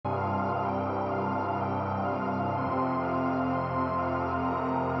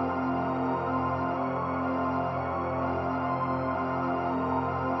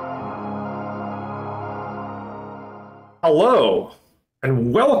Hello,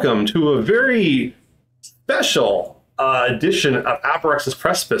 and welcome to a very special edition of Abraxas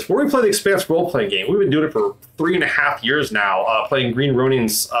Precipice, where we play the Expanse Roleplaying Game. We've been doing it for 3.5 years now, playing Green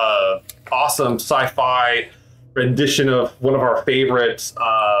Ronin's awesome sci-fi rendition of one of our favorite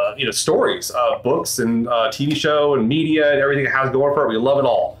stories, books and TV show and media and everything it has going for it. We love it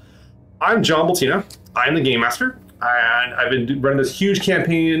all. I'm John Bultena. I'm the Game Master, and I've been running this huge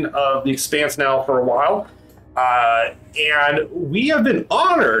campaign of the Expanse now for a while. And we have been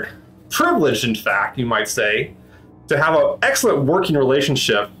honored, privileged, in fact, you might say, to have an excellent working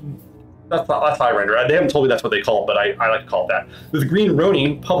relationship. That's how I render it. They haven't told me that's what they call it, but I like to call it that. With Green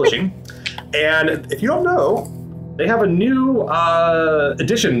Ronin Publishing. And if you don't know, they have a new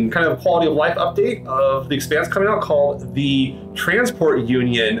edition, kind of quality of life update of the Expanse coming out called the Transport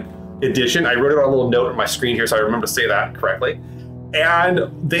Union Edition. I wrote it on a little note on my screen here, so I remember to say that correctly. And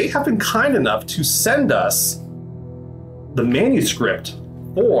they have been kind enough to send us the manuscript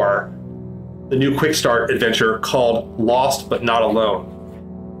for the new Quickstart adventure called Lost But Not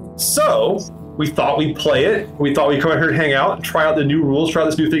Alone. So we thought we'd play it. We thought we'd come out here and hang out and try out the new rules, try out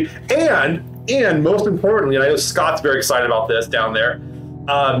this new thing. And most importantly, and I know Scott's very excited about this down there,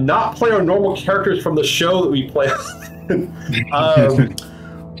 not play our normal characters from the show that we play.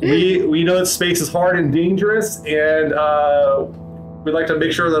 We know that space is hard and dangerous, and we'd like to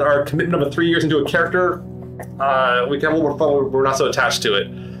make sure that our commitment of 3 years into a character, we can have a little more fun when we're not so attached to it.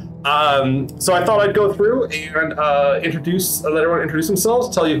 So I thought I'd go through and let everyone introduce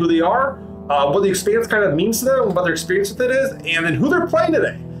themselves, tell you who they are, what the Expanse kind of means to them, what their experience with it is, and then who they're playing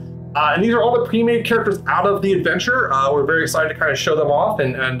today. And these are all the pre-made characters out of the adventure. We're very excited to kind of show them off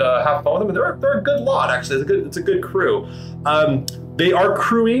and have fun with them. And they're a good lot, actually. It's a good crew. They are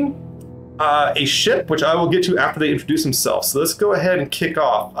crewing a ship, which I will get to after they introduce themselves. So let's go ahead and kick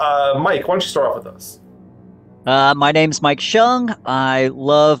off. Mike, why don't you start off with us? My name's Mike Hsiung. I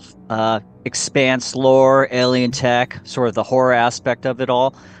love Expanse lore, alien tech, sort of the horror aspect of it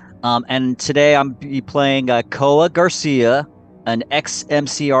all. And today I'm be playing Koa Garcia, an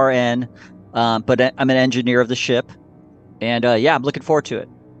ex-MCRN, but I'm an engineer of the ship. And yeah, I'm looking forward to it.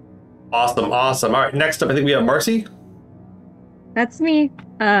 Awesome. All right, next up, I think we have Marcy. That's me.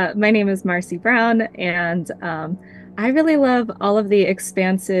 My name is Marcy Brown, and I really love all of the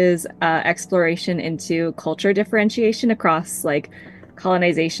Expanse's exploration into culture differentiation across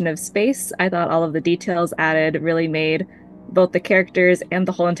colonization of space. I thought all of the details added really made both the characters and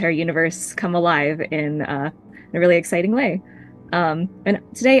the whole entire universe come alive in a really exciting way. And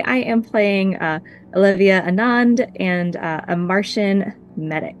today I am playing Olivia Anand and a Martian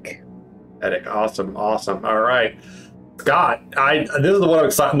medic. Awesome. All right. Scott, this is the one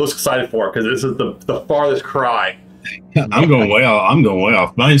I'm most excited for because this is the farthest cry. I'm going way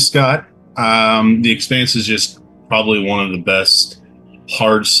off. My name's Scott. The Expanse is just probably one of the best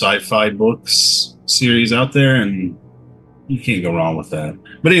hard sci-fi books series out there, and you can't go wrong with that.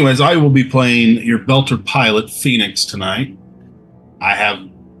 But anyways, I will be playing your Belter pilot, Phoenix, tonight.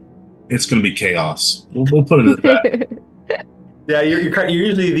 It's going to be chaos. We'll put it at that. Yeah, you're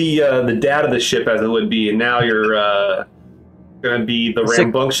usually the dad of the ship, as it would be, and now you're going to be the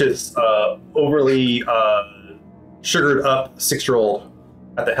rambunctious, overly sugared up 6-year-old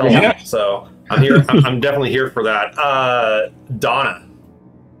at the helm. Yeah. So I'm here. I'm definitely here for that. Donna.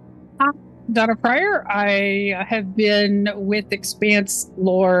 Donna Prior. I have been with Expanse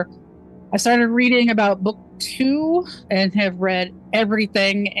lore. I started reading about book 2 and have read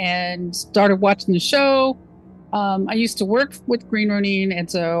everything and started watching the show. I used to work with Green Ronin,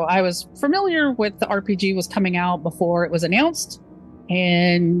 and so I was familiar with the RPG was coming out before it was announced.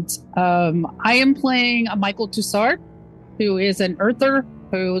 And I am playing a Michael Toussard, who is an Earther,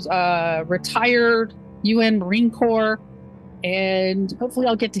 who's retired UN Marine Corps, and hopefully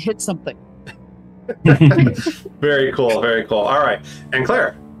I'll get to hit something. Very cool. All right. And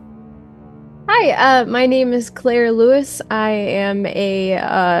Claire. Hi, my name is Claire Lewis. I am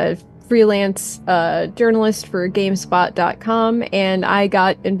a freelance journalist for GameSpot.com, and I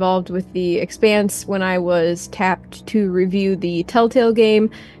got involved with the Expanse when I was tapped to review the Telltale game,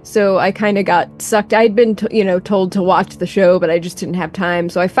 so I kind of got sucked. I'd been told to watch the show, but I just didn't have time,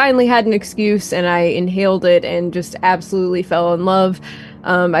 so I finally had an excuse, and I inhaled it and just absolutely fell in love.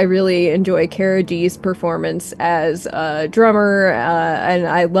 I really enjoy Kara G's performance as a drummer, and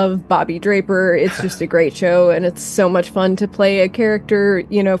I love Bobby Draper. It's just a great show, and it's so much fun to play a character,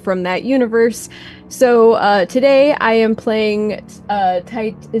 from that universe. So today I am playing,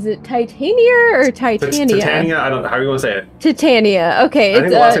 is it Titania or Titania? Titania, I don't know. How are you going to say it? Titania, okay. I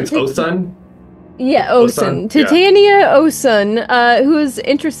think the last name's Osun. Yeah, Osun. Titania Osun, who is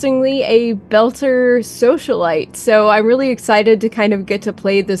interestingly a Belter socialite. So I'm really excited to kind of get to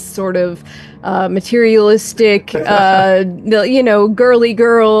play this sort of materialistic, girly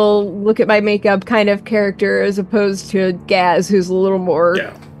girl, look at my makeup kind of character, as opposed to Gaz, who's a little more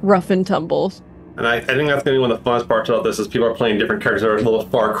rough and tumble. And I think that's going to be one of the funnest parts about this is people are playing different characters that are a little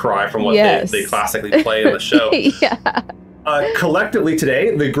far cry from what they classically play in the show. Yeah. Collectively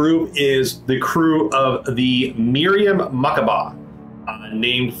today, the group is the crew of the Miriam Makaba,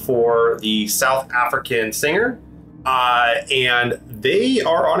 named for the South African singer. And they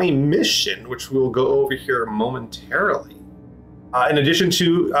are on a mission, which we'll go over here momentarily. In addition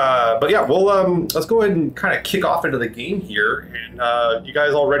to, let's go ahead and kind of kick off into the game here. And you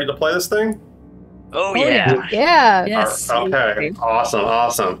guys all ready to play this thing? Oh yeah. Yeah. Yes. Okay.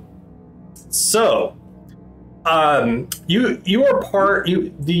 Awesome. So, you are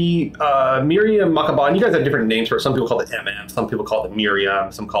the Miriam Makaba, and you guys have different names for it. Some people call it MM, some people call it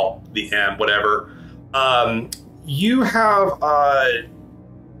Miriam, some call it the M, whatever. You have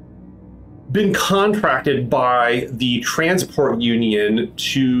been contracted by the transport union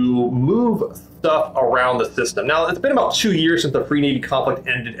to move stuff around the system. Now, it's been about 2 years since the Free Navy conflict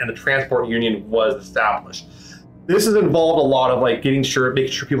ended and the transport union was established. This has involved a lot of making sure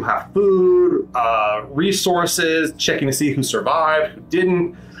people have food, resources, checking to see who survived, who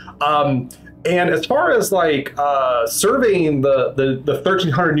didn't. And as far as surveying the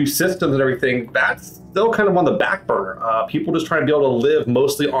 1,300 new systems and everything, that's still kind of on the back burner. People just trying to be able to live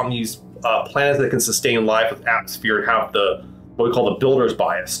mostly on these planets that can sustain life with atmosphere and have what we call the builder's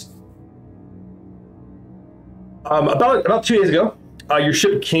bias. About 2 days ago, your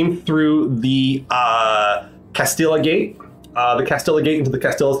ship came through the Castilla Gate, into the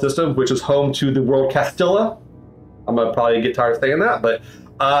Castilla system, which is home to the world Castilla. I'm gonna probably get tired of saying that, but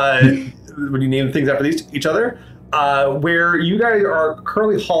when you name things after each other, where you guys are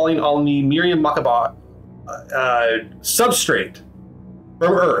currently hauling on the Miriam Makaba substrate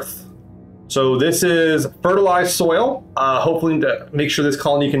from Earth. So this is fertilized soil, hopefully to make sure this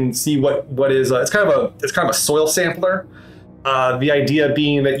colony can see what is. It's kind of a soil sampler. The idea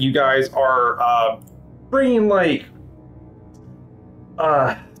being that you guys are bringing to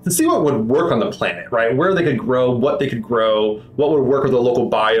see what would work on the planet, right? Where they could grow, what they could grow, what would work with the local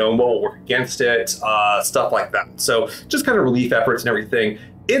biome, what would work against it, stuff like that. So just kind of relief efforts and everything.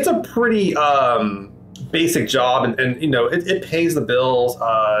 It's a pretty basic job, and it pays the bills.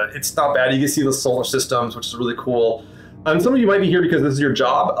 It's not bad. You can see the solar systems, which is really cool. Some of you might be here because this is your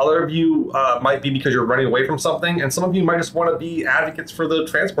job. Other of you might be because you're running away from something, and some of you might just want to be advocates for the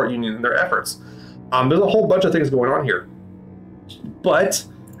transport union and their efforts. There's a whole bunch of things going on here. But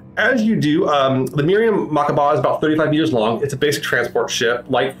as you do, the Miriam Makaba is about 35 meters long. It's a basic transport ship,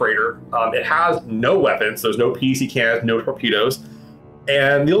 light freighter. It has no weapons. There's no PDC cannons, no torpedoes.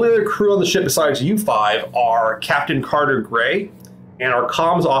 And the only other crew on the ship besides you five are Captain Carter Gray and our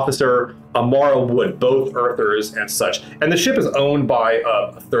comms officer, Amara Wood, both Earthers and such. And the ship is owned by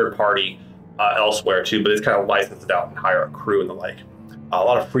a third party elsewhere too, but it's kind of licensed out and hire a crew and the like. A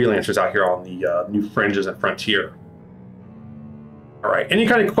lot of freelancers out here on the new fringes and frontier. All right, any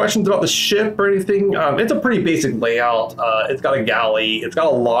kind of questions about the ship or anything? It's a pretty basic layout. It's got a galley. It's got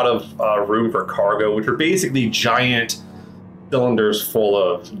a lot of room for cargo, which are basically giant cylinders full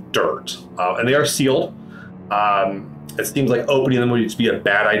of dirt. And they are sealed. It seems like opening them would just be a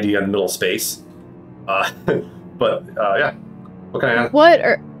bad idea in the middle of space. But yeah, what can I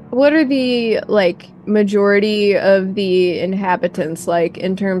ask? What are the majority of the inhabitants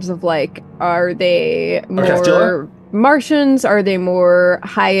in terms of are they more Martians? Are they more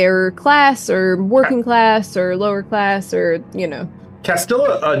higher class or working class or lower class or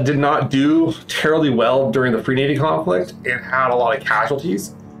Castilla did not do terribly well during the Free Navy conflict and had a lot of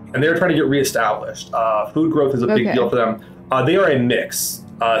casualties, and they're trying to get reestablished. Food growth is a big deal for them. They are a mix.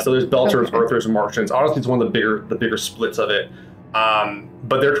 So there's Belters, Earthers, and Martians. Honestly, it's one of the bigger splits of it.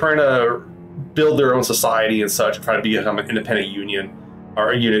 But they're trying to build their own society and such, trying to become an independent union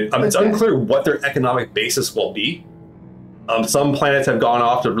or a unit. It's unclear what their economic basis will be. Some planets have gone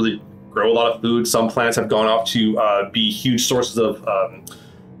off to really grow a lot of food. Some planets have gone off to be huge sources of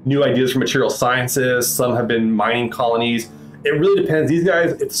new ideas for material sciences. Some have been mining colonies. It really depends. These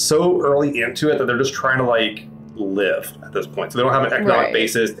guys, it's so early into it that they're just trying to live at this point. So they don't have an economic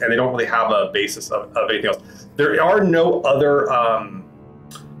basis, and they don't really have a basis of anything else. There are no other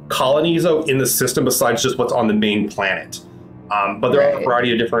colonies though in the system besides just what's on the main planet. But there are a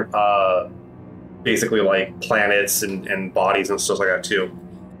variety of different basically planets and bodies and stuff like that too.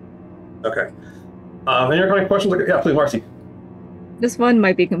 Okay. Any other kind of questions? Yeah, please, Marcy. This one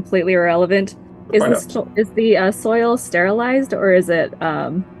might be completely irrelevant, Is the soil sterilized or is it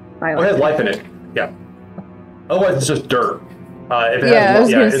Oh, it has life in it. Yeah. Otherwise, it's just dirt. I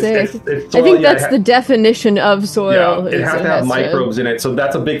was gonna say. It's soil, I think that's the definition of soil. Yeah, it has to have microbes in it, so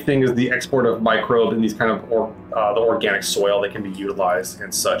that's a big thing. Is the export of microbes in these kind of the organic soil that can be utilized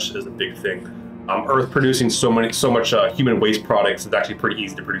and such is a big thing. Earth producing so much human waste products is actually pretty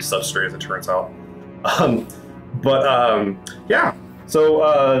easy to produce substrate, as it turns out. Yeah.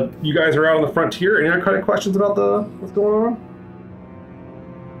 So you guys are out on the frontier. Any other kind of questions about what's going on?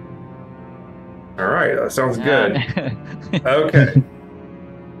 All right, that sounds good. Okay.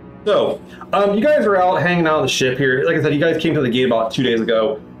 So, you guys are out hanging out on the ship here. Like I said, you guys came to the gate about 2 days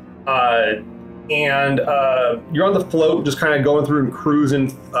ago. And you're on the float, just kind of going through and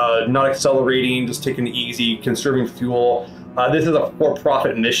cruising, not accelerating, just taking it easy, conserving fuel. This is a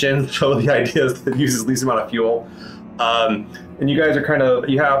for-profit mission, so the idea is to use the least amount of fuel. And you guys are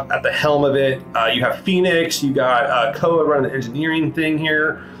you have at the helm of it, you have Phoenix, you got Koa running the engineering thing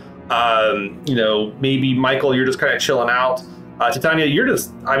here. Maybe Michael, you're just kind of chilling out. Titania, you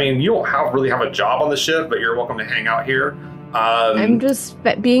don't really have a job on the ship, but you're welcome to hang out here. I'm just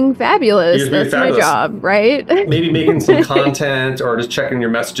being fabulous. That's my job, right? Maybe making some content or just checking your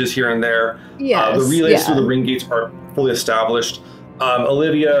messages here and there. Yes, the relays through the ring gates are fully established.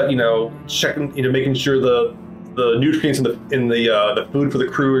 Olivia, checking, making sure the nutrients in the food for the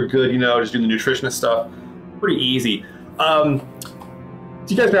crew are good. Just doing the nutritionist stuff. Pretty easy.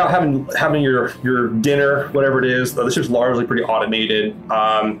 So you guys are out having your dinner, whatever it is. The ship's largely pretty automated,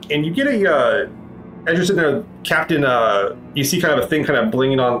 and you get as you're sitting there, Captain, you see kind of a thing kind of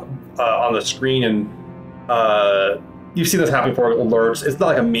blinging on the screen, and you've seen this happen before. Alerts. It's not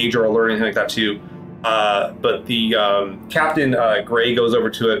like a major alert or anything like that, too. But the Captain Gray goes over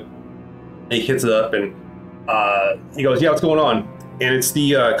to it, and he hits it up, and he goes, "Yeah, what's going on?" And it's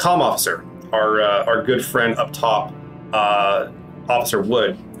the comm officer, our good friend up top, Officer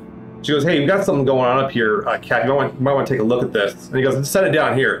Wood. She goes, "Hey, we've got something going on up here, Cap. You might want to take a look at this." And he goes, "Set it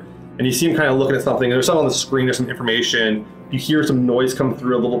down here." And you see him kind of looking at something. There's something on the screen. There's some information. You hear some noise come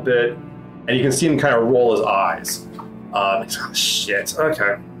through a little bit, and you can see him kind of roll his eyes. Oh, shit.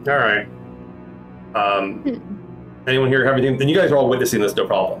 Okay. All right. Anyone here have anything? Then you guys are all witnessing this, no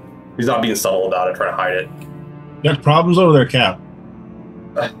problem. He's not being subtle about it, trying to hide it. You got problems over there, Cap?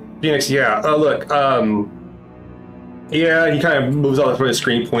 Phoenix, yeah. Look, yeah, he kind of moves on the front of the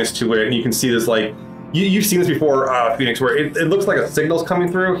screen, points to it, and you can see this, like, you've seen this before, Phoenix, where it looks like a signal's coming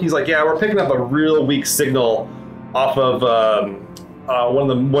through. He's like, yeah, we're picking up a real weak signal off of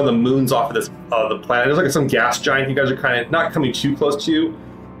one of the moons off of this the planet. There's like some gas giant you guys are kind of not coming too close to,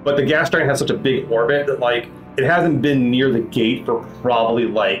 but the gas giant has such a big orbit that, like, it hasn't been near the gate for probably,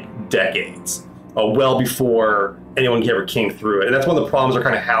 like, decades, well before anyone ever came through it. And that's one of the problems they're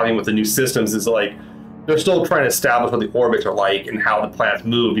kind of having with the new systems is, like, they're still trying to establish what the orbits are like and how the planets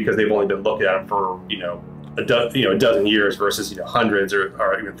move because they've only been looking at them for a dozen years versus hundreds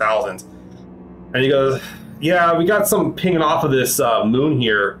or even thousands. And he goes, "Yeah, we got some pinging off of this moon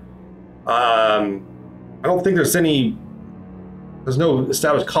here. I don't think there's no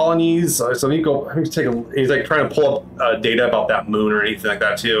established colonies. So let me go. He's like trying to pull up data about that moon or anything like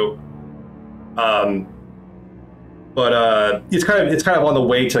that too. But it's kind of on the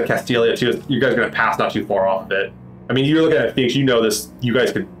way to Castelia too. You guys are going to pass not too far off of it. I mean, you're looking at Phoenix. You know this. You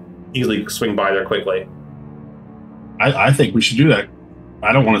guys could easily swing by there quickly. I think we should do that.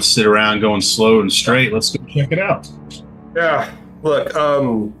 I don't want to sit around going slow and straight. Let's go check it out. Yeah. Look.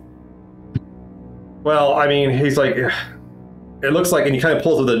 Well, I mean, he's like, it looks like, and he kind of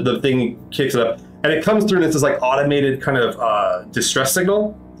pulls the thing, kicks it up, and it comes through, and it's this like automated kind of distress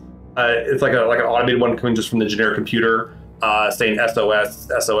signal. It's like an automated one coming just from the generic computer, saying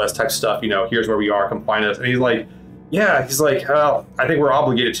SOS type stuff. Here's where we are, come find us. And he's like, yeah. He's like, well, I think we're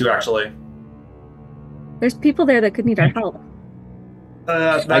obligated to actually. There's people there that could need our help.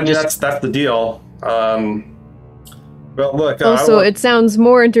 That's the deal. But look. Also, it sounds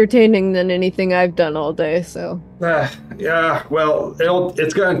more entertaining than anything I've done all day. So. Yeah. Well,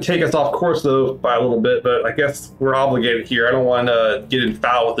 it's going to take us off course though by a little bit, but I guess we're obligated here. I don't want to get in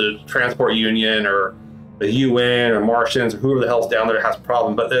foul with the Transport Union or the UN or Martians or whoever the hell's down there that has a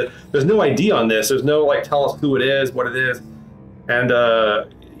problem. But there's no ID on this. There's no tell us who it is, what it is, and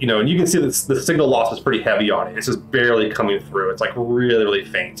and you can see that the signal loss is pretty heavy on it. It's just barely coming through. It's like really, really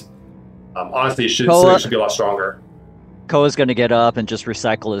faint. Honestly, it should be a lot stronger. Koa's going to get up and just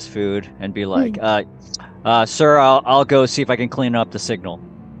recycle his food and be like, sir, I'll go see if I can clean up the signal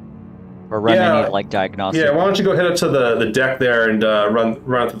or run any diagnostics. Yeah, why don't you go head up to the deck there and run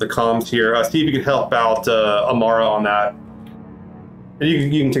through the comms here. See if you can help out Amara on that. And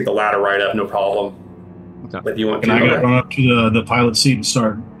you can take the ladder right up, no problem. Okay. If you want Can to. I go run up to the pilot seat and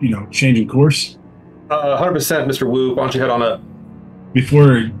start, changing course? 100%, Mr. Wu. Why don't you head on up?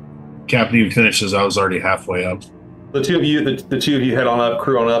 Before Captain even finishes, I was already halfway up. The two of you head on up,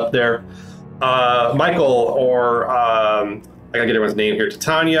 crew on up there. Michael or I gotta get everyone's name here.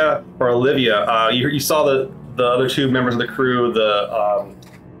 Titania or Olivia. You saw the other two members of the crew, the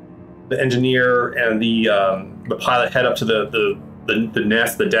engineer and the pilot, head up to the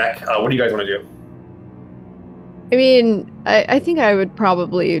nest, the deck. What do you guys want to do? I mean, I think I would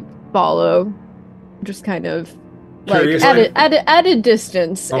probably follow, just kind of like at a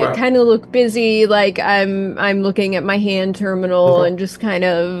distance. Okay. It kind of look busy, like I'm looking at my hand terminal and just kind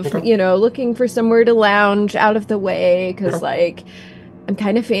of looking for somewhere to lounge out of the way, because like I'm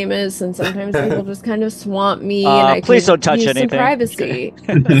kind of famous and sometimes people just kind of swamp me and I please don't touch use anything. some privacy.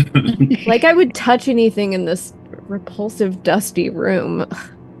 Like I would touch anything in this repulsive dusty room.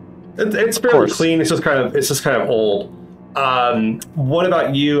 It's fairly clean. It's just kind of old. What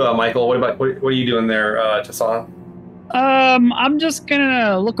about you, Michael? What are you doing there, Tassan? I'm just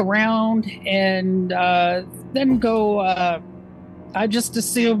gonna look around and then go. I just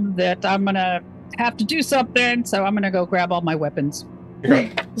assume that I'm gonna have to do something, so I'm gonna go grab all my weapons.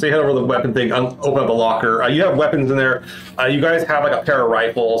 Okay. So you head over to the weapon thing, open up a locker. You have weapons in there. You guys have like a pair of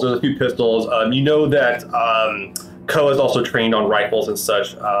rifles. There's a few pistols. You know that Koa is also trained on rifles and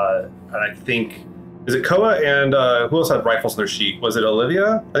such. And I think, is it Koa and who else had rifles in their sheet? Was it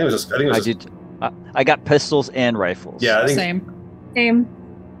Olivia? I think it was. I got pistols and rifles. Yeah, I think Same.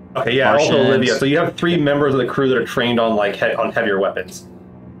 Okay, yeah, Martians. also Olivia. So you have 3 members of the crew that are trained on like on heavier weapons.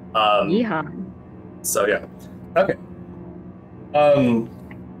 Yeehaw. So yeah, okay.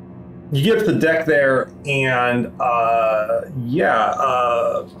 You get to the deck there, and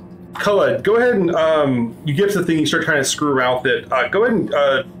Koa, go ahead and you get to the thing. You start trying to screw around with it. Go ahead and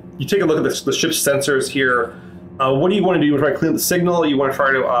you take a look at the ship's sensors here. What do you want to do? You want to try to clean up the signal? You want to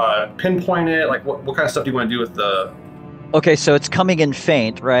try to pinpoint it? Like what kind of stuff do you want to do with the? Okay, so it's coming in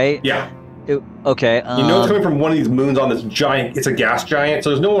faint, right? Yeah. Okay. You know it's coming from one of these moons on this giant. It's a gas giant.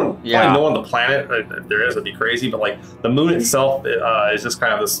 So there's no one, probably no one on the planet. If there is, it'd be crazy. But like the moon itself is just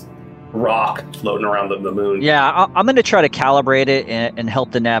kind of this rock floating around the moon. Yeah, I'm going to try to calibrate it and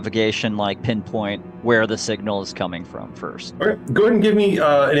help the navigation like pinpoint where the signal is coming from first. Okay, go ahead and give me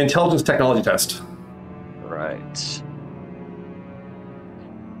an intelligence technology test. Right.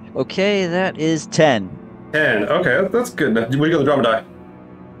 Okay, that is 10. 10. Okay, that's good. What do you got the drama die?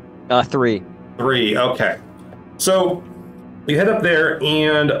 3. 3. Okay. So you head up there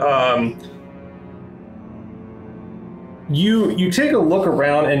and you take a look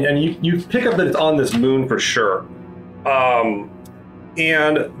around and you pick up that it's on this moon for sure, and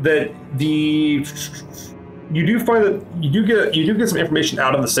that you do find that you do get some information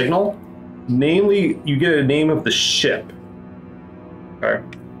out of the signal. Namely, you get a name of the ship. Okay.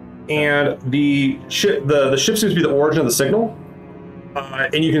 And the ship seems to be the origin of the signal.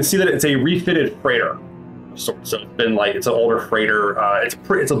 And you can see that it's a refitted freighter. So it's been like, it's an older freighter.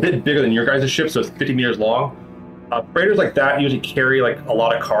 It's a bit bigger than your guys' ship, so it's 50 meters long. Freighters like that usually carry like a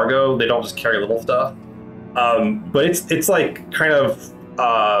lot of cargo. They don't just carry little stuff. But it's like kind of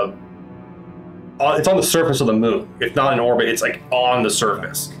it's on the surface of the moon. It's not in orbit. It's like on the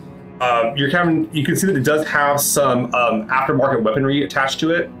surface. You can see that it does have some aftermarket weaponry attached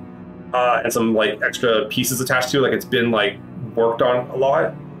to it, and some like extra pieces attached to it. Like it's been like worked on a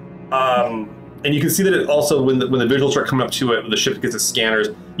lot. And you can see that it also, when the visuals start coming up to it, when the ship gets its scanners,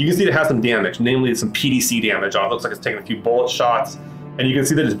 you can see it has some damage, namely some PDC damage on it. It looks like it's taken a few bullet shots, and you can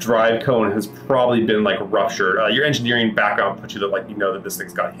see that its drive cone has probably been like ruptured. Your engineering background puts you that that this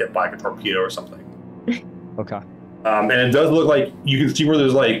thing's got hit by like a torpedo or something. Okay. And it does look like you can see where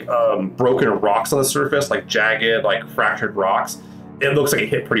there's like broken rocks on the surface, like jagged, like fractured rocks. It looks like it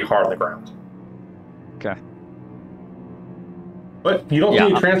hit pretty hard on the ground. Okay. But you don't see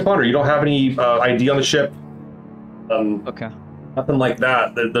any transponder. You don't have any ID on the ship. Okay. Nothing like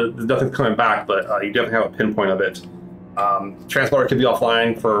that. Nothing's coming back, but you definitely have a pinpoint of it. Transponder could be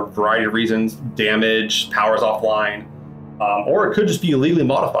offline for a variety of reasons. Damage, power's offline. Or it could just be illegally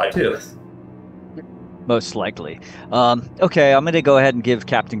modified, too. Most likely. Okay, I'm going to go ahead and give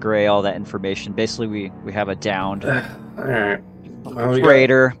Captain Gray all that information. Basically, we have a downed All right.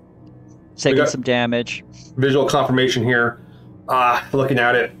 freighter, taking some damage. Visual confirmation here. Looking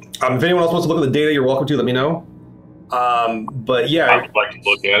at it. If anyone else wants to look at the data, you're welcome to. Let me know. But yeah, I would like to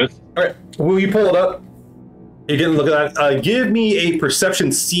look at it. All right. Will you pull it up? You can look at that. Give me a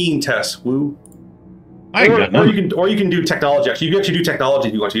perception seeing test, Woo. Or you can do technology. Actually, you can actually do technology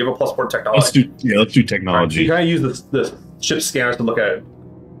if you want to. You have a +4 technology. Let's do technology. Right, so you kind of use the ship scanners to look at it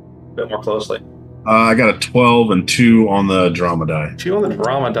a bit more closely. I got a 12 and 2 on the drama die. 2 on the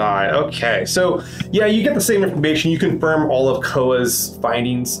drama die. Okay, so yeah, you get the same information. You confirm all of Koa's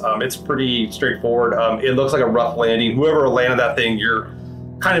findings. It's pretty straightforward. It looks like a rough landing. Whoever landed that thing, you're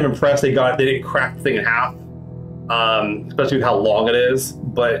kind of impressed. They didn't crack the thing in half, especially with how long it is.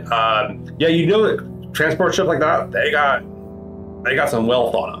 But yeah, you know that transport ship like that, they got some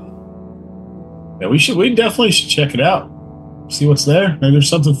wealth on them. Yeah, we definitely should check it out. See what's there. Maybe there's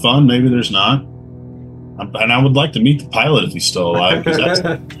something fun. Maybe there's not. And I would like to meet the pilot if he's still alive, because that's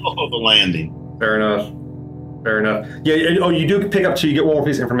the landing. Fair enough. Fair enough. Yeah. You do pick up too. You get one more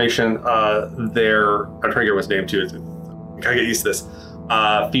piece of information. There. I'm trying to get his name too. I gotta get used to this.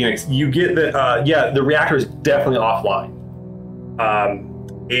 Phoenix. You get that. Yeah, the reactor is definitely offline.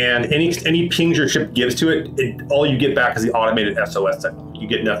 And any pings your ship gives to it, all you get back is the automated SOS signal. You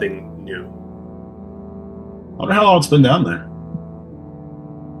get nothing new. I wonder how long it's been down there.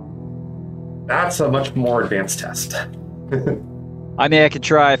 That's a much more advanced test. I mean, I could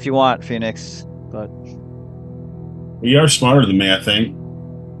try if you want, Phoenix, but You are smarter than me, I think.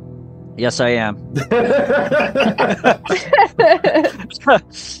 yes, I am.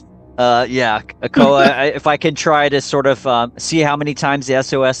 Yeah, Akoa, if I can try to sort of see how many times the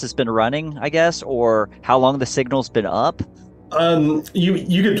SOS has been running, I guess, or how long the signal's been up.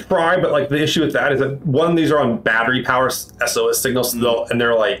 You could try, but like the issue with that is that one, these are on battery power SOS signals, and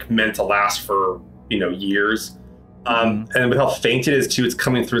they're like meant to last for years. And with how faint it is too, it's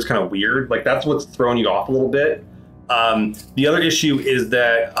coming through. It's kind of weird. Like that's what's throwing you off a little bit. The other issue is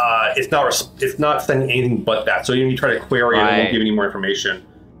that it's not sending anything but that. So you try to query it, it won't give any more information.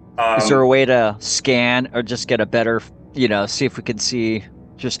 Is there a way to scan or just get a better, see if we can see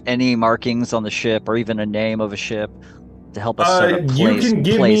just any markings on the ship or even a name of a ship to help us sort of place, you can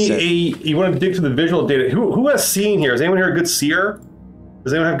give me you want to dig through the visual data. Who has seen here? Is anyone here a good seer?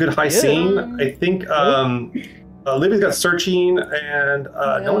 Does anyone have good high scene? I think Libby's got searching, and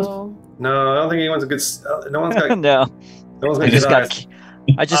no, I don't think anyone's a good. No one's got. No one's got good eyes.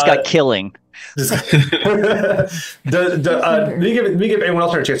 I just got killing. Let me give anyone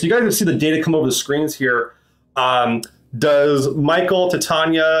else a chance. You guys can see the data come over the screens here. Does Michael,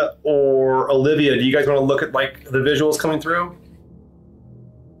 Titania, or Olivia, do you guys want to look at like the visuals coming through?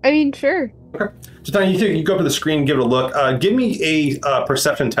 I mean, sure. Okay. Titania, you go up to the screen, give it a look. Give me a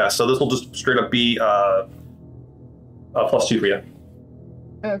perception test. So this will just straight up be a +2 for you.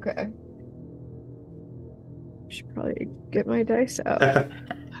 Okay. Should probably get my dice out.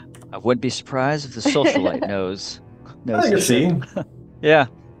 I wouldn't be surprised if the socialite knows. I can see. Yeah.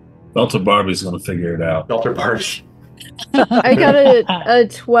 Delta Barbie's going to figure it out. Delta Barbie. I got a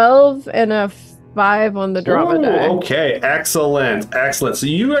 12 and a 5 on the drama die. Okay, excellent. So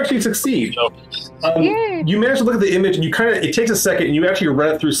you actually succeed. You manage to look at the image, and it takes a second, and you actually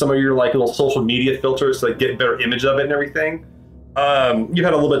run it through some of your like little social media filters to like, get a better image of it and everything. You've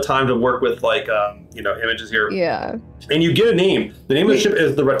had a little bit of time to work with like images here. Yeah. And you get a name. The name of the ship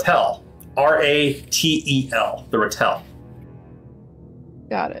is the Ratel. R-A-T-E-L. The Ratel.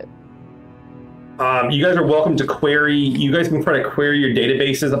 Got it. You guys are welcome to query. You guys can try to query your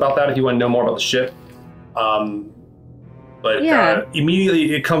databases about that if you want to know more about the ship. But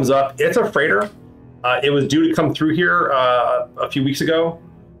immediately it comes up. It's a freighter. It was due to come through here a few weeks ago.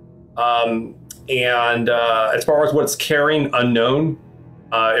 And as far as what it's carrying, unknown.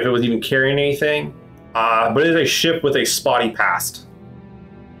 If it was even carrying anything. But it is a ship with a spotty past.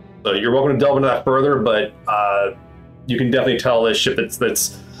 So you're welcome to delve into that further, but you can definitely tell this ship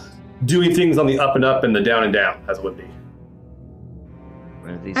that's doing things on the up and up and the down and down, as it would be.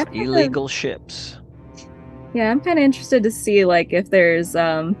 One of these illegal ships. Yeah, I'm kind of interested to see like if there's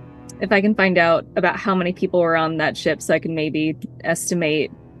if I can find out about how many people were on that ship, so I can maybe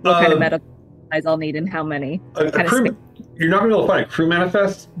estimate what kind of medical supplies I'll need and how many. You're not going to be able to find a crew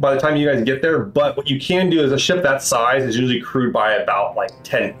manifest by the time you guys get there, but what you can do is a ship that size is usually crewed by about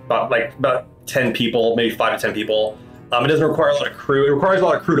 10 people, maybe 5 to 10 people. It doesn't require a lot of crew. It requires a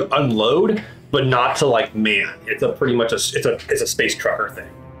lot of crew to unload, but not to like man. It's a space trucker thing.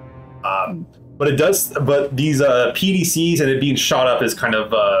 But it does. But these PDCs and it being shot up is kind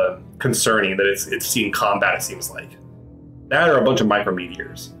of concerning that it's seen combat. It seems like that or a bunch of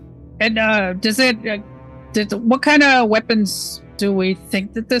micrometeors. And what kind of weapons do we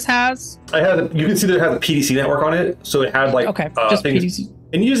think that this has? You can see that it has a PDC network on it, so it had like just things. PDC.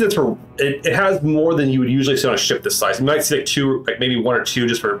 And use it for it has more than you would usually see on a ship this size. You might see like 2, like maybe 1 or 2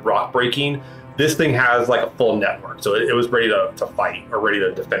 just for rock breaking. This thing has like a full network, so it was ready to fight or ready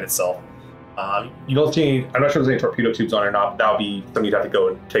to defend itself. You don't see I'm not sure if there's any torpedo tubes on it or not. That'll be something you'd have to go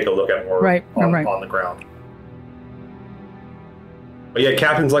and take a look at more on the ground. But yeah,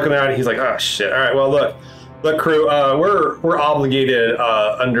 Captain's looking at it. He's like, oh shit. All right, well look, crew. We're obligated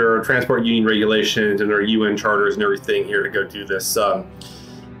under transport union regulations and our UN charters and everything here to go do this.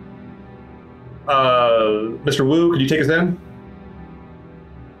 Mr. Wu, could you take us in?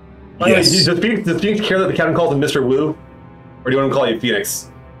 Yes. Does Phoenix care that the captain calls him Mr. Wu, or do you want him to call you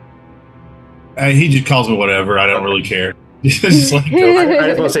Phoenix? He just calls me whatever. I don't really care. Just let it go. I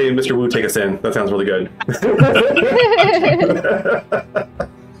just want to say, Mr. Wu, take us in. That sounds really good.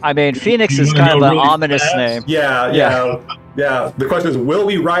 I mean, Phoenix is kind of an ominous name. Yeah. The question is, will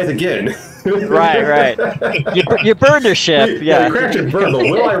we rise again? Right. You burned your ship. Yeah. You crashed and burned, but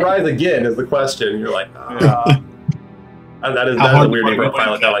will I rise again is the question. You're like, that is a weird name for a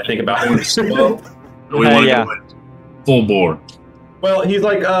pilot now I think about it. We want to go full bore. Well, he's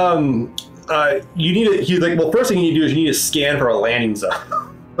like, he's like, well, first thing you need to do is you need to scan for a landing zone.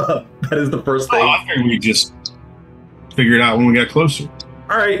 That is the first thing. I figured we just figure it out when we got closer.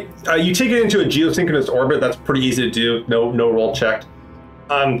 All right, you take it into a geosynchronous orbit. That's pretty easy to do. No roll checked.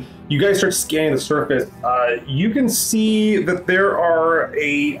 You guys start scanning the surface. You can see that there are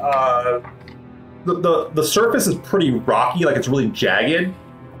the surface is pretty rocky, like it's really jagged.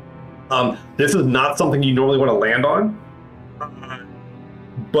 This is not something you normally want to land on.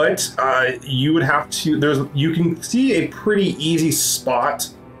 But you would have to. You can see a pretty easy spot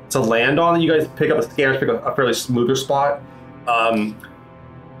to land on. You guys pick up a scanner, pick up a fairly smoother spot.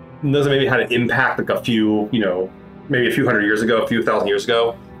 Knows maybe had an impact like a few, maybe a few hundred years ago, a few thousand years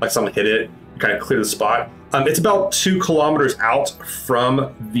ago, like someone hit it, kind of clear the spot. It's about 2 kilometers out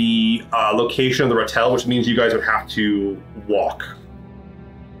from the location of the Ratel, which means you guys would have to walk.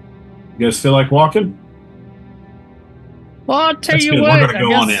 You guys feel like walking? Well, I'll tell That's you good. what. We're gonna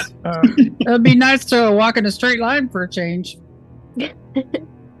go on in. It'd be nice to walk in a straight line for a change.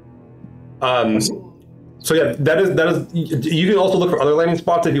 So yeah, that is. You can also look for other landing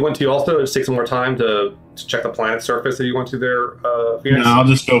spots if you want to. Also, just take some more time to check the planet's surface if you want to. There, Phoenix. No, I'll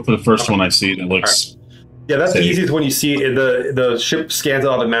just go for the first one I see that looks. Right. Yeah, that's safe. the easiest when you see it. The ship scans it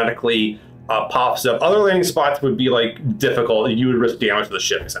automatically, pops up. Other landing spots would be like difficult. You would risk damage to the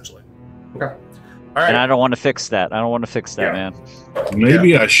ship essentially. Okay. All right. And I don't want to fix that. Man.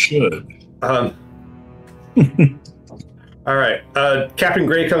 Maybe I should. All right. Captain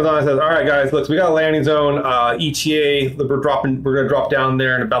Gray comes on and says, "All right, guys, look, we got a landing zone. ETA. We're going to drop down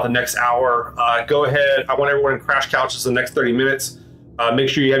there in about the next hour. Go ahead. I want everyone in crash couches in the next 30 minutes. Make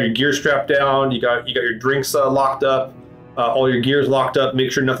sure you have your gear strapped down. You got your drinks locked up. All your gear's locked up.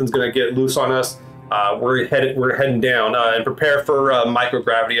 Make sure nothing's going to get loose on us. We're heading down and prepare for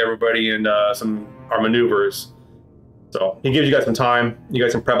microgravity, everybody, and our maneuvers." So he gives you guys some time. You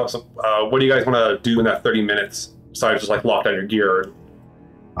guys can prep up some. What do you guys want to do in that 30 minutes? Besides just like lock down your gear.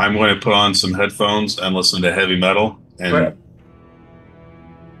 I'm going to put on some headphones and listen to heavy metal and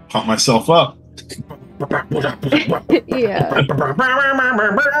pump myself up. Yeah.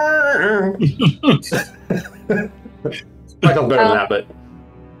 Michael's better than that, but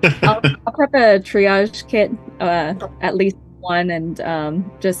I'll prep a triage kit, at least one, and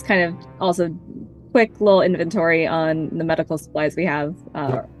just kind of also quick little inventory on the medical supplies we have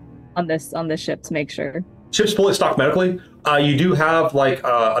on this ship to make sure. Ship's fully stocked medically. You do have like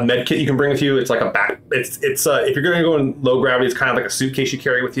a med kit you can bring with you. It's like a back. It's if you're going to go in low gravity, it's kind of like a suitcase you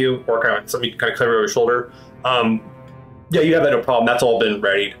carry with you, or kind of something you can kind of cover over your shoulder. Yeah, you have that no problem. That's all been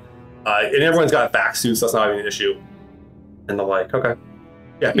readied, and everyone's got vac suits. So that's not even an issue. And the like, okay,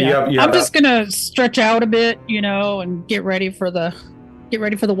 yeah. But you have I'm just gonna stretch out a bit, and get ready for the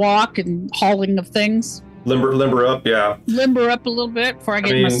walk and hauling of things. Limber up, yeah. Limber up a little bit before I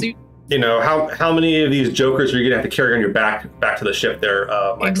get in my suit. How many of these jokers are you gonna have to carry on your back to the ship there,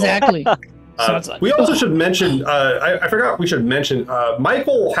 Michael? Exactly. We also should mention, I forgot we should mention,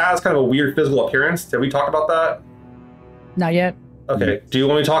 Michael has kind of a weird physical appearance. Did we talk about that? Not yet. Okay. Do you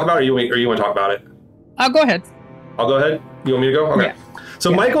want me to talk about it, or you want to talk about it? Go ahead. I'll go ahead. You want me to go? Okay. Yeah.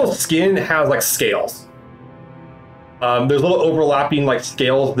 So Michael's skin has like scales. There's little overlapping like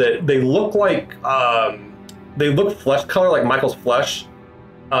scales that they look like, they look flesh color like Michael's flesh.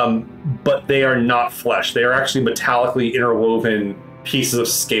 But they are not flesh. They are actually metallically interwoven pieces of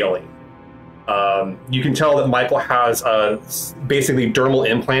scaling. You can tell that Michael has basically dermal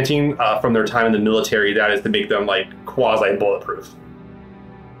implanting from their time in the military. That is to make them like quasi bulletproof.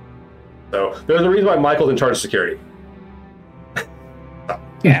 So there's a reason why Michael's in charge of security.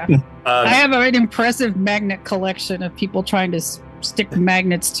 Yeah. I have an impressive magnet collection of people trying to stick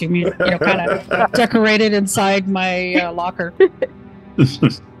magnets to me, kind of decorated inside my locker.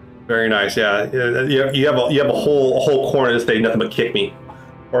 Very nice, yeah. You have a whole corner that say nothing but kick me,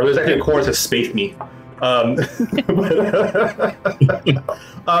 or there's actually a corner that says space me. But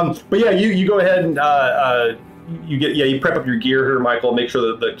yeah, you go ahead and you prep up your gear here, Michael. Make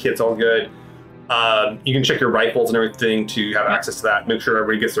sure that the kit's all good. You can check your rifles and everything to have access to that. Make sure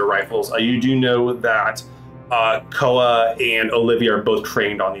everybody gets their rifles. You do know that Koa and Olivia are both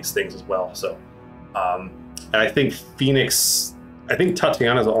trained on these things as well. So, and I think Phoenix. I think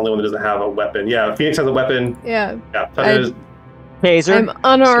Tatiana's the only one that doesn't have a weapon. Yeah, Phoenix has a weapon. Yeah. Tatiana's, Taser. I'm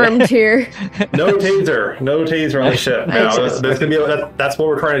unarmed here. no taser on the ship. No, there's gonna be that's what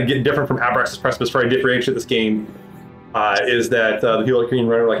we're trying to get different from Abraxas Precipice. Trying to differentiate this game is that the people at Green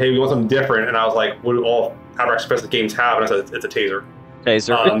Runner were like, "Hey, we want something different," and I was like, "What do all Abraxas Precipice games have?" And I said, "It's a taser."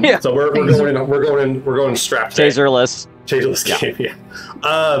 Taser. Yeah. So we're going strapped. Taserless. Taserless game. Yeah.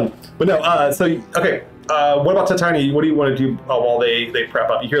 But no. Okay. What about Titania? What do you want to do while they prep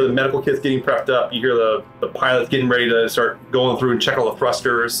up? You hear the medical kits getting prepped up. You hear the pilots getting ready to start going through and check all the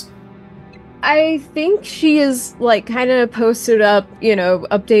thrusters. I think she is like kind of posted up,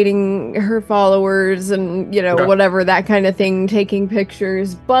 updating her followers and, Okay. whatever, that kind of thing, taking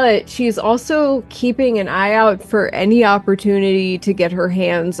pictures. But she's also keeping an eye out for any opportunity to get her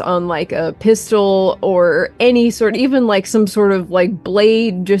hands on like a pistol or any sort, even like some sort of like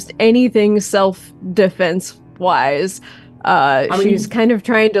blade, just anything self-defense wise. She's kind of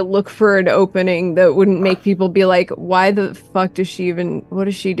trying to look for an opening that wouldn't make people be like, why the fuck does she even, what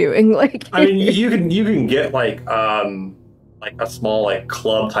is she doing? Like, I mean, you can get like a small like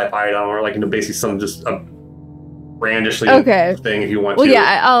club type item or like basically some just a brandishly thing if you want to. Well,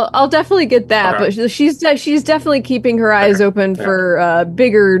 yeah, I'll definitely get that, but she's definitely keeping her eyes open for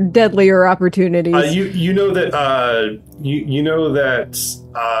bigger, deadlier opportunities. You know that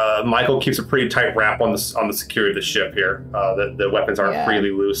Michael keeps a pretty tight wrap on the security of the ship here. The weapons aren't freely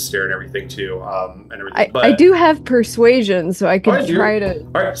loose here and everything too, and everything. I do have persuasion, so I can try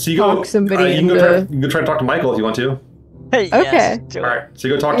to so you talk somebody. You can try to talk to Michael if you want to. Hey, okay. All right. So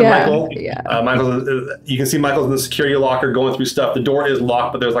you go talk to Michael. Yeah. You can see Michael's in the security locker going through stuff. The door is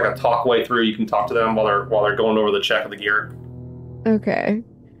locked, but there's like a talkway through. You can talk to them while they're going over the check of the gear. Okay.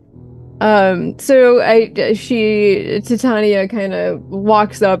 So Titania kind of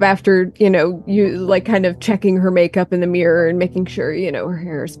walks up after, you like kind of checking her makeup in the mirror and making sure, her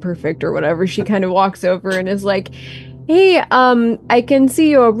hair is perfect or whatever. She kind of walks over and is like, hey, I can see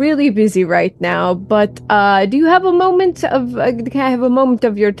you're really busy right now, but do you have a moment of can I have a moment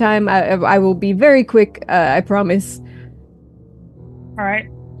of your time? I will be very quick, I promise. All right.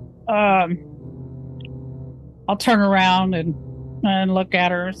 I'll turn around and look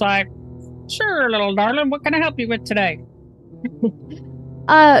at her. It's like, sure, little darling, what can I help you with today?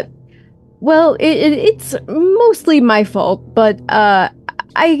 Well, it's mostly my fault, but I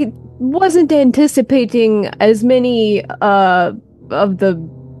wasn't anticipating as many of the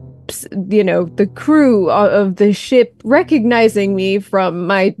crew of the ship recognizing me from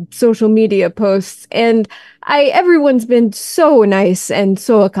my social media posts, and everyone's been so nice and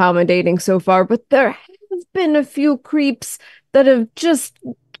so accommodating so far, but there have been a few creeps that have just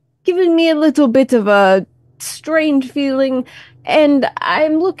given me a little bit of a strange feeling, and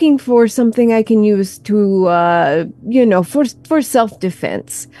I'm looking for something I can use to for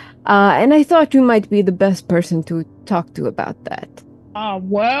self-defense. And I thought you might be the best person to talk to about that.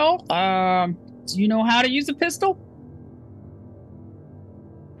 Do you know how to use a pistol?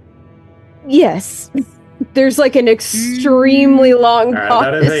 Yes. There's like an extremely long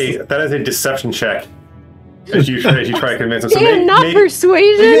pause. That is a deception check. As you try to convince us. Damn,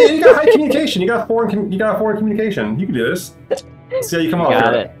 persuasion. You got high communication. You got foreign communication. You can do this. See how you come off.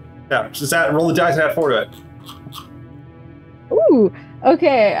 Got it. Yeah, just roll the dice and add 4 to it. Ooh.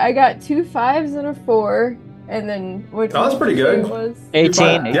 Okay, I got 2 5s and a 4, and then what? Oh, that's pretty good. Was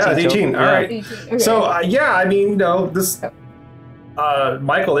 18. Yeah, it's 18. All right. 18. Okay. So this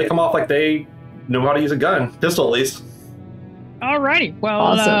Michael, they come off like they know how to use a gun, pistol at least. Alrighty. Well,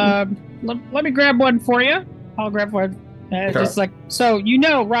 awesome. Let me grab one for you. I'll grab one. Okay. Just like so,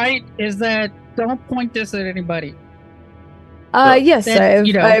 right? Is that don't point this at anybody. Yes,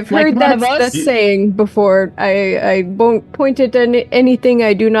 I've heard that saying before. I won't point at anything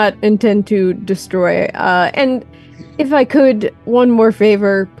I do not intend to destroy. And if I could, one more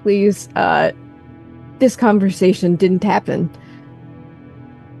favor, please. This conversation didn't happen.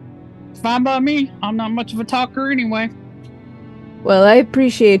 It's fine by me. I'm not much of a talker anyway. Well, I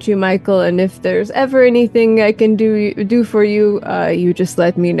appreciate you, Michael, and if there's ever anything I can do for you, you just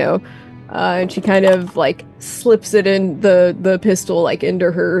let me know. And she kind of like slips it in the pistol like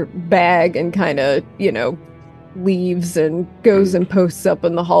into her bag and kind of leaves and goes and posts up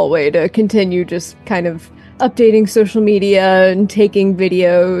in the hallway to continue just kind of updating social media and taking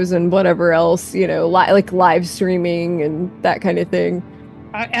videos and whatever else, like live streaming and that kind of thing.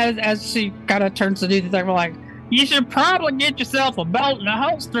 As she kind of turns to do the thing, we're like, you should probably get yourself a belt and a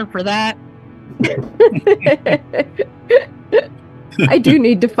holster for that. I do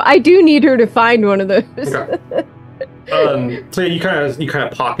need her to find one of those. Okay. So you kind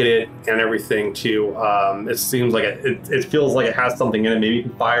of pocket it and everything too. It seems like it feels like it has something in it. Maybe you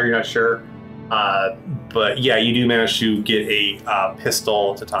can fire. You're not sure. But yeah, you do manage to get a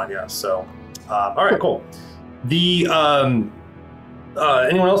pistol, Titania. So, all right, cool. The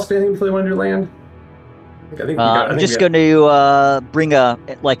anyone else anything before they want to land? I'm just going to bring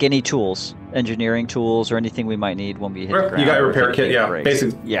any tools, engineering tools, or anything we might need when we hit the ground. You got a repair kit, yeah.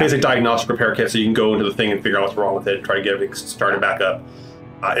 Basic diagnostic repair kit, so you can go into the thing and figure out what's wrong with it and try to get everything started back up,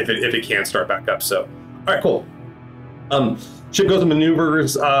 if it can start back up. So, all right, cool. Ship goes to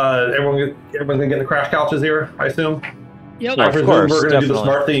maneuvers. Everyone's gonna get in the crash couches here, I assume. Yep. Of course, we're gonna do the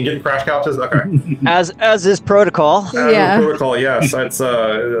smart thing and get in crash couches. Okay. as is protocol. Yeah. Protocol, yes. That's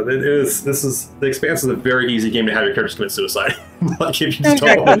the Expanse is a very easy game to have your characters commit suicide. Like if you just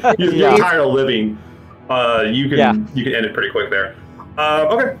you're tired of living, you can end it pretty quick there.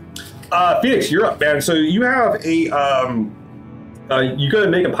 Okay. Phoenix, you're up, man. So you have a you gotta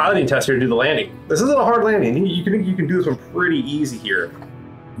make a piloting test here to do the landing. This isn't a hard landing. You can do this one pretty easy here.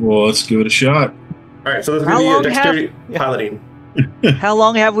 Well, let's give it a shot. All right, so this is going to be a dexterity piloting. How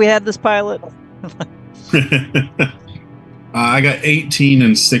long have we had this pilot? I got 18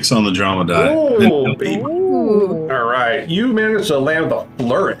 and 6 on the drama die. Oh, baby. All right, you managed to land with a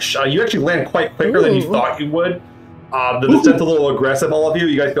flourish. You actually land quite quicker than you thought you would. The descent's a little aggressive, all of you.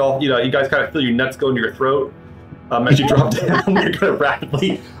 You guys feel, you guys kind of feel your nuts go into your throat as you drop down. You're kind of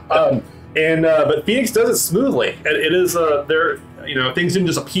rapidly. But Phoenix does it smoothly. It is things didn't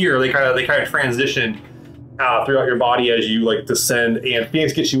just appear. They kind of transition throughout your body as you descend, and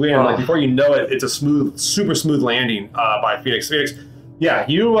Phoenix gets you in. Before you know it, it's a super smooth landing by Phoenix. Phoenix, yeah,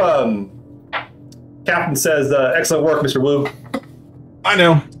 you. Captain says, "Excellent work, Mr. Wu." I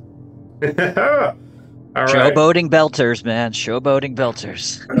know. All right. Showboating belters, man. Showboating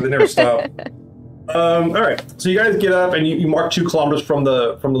belters. They never stop. All right, so you guys get up and you mark 2 kilometers from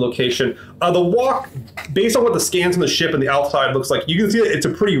the location. The walk, based on what the scans on the ship and the outside looks like, you can see that it's a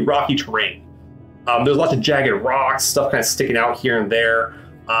pretty rocky terrain. There's lots of jagged rocks, stuff kind of sticking out here and there.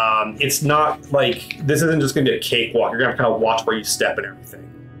 It's not like, this isn't just going to be a cakewalk. You're going to kind of watch where you step and everything.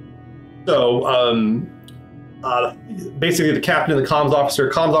 So basically, the captain and the comms officer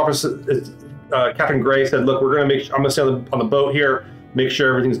Captain Gray said, "Look, I'm going to stay on the boat here, make sure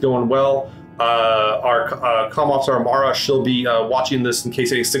everything's going well." Our comm officer Amara, she'll be watching this in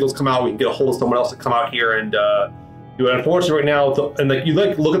case any signals come out. We can get a hold of someone else to come out here and do it. Unfortunately, right now, you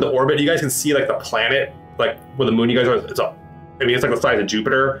look at the orbit, you guys can see the planet, where the moon you guys are. It's like the size of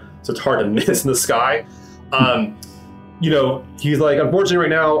Jupiter, so it's hard to miss in the sky. He's like, unfortunately, right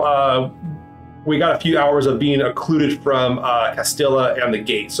now, we got a few hours of being occluded from Castilla and the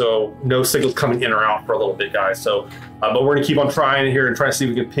gate, so no signals coming in or out for a little bit, guys. So, but we're gonna keep on trying here and try to see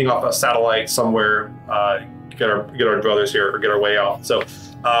if we can ping off a satellite somewhere, get our brothers here or get our way out. So,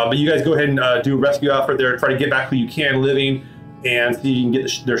 but you guys go ahead and do a rescue effort there, try to get back who you can living, and see if you can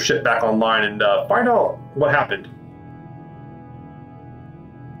get their ship back online and find out what happened.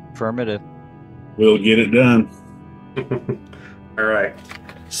 Affirmative. We'll get it done. All right.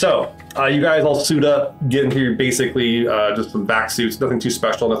 So, you guys all suit up, get into your basically just some back suits, nothing too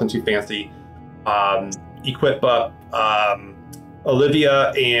special, nothing too fancy. Equip up.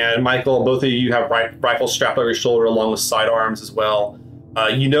 Olivia and Michael, both of you have rifles strapped over your shoulder along with sidearms as well.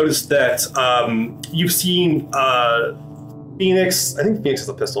 You notice that you've seen Phoenix. I think Phoenix has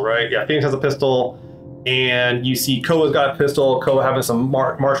a pistol, right? Yeah, Phoenix has a pistol. And you see Koa's got a pistol. Koa having some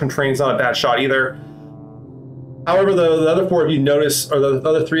Martian trains, not a bad shot either. However, the other 4 of you notice, or the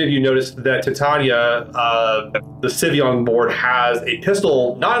other 3 of you notice that Titania, the civvy on board, has a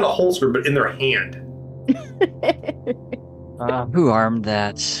pistol, not in a holster, but in their hand. Who armed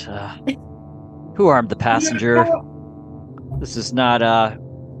that? Who armed the passenger? This is not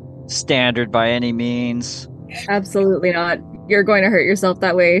standard by any means. Absolutely not. You're going to hurt yourself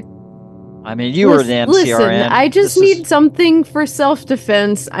that way. I mean, you were the MCRN. Listen, I just need something for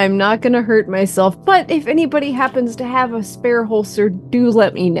self-defense. I'm not going to hurt myself. But if anybody happens to have a spare holster, do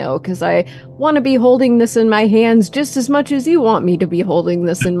let me know, because I want to be holding this in my hands just as much as you want me to be holding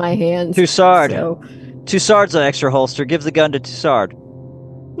this in my hands. Tussard. So. Tussard's an extra holster. Give the gun to Tussard.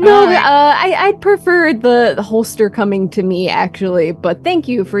 No, I'd prefer the holster coming to me, actually. But thank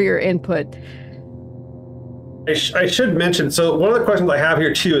you for your input. I should mention, so one of the questions I have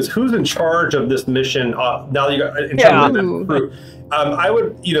here too is who's in charge of this mission now that you got in terms of the crew? I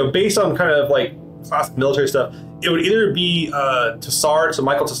would, based on kind of like classic military stuff, it would either be Tassard, so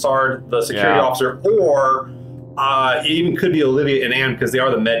Michael Tassard, the security officer, or it even could be Olivia and Anne because they are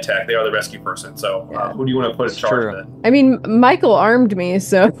the med tech, they are the rescue person. So who do you want to put in charge of it? I mean, Michael armed me,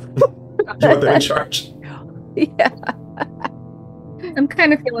 so. Do you want them in charge? Yeah. I'm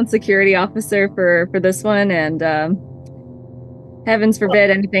kind of feeling security officer for this one, and heavens forbid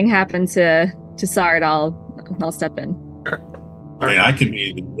anything happen to Sard, I'll step in. Hey, I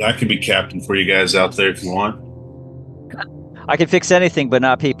could be captain for you guys out there if you want. I can fix anything, but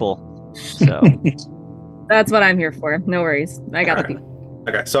not people. So that's what I'm here for. No worries, I got the people.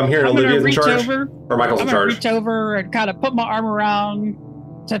 Okay, so I'm hearing Olivia's in charge, or Michael's in charge. Reach over and kind of put my arm around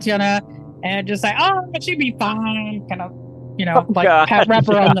Tatiana and just say, "Oh, she'd be fine." Kind of. Wrap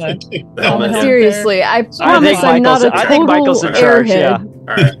her on the helmet. Seriously, I promise I'm not a total airhead.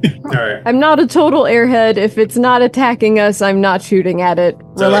 All right. I'm not a total airhead. If it's not attacking us, I'm not shooting at it.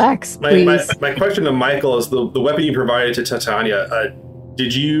 So relax, please. My question to Michael is the weapon you provided to Titania.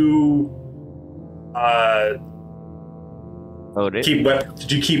 Did you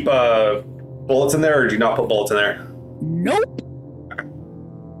keep bullets in there, or did you not put bullets in there? Nope.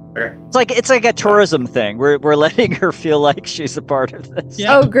 Okay. It's like a tourism thing. We're letting her feel like she's a part of this. Yep.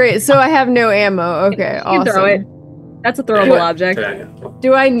 Oh, great! So I have no ammo. Okay, awesome. Throw it. That's a throwable object. Okay.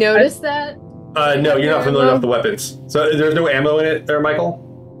 Do I notice that? No, you're not familiar with the weapons. So there's no ammo in it, there, Michael?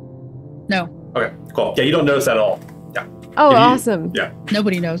 No. Okay, cool. Yeah, you don't notice that at all. Yeah. Oh, awesome. Yeah.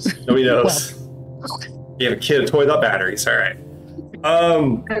 Nobody knows. Nobody knows. You have a kid, a toy without batteries. All right.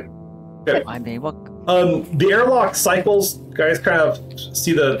 Okay. I mean, what? The airlock cycles, guys kind of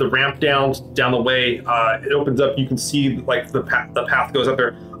see the ramp down the way. It opens up. You can see like the path goes up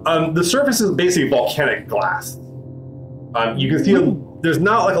there. The surface is basically volcanic glass. You can see there's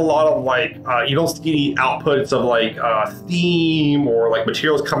not like a lot of like you don't see any outputs of like steam or like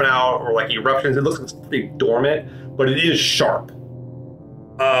materials coming out or like eruptions. It looks like it's pretty dormant, but it is sharp.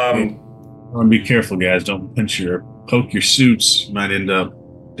 Be careful, guys. Don't poke your suits. You might end up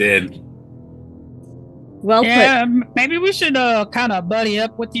dead. Well put. Maybe we should kind of buddy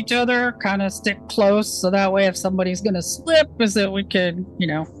up with each other, kind of stick close, so that way if somebody's gonna slip, is that we could,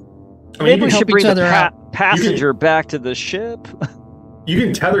 maybe we should bring the passenger back to the ship. You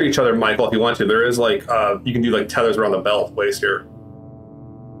can tether each other, Michael, if you want to. There is like you can do like tethers around the belt waist here.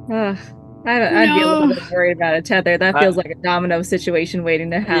 I'd be a little bit worried about a tether. That feels like a domino situation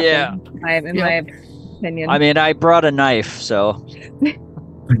waiting to happen. Yeah. In my opinion. I mean, I brought a knife, so.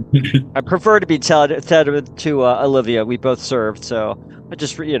 I prefer to be tethered to Olivia. We both served, so I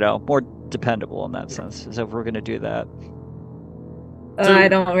just more dependable in that sense. So if we're going to do that, I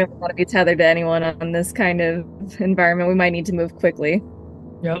don't really want to be tethered to anyone on this kind of environment. We might need to move quickly.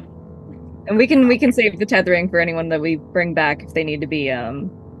 Yep. And we can save the tethering for anyone that we bring back if they need to be.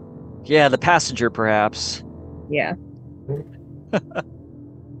 Yeah, the passenger perhaps. Yeah.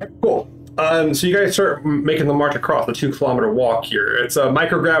 Cool. So you guys start making the march across the 2-kilometer walk here. It's a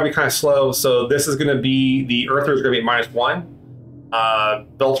microgravity kind of slow, so this is going to be, the Earthers are going to be at -1.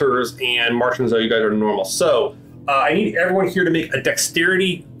 Belters and Martians, though, you guys are normal. So I need everyone here to make a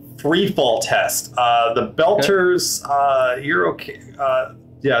dexterity freefall test. The Belters, you're okay.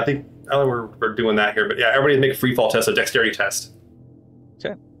 Yeah, I think we're doing that here, but yeah, everybody make a freefall test, a dexterity test.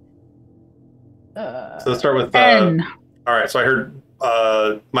 Okay. So let's start with 10. All right, so I heard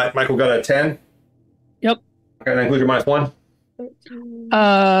Michael got a 10. Yep. Okay, that includes your -1.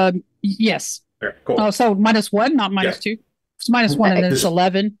 Yes. Okay, cool. Oh, so -1, not -2. It's -1 and then it's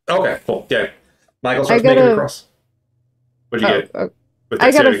 11. Okay, cool. Yeah, Michael starts making it across. What'd you get?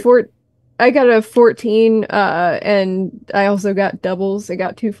 I got a 14, and I also got doubles. I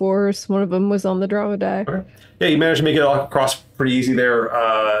got 2 4s. One of them was on the drama die. Okay. Yeah, you managed to make it across pretty easy there.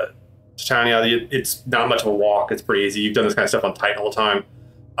 Titania, it's not much of a walk. It's pretty easy. You've done this kind of stuff on Titan all the time.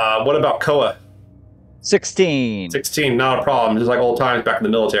 What about Koa? 16. 16, not a problem. Just like old times back in the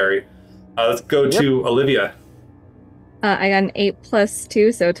military. Let's go to Olivia. I got an 8 +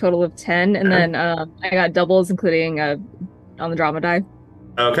 2, so a total of 10. And then I got doubles, including on the drama die.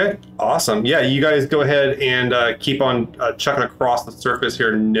 Okay, awesome. Yeah, you guys go ahead and keep on chucking across the surface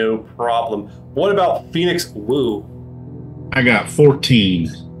here, no problem. What about Phoenix Wu? I got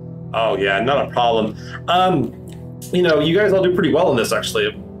 14. Oh yeah, not a problem. You guys all do pretty well in this actually.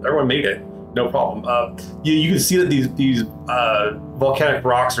 Everyone made it, no problem. You can see that these volcanic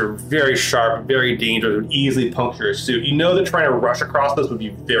rocks are very sharp, very dangerous, would easily puncture your suit. You know that trying to rush across this would be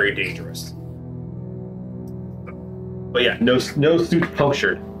very dangerous. But yeah, no suit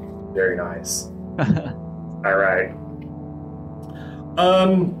punctured. Very nice. All right.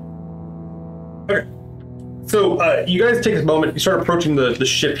 Okay. So you guys take a moment. You start approaching the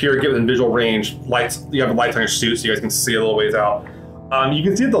ship here, get within visual range. Lights. You have the lights on your suit, so you guys can see a little ways out. You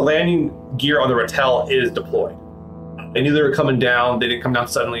can see that the landing gear on the Rattel is deployed. They knew they were coming down. They didn't come down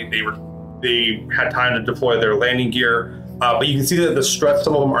suddenly. They had time to deploy their landing gear. But you can see that the struts,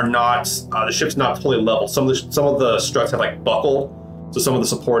 some of them are not. The ship's not fully level. Some of the struts have like buckled, so some of the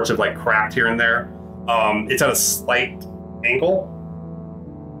supports have like cracked here and there. It's at a slight angle.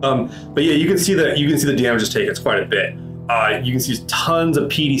 But yeah, you can see the damage is taken. It's quite a bit. You can see tons of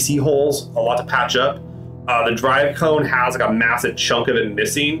PDC holes, a lot to patch up. The drive cone has like a massive chunk of it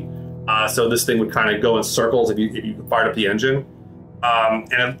missing. So this thing would kind of go in circles if you fired up the engine.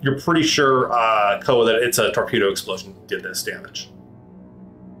 And you're pretty sure, Koa, that it's a torpedo explosion did this damage.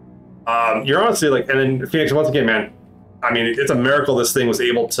 You're honestly like, and then Phoenix, once again, man, I mean, it's a miracle this thing was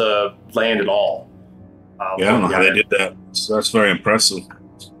able to land at all. Yeah, I don't know how they did that. So that's very impressive.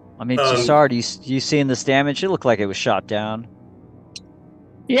 I mean, Cesar, you seeing this damage? It looked like it was shot down.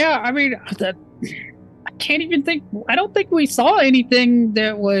 Yeah, I mean, I can't even think. I don't think we saw anything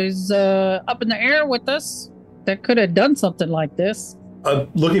that was up in the air with us that could have done something like this.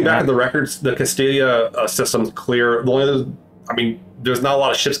 Looking back at the records, the Castalia system's clear. There's not a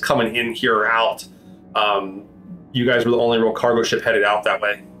lot of ships coming in here or out. You guys were the only real cargo ship headed out that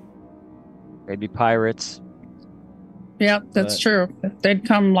way. Maybe pirates. Yeah, that's true. They'd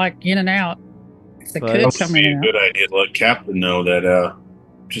come like in and out. If they could come in and out. Good idea to let Captain know that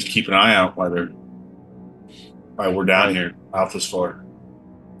just keep an eye out while we're down here out this far.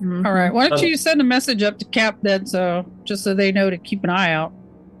 Mm-hmm. All right. Why don't you send a message up to Cap then, just so they know to keep an eye out.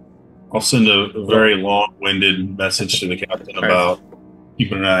 I'll send a very long-winded message to the captain about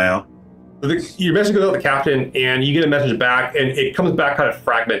keeping an eye out. Your message goes out to the captain, and you get a message back, and it comes back kind of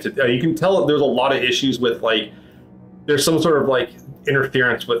fragmented. You can tell that there's a lot of issues with there's some sort of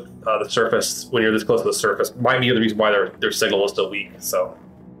interference with the surface when you're this close to the surface. Might be the reason why their signal is still weak. So,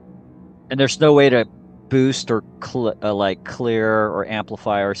 and there's no way to boost or clear or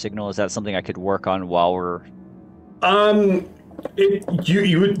amplify our signal. Is that something I could work on while we're? If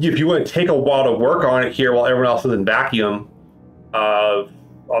you want to take a while to work on it here while everyone else is in vacuum,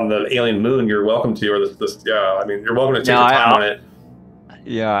 on the alien moon, you're welcome to. Or you're welcome to take your time on it.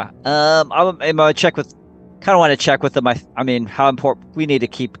 Yeah. I'm gonna check with. Kind of want to check with them. I mean, how important we need to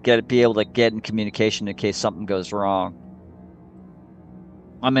be able to get in communication in case something goes wrong.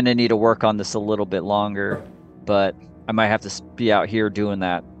 I'm gonna need to work on this a little bit longer, but I might have to be out here doing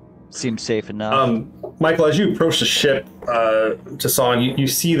that. Seems safe enough. Michael, as you approach the ship, to Song, you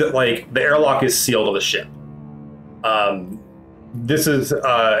see that the airlock is sealed on the ship. This is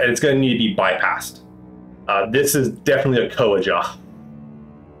and it's going to need to be bypassed. This is definitely a Koa job.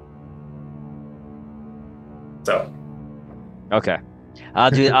 So, okay,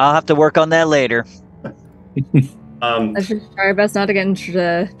 I'll have to work on that later. Let's just try our best not to get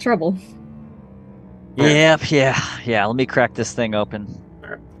into trouble. Yeah. Let me crack this thing open.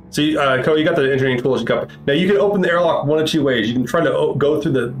 So, Koa, you got the engineering tools. Now you can open the airlock one of two ways. You can try to go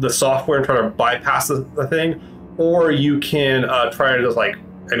through the software and try to bypass the thing, or you can try to just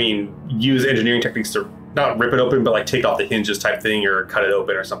use engineering techniques to not rip it open, but take off the hinges type thing, or cut it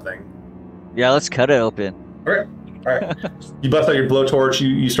open or something. Yeah, let's cut it open. All right. You bust out your blowtorch.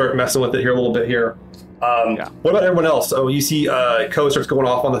 You start messing with it here a little bit here. What about everyone else? Oh, you see Koa starts going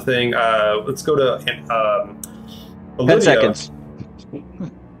off on the thing. Let's go to Olivia. 10 seconds.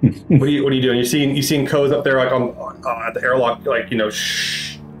 What are you doing? You seeing Koa's up there on at the airlock,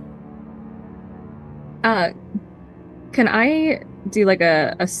 shh. Can I do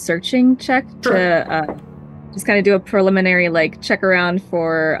a searching check to just kind of do a preliminary check around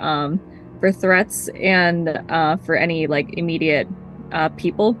for threats and for any immediate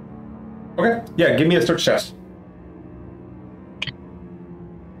people? Okay. Yeah, give me a search test.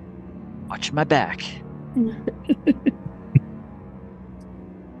 Watch my back.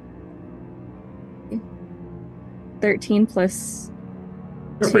 13 plus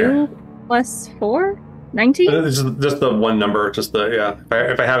 2 plus 4? 19? This is just the one number. Just if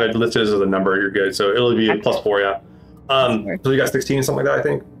I have it listed as a number, you're good. So it'll be a plus 4, yeah. So you got 16 or something like that, I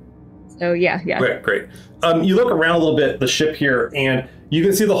think. Oh yeah. Great. You look around a little bit, the ship here, and you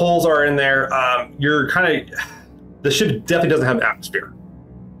can see the holes are in there. The ship definitely doesn't have atmosphere.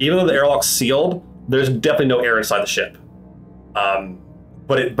 Even though the airlock's sealed, there's definitely no air inside the ship.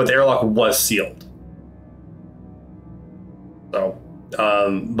 But the airlock was sealed. So,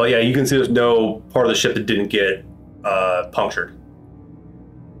 but yeah, you can see there's no part of the ship that didn't get punctured.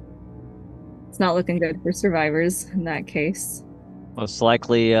 It's not looking good for survivors in that case. Most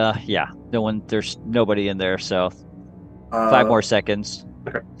likely, yeah. There's nobody in there, so 5 more seconds.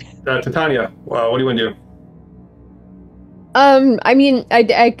 Okay. Titania, what do you want to do? I mean,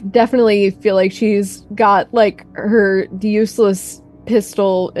 I definitely feel like she's got like her useless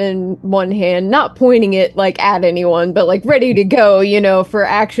pistol in one hand, not pointing it like at anyone, but like ready to go, you know, for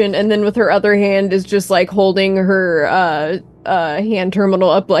action. And then with her other hand is just like holding her hand terminal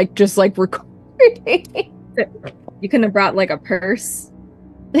up, like just like recording. You couldn't have brought like a purse.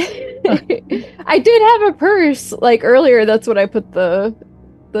 I did have a purse like earlier. That's what I put the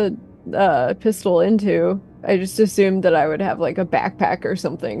pistol into. I just assumed that I would have like a backpack or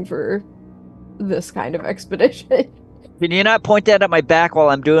something for this kind of expedition. Can you not point that at my back while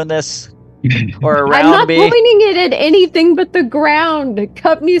I'm doing this? Or around me? I'm not pointing it at anything but the ground.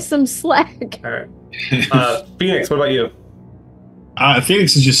 Cut me some slack. All right. Phoenix, what about you?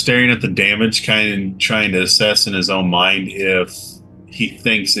 Phoenix is just staring at the damage, kind of trying to assess in his own mind if he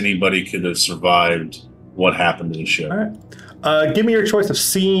thinks anybody could have survived what happened to the ship. All right. Give me your choice of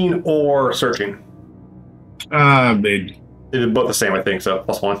seeing or searching. They did both the same, I think, so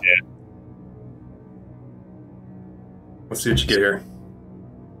 +1. Yeah. Let's see what you get here.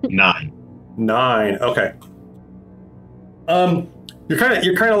 9. 9. Okay.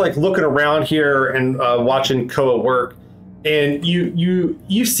 You're kind of like looking around here and watching Koa work, and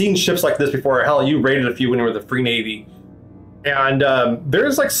you've seen ships like this before. Hell, you raided a few when you were the Free Navy, and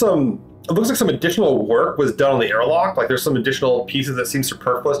there's like it looks like some additional work was done on the airlock. Like there's some additional pieces that seem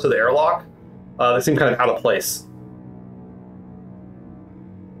superfluous to the airlock. They seem kind of out of place.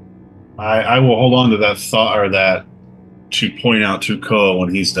 I will hold on to that thought or that to point out to Koa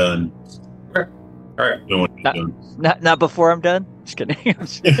when he's done. Okay. All right. Doing what he's doing. Not before I'm done. Just kidding. I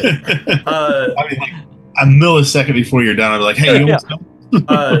mean, like a millisecond before you're done, I'm like, "Hey, you almost done?"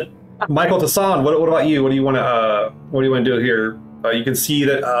 Michael Tassan, what about you? What do you want to do here? You can see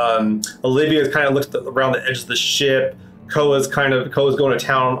that Olivia kind of looks around the edge of the ship. Koa's going to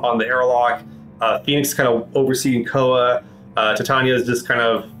town on the airlock. Phoenix is kind of overseeing Koa. Titania is just kind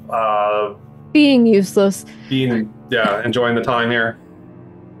of being useless. Enjoying the time here.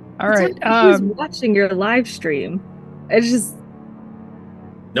 All right. Who's watching your live stream? It's just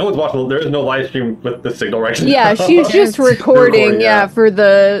no one's watching. There is no live stream with the signal right now. Yeah, she's just recording. For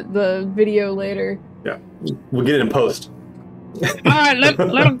the video later. Yeah, we'll get it in post. All right,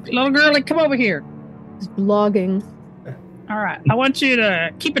 little girlie, come over here. It's blogging. All right, I want you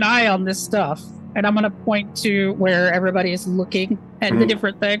to keep an eye on this stuff, and I'm going to point to where everybody is looking at the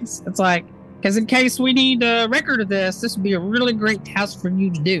different things. It's like, because in case we need a record of this would be a really great task for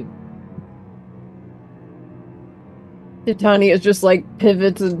you to do. Titania just like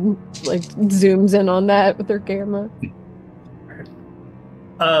pivots and like zooms in on that with her camera.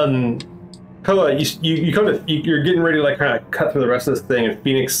 Koa, you're getting ready to like kind of cut through the rest of this thing, and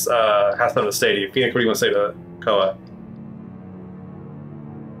Phoenix has something to say to you. Phoenix, what do you want to say to Koa?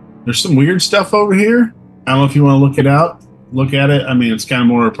 There's some weird stuff over here. I don't know if you want to look at it. I mean, it's kind of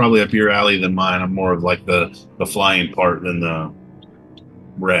more probably up your alley than mine. I'm more of like the flying part than the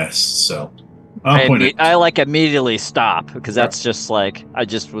rest. So I like immediately stop because that's just like I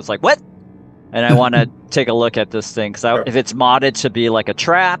just was like, what? And I want to take a look at this thing because if it's modded to be like a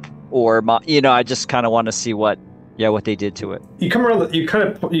trap or I just kind of want to see what they did to it. You come around. You kind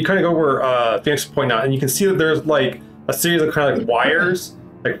of go where Phoenix is pointing out, and you can see that there's like a series of kind of like wires.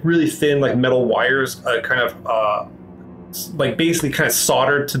 Like really thin, like metal wires, like basically kind of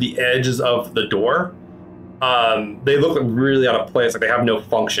soldered to the edges of the door. They look really out of place, like they have no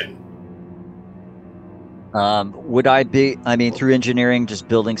function. Would I be? I mean, through engineering, just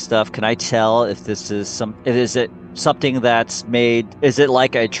building stuff, can I tell if this is is it something that's made? Is it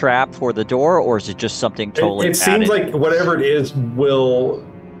like a trap for the door, or is it just something totally? It seems like whatever it is will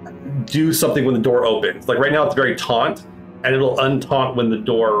do something when the door opens. Like right now, it's very taunt. And it'll untaunt when the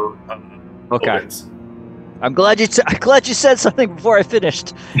door opens. I'm glad you said something before I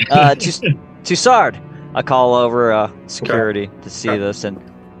finished. Toussaint, I call over security to see this and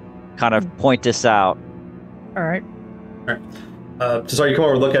kind of point this out. All right. Toussaint, you come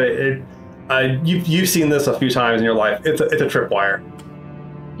over and look at it. You've seen this a few times in your life. It's a tripwire.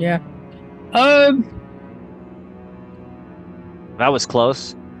 Yeah. That was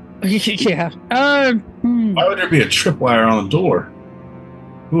close. Yeah. Why would there be a tripwire on the door?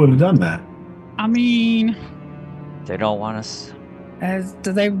 Who would have done that? I mean, they don't want us.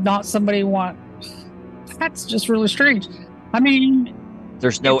 Do they not somebody want? That's just really strange. I mean,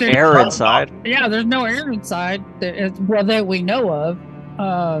 there's no air inside. Yeah, there's no air inside. That we know of.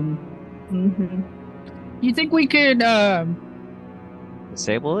 You think we could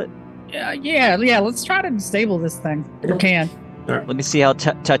disable it? Yeah. Let's try to disable this thing if we can. right. Let me see how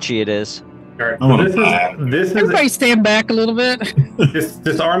touchy it is. All right. I wanna So buy this is Everybody stand back a little bit.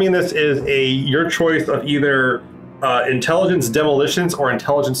 disarming this is your choice of either intelligence demolitions or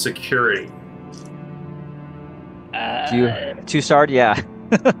intelligence security. Two-starred, yeah.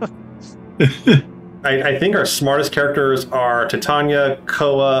 I think our smartest characters are Titania,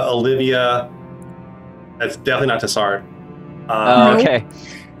 Koa, Olivia. That's definitely not Tassard. Okay.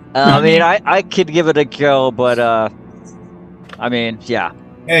 I mean, I could give it a go, but I mean, yeah.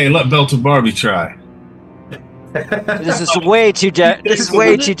 Hey, let Belter Barbie try. This is way too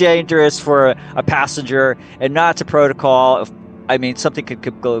dangerous for a passenger and not to protocol. I mean, something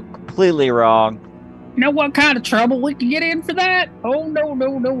could go completely wrong. You know what kind of trouble we could get in for that? Oh, no.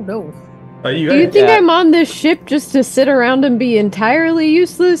 Do you think I'm on this ship just to sit around and be entirely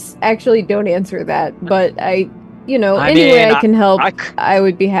useless? Actually, don't answer that. But any way I can help, I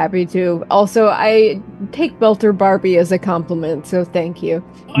would be happy to. Also, I take Belter Barbie as a compliment, so thank you.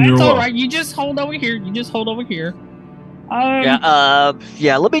 It's all right. You just hold over here.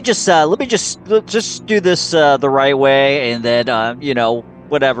 Yeah. Let me just do this the right way, and then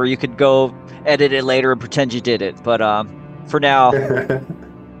whatever, you could go edit it later and pretend you did it. But for now,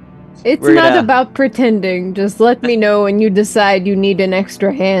 it's not about pretending. Just let me know when you decide you need an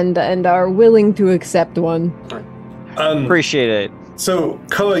extra hand and are willing to accept one. Appreciate it. So,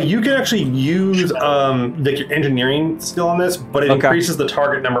 Koa, you can actually use your engineering skill on this, but it increases the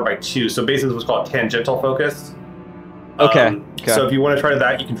target number by 2. So basically, what's called tangential focus. Okay. So if you want to try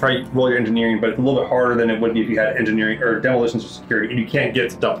that, you can try roll your engineering, but it's a little bit harder than it would be if you had engineering or demolitions or security, and you can't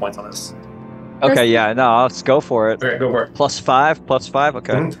get stuff points on this. Okay. Yeah. No. Let's go for it. Okay, go for it. +5.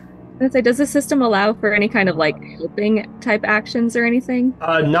 Okay. Mm-hmm. I was gonna say, does the system allow for any kind of helping type actions or anything?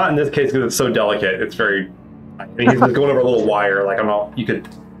 Not in this case because it's so delicate. It's very. I mean, he's going over a little wire. Like, I don't know. You could.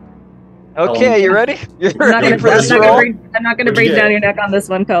 Okay, you ready? You're ready for this I'm roll? not gonna breathe down your neck on this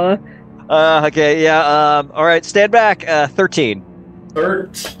one, Koa. Okay, yeah. All right, stand back. 13.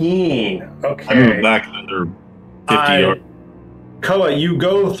 13. Okay. I moved back another 50 yards. Koa, you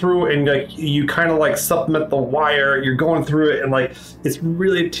go through and you kind of supplement the wire. You're going through it and it's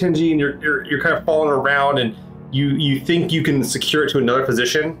really tingy, and you're kind of falling around, and you think you can secure it to another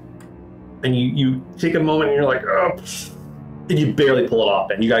position, and you take a moment and you're like, oh, and you barely pull it off,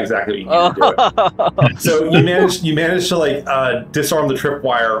 and you got exactly what you need to do it. So you managed to disarm the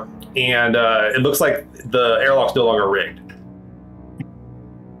tripwire, and it looks like the airlock's no longer rigged.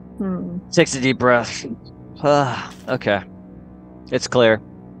 Takes a deep breath. Okay. It's clear.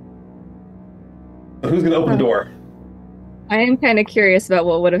 So who's going to open the door? I am kind of curious about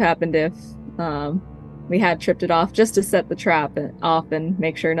what would have happened if we had tripped it off, just to set the trap off and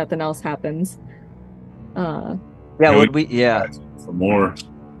make sure nothing else happens. Yeah, would we? Yeah. For more.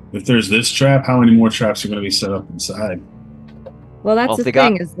 If there's this trap, how many more traps are going to be set up inside? Well, that's the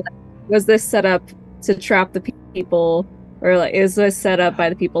thing. Was this set up to trap the people, or is this set up by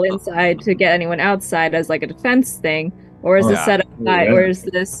the people inside to get anyone outside as a defense thing? Or is this set up or is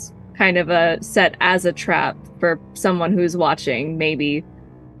this kind of a set as a trap for someone who's watching, maybe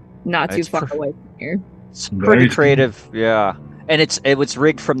not too far away from here? It's pretty creative, yeah. And it was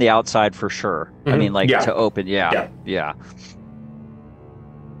rigged from the outside for sure. Mm-hmm. I mean, to open, yeah.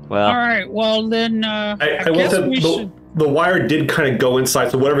 Well, all right. Well, then I guess we should. The wire did kind of go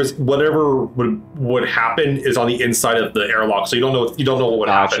inside, so whatever would happen is on the inside of the airlock. So you don't know what would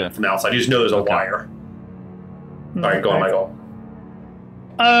happen from the outside. You just know there's a wire. All right, go on, Michael.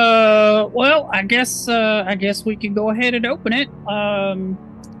 Well, I guess we can go ahead and open it.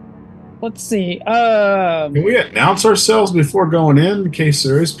 Let's see. Can we announce ourselves before going in case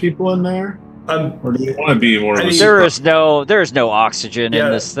there is people in there? Or do you want to be more? There is no oxygen in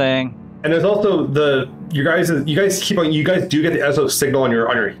this thing. And there's also you guys do get the SO signal on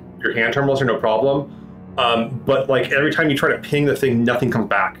your hand terminals, no problem. But every time you try to ping the thing, nothing comes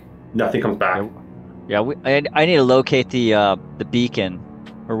back. Yeah, I need to locate the beacon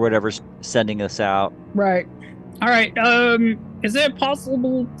or whatever's sending us out. Right. All right. Is it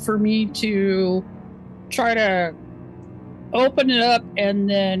possible for me to try to open it up and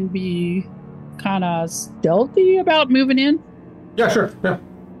then be kind of stealthy about moving in? Yeah, sure. Yeah.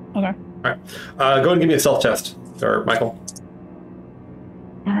 Okay. All right. Go ahead and give me a stealth test, or Michael.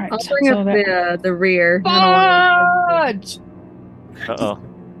 All right. I'll bring up the rear. Fudge! Uh-oh.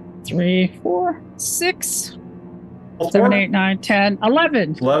 3, 4, 6, 7, 8, 9, 10,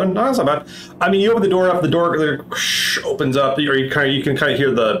 11. 11? No, that's not bad. I mean, you open the door up, the door opens up, or you can kind of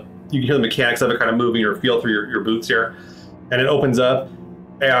hear the mechanics of it kind of moving, or feel through your boots here, and it opens up.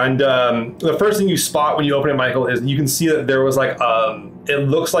 And the first thing you spot when you open it, Michael, is you can see that there was it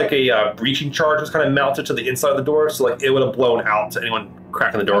looks like a breaching charge was kind of mounted to the inside of the door, so like it would have blown out to anyone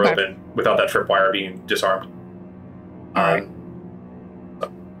cracking the door open without that tripwire being disarmed. All right.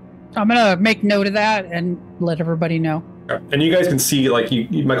 I'm gonna make note of that and let everybody know. And you guys can see, like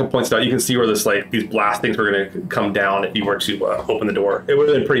Michael points out, you can see where this like these blast things were going to come down if you were to open the door. It would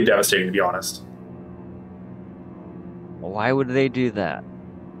have been pretty devastating, to be honest. Why would they do that?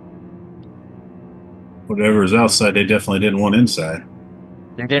 Whatever's outside, they definitely didn't want inside.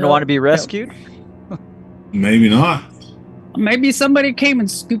 They didn't want to be rescued? Maybe not. Maybe somebody came and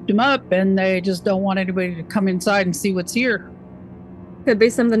scooped them up and they just don't want anybody to come inside and see what's here. Could be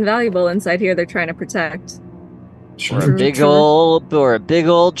something valuable inside here they're trying to protect. Or a big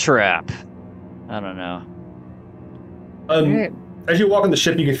old trap. I don't know. Right. As you walk on the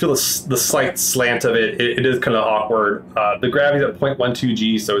ship, you can feel the slight slant of it. It is kind of awkward. The gravity's at 0.12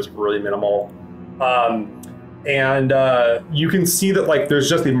 G, so it's really minimal. And you can see that like there's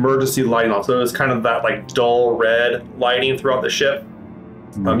just emergency lighting on, so there's kind of that like dull red lighting throughout the ship.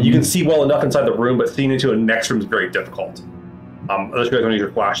 You can see well enough inside the room, but seeing into a next room is very difficult. Unless you guys want to use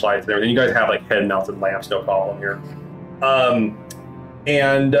your flashlights and everything. You guys have like head-mounted lamps, no problem here.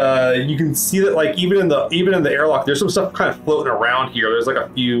 You can see that like even in the airlock, there's some stuff kind of floating around here. There's like a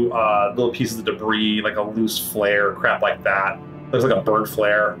few little pieces of debris, like a loose flare, crap like that. There's like a burnt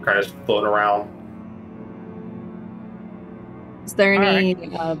flare kind of floating around. Is there any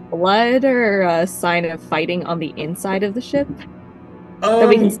blood or a sign of fighting on the inside of the ship that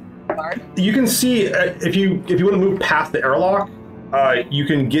we can see? You can see if you want to move past the airlock, you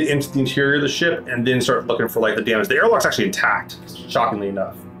can get into the interior of the ship and then start looking for like the damage. The airlock's actually intact, shockingly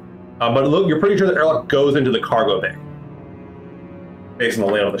enough. But look, you're pretty sure the airlock goes into the cargo bay, based on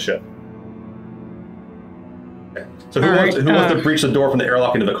the layout of the ship. Okay. So who wants to breach the door from the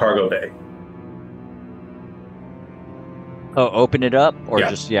airlock into the cargo bay? Oh, open it up, or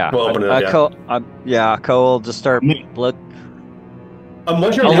just We'll open it up. Cole will just start look.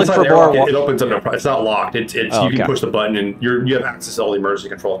 Once you're inside the airlock, it opens up. It's not locked. You can push the button and you have access to all the emergency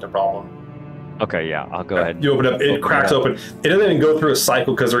controls, no problem. Okay, yeah, I'll go ahead. You open up. It cracks open. It doesn't even go through a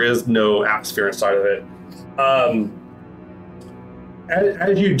cycle because there is no atmosphere inside of it.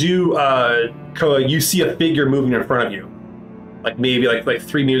 As you do, Koa, you see a figure moving in front of you, like maybe like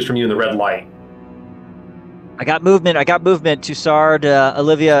 3 meters from you in the red light. I got movement. Tussard,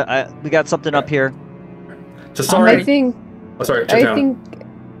 Olivia, we got something up here. Tussard, I think. Oh, sorry, Titania,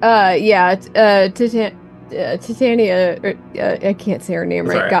 I can't say her name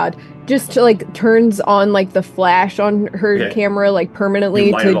right. God, just like turns on like the flash on her camera like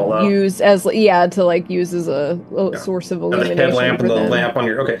permanently to use as a source of illumination. The headlamp and the lamp on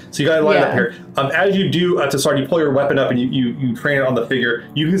your. Okay, so you got to line up here. As you do, Tussard, you pull your weapon up and you train it on the figure.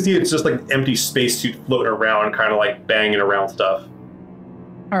 You can see it's just like an empty spacesuit floating around, kind of like banging around stuff.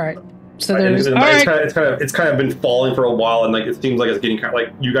 All right. So it's kind of been falling for a while, and like it seems like it's getting kind of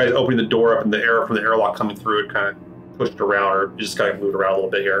like you guys opening the door up and the air from the airlock coming through it kind of pushed around, or you just kind of moved around a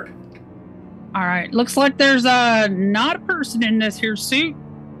little bit here. All right, looks like there's not a person in this here suit.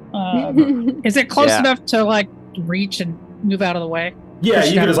 Is it close enough to like reach and move out of the way? Yeah,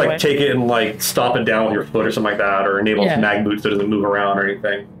 you can just like take it and like stop it down with your foot or something like that, or enable mag boot so it doesn't move around or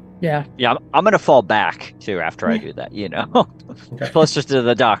anything. Yeah. I'm gonna fall back too after I do that. Closer to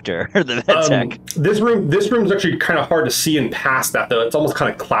the doctor or the vet tech. This room's actually kind of hard to see and past that though. It's almost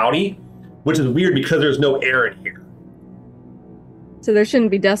kind of cloudy, which is weird because there's no air in here. So there shouldn't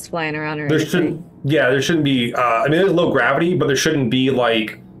be dust flying around or anything. There shouldn't be. I mean, there's low gravity, but there shouldn't be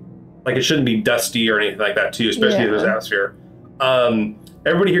like it shouldn't be dusty or anything like that too, especially if there's atmosphere.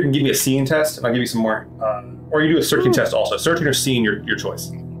 Everybody here can give me a seeing test, and I'll give you some more. Or you do a searching test also. Searching or seeing, your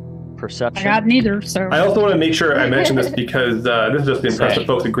choice. Perception. I got neither, so. I also want to make sure I mention this because this is just the impressive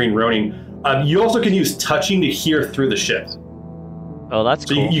folks at Green Ronin. You also can use touching to hear through the ship. Oh, that's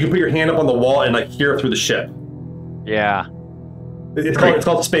cool. So you can put your hand up on the wall and like hear through the ship. Yeah. It's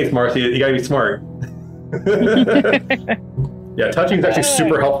called space, Marcy. You gotta be smart. Yeah, touching is actually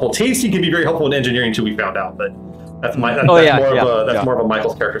super helpful. Tasting can be very helpful in engineering too. We found out, but that's more of a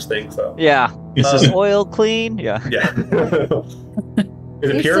Michael's character's thing. So yeah, is this oil clean? Yeah. Yeah. Is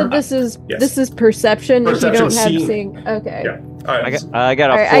it you pure? Said this is perception. If you don't have seeing. Okay. Yeah. All right. I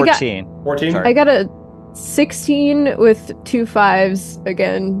got a 14. 14. I got a 16 with 2 5s.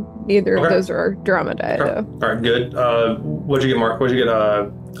 Again, neither of those are Dromedai though. All right, good. What'd you get, Mark? What'd you get?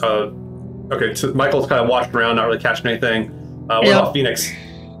 Okay, so Michael's kind of watching around, not really catching anything. What about Phoenix?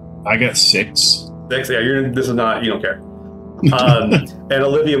 I got 6. 6. Yeah, this is not. You don't care. And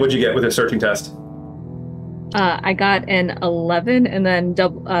Olivia, what'd you get with your searching test? I got an 11, and then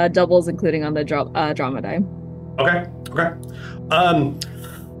doubles, including on the Dromedai. Okay.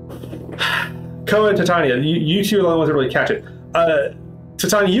 Koa and Titania, you two are the only ones that really catch it.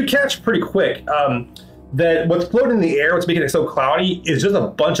 Titania, you catch pretty quick that what's floating in the air, what's making it so cloudy, is just a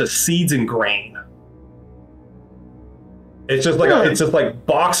bunch of seeds and grain. It's just like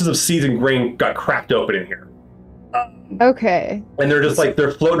boxes of seeds and grain got cracked open in here. Okay. And they're just like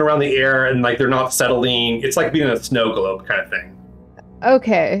they're floating around the air and like they're not settling. It's like being in a snow globe kind of thing.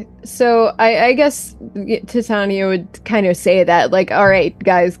 Okay, so I guess Titania would kind of say that, like, all right,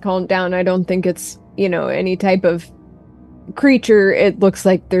 guys, calm down. I don't think it's, any type of creature. It looks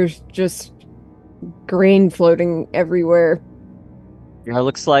like there's just grain floating everywhere. Yeah, it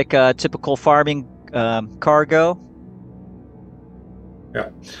looks like a typical farming cargo.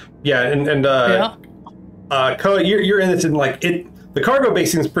 Yeah, and Koa, you're in this, and like the cargo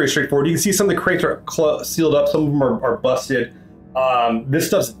base seems pretty straightforward. You can see some of the crates are sealed up, some of them are busted. This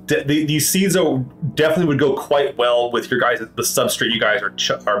stuff's these seeds definitely would go quite well with your guys, the substrate you guys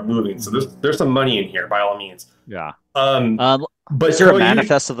are moving. So there's some money in here by all means. Yeah. But is there a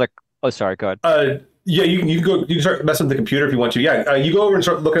manifest of the? Oh, sorry. Go ahead. Yeah, you can start messing with the computer if you want to. Yeah, you go over and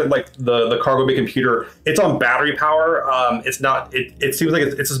start looking at like the cargo bay computer. It's on battery power. It's not. It seems like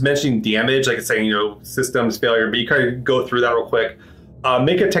it's just mentioning damage, like it's saying systems failure. But you kind of go through that real quick.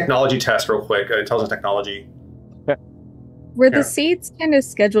 Make a technology test real quick. Intelligence technology. Were the seeds kind of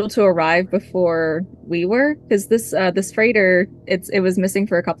scheduled to arrive before we were? Because this freighter, it was missing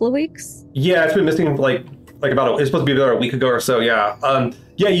for a couple of weeks. Yeah, it's been missing like it's supposed to be about a week ago or so. Yeah.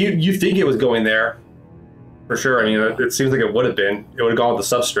 You think it was going there for sure. I mean, it seems like it would have been. It would have gone with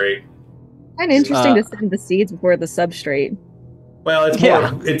the substrate. Kind of interesting to send the seeds before the substrate. Well, it's more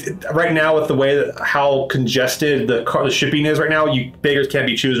right now with the way that how congested the shipping is right now. You beggars can't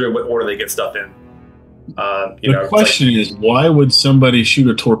be choosers what order they get stuff in. The question is, why would somebody shoot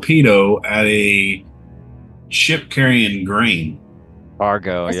a torpedo at a ship carrying grain?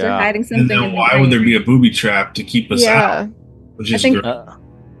 Cargo, they're hiding something. And then why would there be a booby trap to keep us out?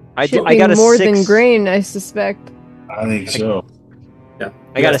 I think I got a more 6. than grain, I suspect. I think so. Yeah,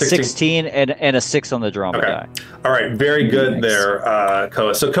 I got a 16 and a 6 on the drama die. All right, very good there,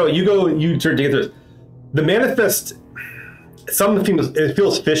 Koa. So Koa, you turn to get this. The manifest. It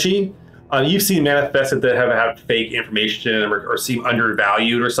feels fishy. You've seen manifests that have had fake information or seem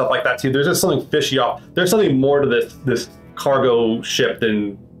undervalued or stuff like that too. There's just something fishy off. There's something more to this cargo ship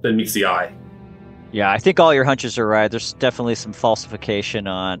than meets the eye. Yeah, I think all your hunches are right. There's definitely some falsification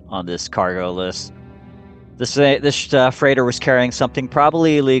on this cargo list. This freighter was carrying something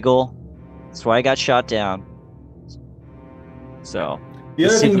probably illegal. That's why I got shot down. So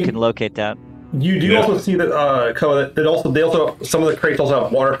let's see if we can locate that. You do also see that Koa, that some of the crates also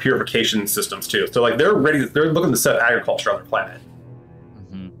have water purification systems too. So like they're looking to set agriculture on their planet.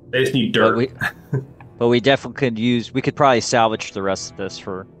 Mm-hmm. They just need dirt. But we definitely we could probably salvage the rest of this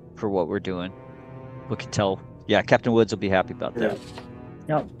for what we're doing. We can tell. Yeah, Captain Woods will be happy about that.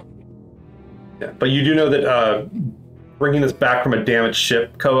 Yep. Yeah, but you do know that bringing this back from a damaged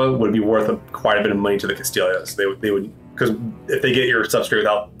ship, Koa, would be worth quite a bit of money to the Castilias. They would. Because if they get your substrate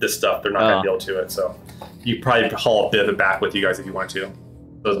without this stuff, they're not going to be able to it. So you probably haul a bit of it back with you guys if you want to.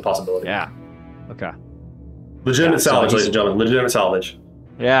 There's a possibility. Yeah. Okay. Legitimate salvage, ladies and gentlemen. Legitimate salvage.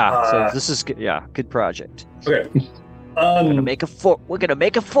 Yeah. So this is good project. Okay. We're gonna make a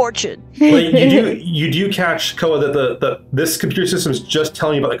fortune. But you do catch, Koa, that this computer system is just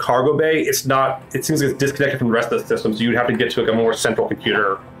telling you about the cargo bay. It's not. It seems like it's disconnected from the rest of the system. So you would have to get to like a more central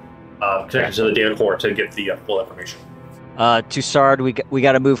computer connected to the data core to get the full information. Tussard, we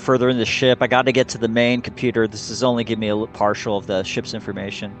got to move further in the ship. I got to get to the main computer. This is only giving me a partial of the ship's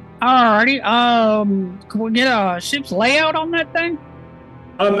information. Alrighty. Can we get a ship's layout on that thing?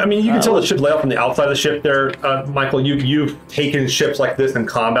 I mean, you can tell the ship layout from the outside of the ship there, Michael. You've taken ships like this in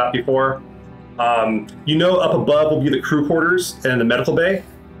combat before. Up above will be the crew quarters and the medical bay,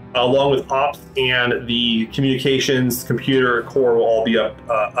 along with ops and the communications computer core will all be up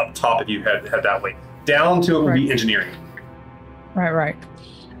top if you head that way. Down to it will be engineering. Right.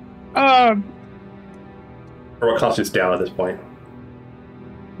 Or what constitutes down at this point.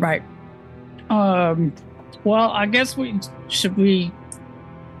 Right. Well, I guess we should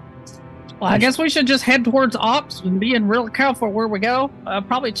just head towards ops and be real careful where we go.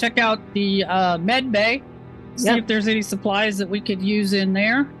 Probably check out the med bay, see if there's any supplies that we could use in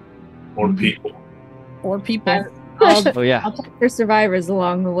there. Or people. I'll take your survivors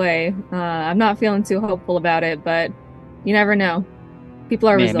along the way. I'm not feeling too hopeful about it, but you never know. People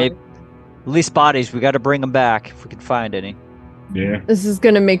are resilient. At least bodies, we got to bring them back if we can find any. Yeah. This is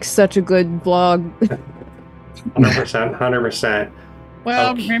going to make such a good vlog. 100%.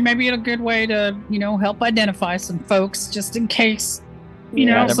 Well, Okay. maybe it's a good way to, help identify some folks just in case,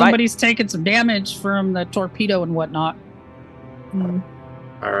 Yeah, there somebody's taking some damage from the torpedo and whatnot. All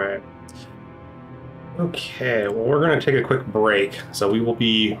right. Okay, well, we're going to take a quick break, so we will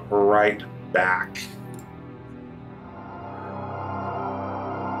be right back.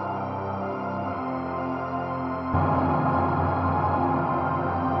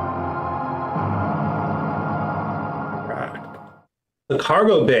 All right. The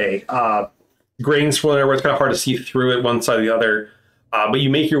cargo bay, grain swirling everywhere. It's kind of hard to see through it one side or the other, but you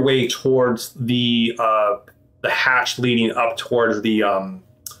make your way towards the hatch leading up towards the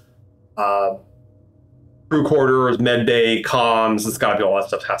crew quarters, med bay, comms. It's got to be all that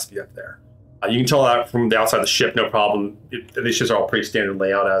stuff has to be up there. You can tell that from the outside of the ship, no problem. These ships are all pretty standard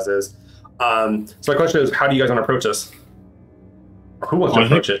layout as is. So my question is, how do you guys want to approach this? Or who wants to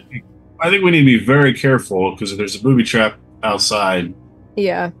approach it? I think we need to be very careful because if there's a booby trap outside,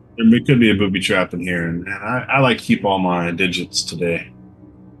 Yeah. there could be a booby trap in here, and I like to keep all my digits today.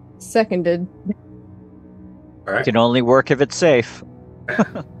 Seconded. All right. Can only work if it's safe.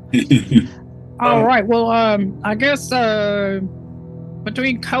 All right. Well, I guess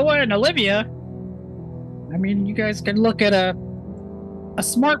between Koa and Olivia, I mean, you guys can look at a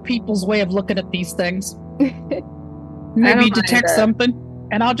smart people's way of looking at these things. Maybe detect something,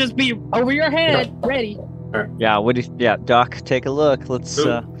 and I'll just be over your head, ready. Yeah. Doc, take a look. Let's.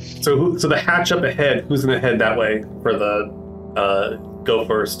 So the hatch up ahead. Who's gonna head that way for the go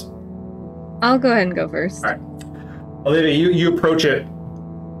first? I'll go ahead and go first. All right. Olivia, you approach it,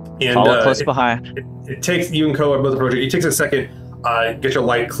 and follow close behind. It takes you and Koa both approach it. It takes a second. Get your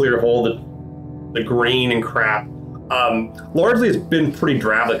light clear to hold the grain and crap. Largely, it's been pretty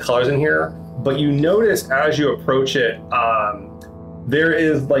drab, the colors in here, but you notice as you approach it, there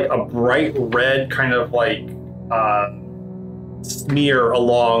is like a bright red kind of like smear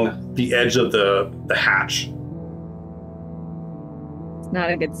along the edge of the hatch. It's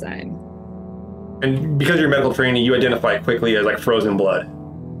not a good sign. And because of your medical training, you identify it quickly as like frozen blood.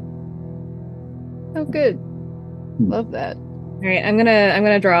 Oh, good. Love that. All right, I'm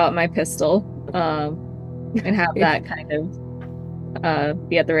gonna draw out my pistol, and have that kind of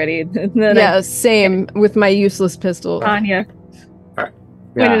be at the ready. Yeah, same with my useless pistol. Tanya, Right.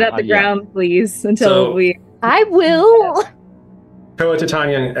 point it at the ground, please, until we. I will. Koa,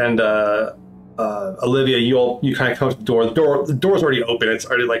 Titania, and Olivia, you kind of come to the door. The door's already open. It's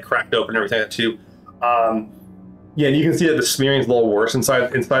already like cracked open and everything too. Yeah, and you can see that the smearing's a little worse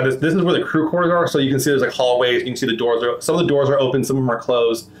inside this. This is where the crew quarters are, so you can see there's like hallways. You can see the doors. Some of the doors are open, some of them are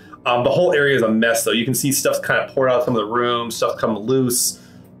closed. The whole area is a mess, though. You can see stuff's kind of poured out of some of the rooms. Stuff's come loose.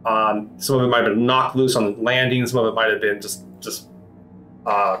 Some of it might have been knocked loose on the landing. Some of it might have been just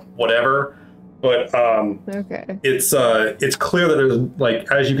whatever. But okay. It's clear that there's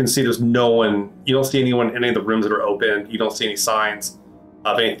like, as you can see, there's no one. You don't see anyone in any of the rooms that are open. You don't see any signs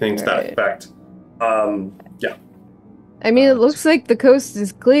of anything to that effect. Yeah. I mean, it looks like the coast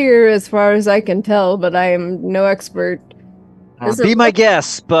is clear as far as I can tell, but I am no expert. Be my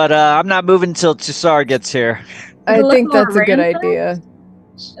guest, but I'm not moving until Tussar gets here. I think that's a good idea.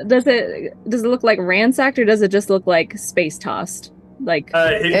 Does it look like ransacked, or does it just look like space tossed? Like,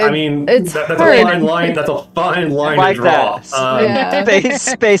 I mean, it's that's a fine line. That's a fine line like to draw. Yeah.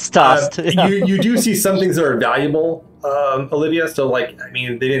 Space tossed. You do see some things that are valuable, Olivia. So, like, I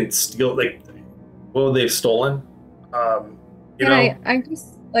mean, they didn't steal. Like, what would they have stolen? You know, I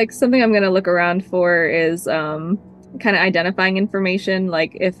guess like something I'm gonna look around for is kind of identifying information,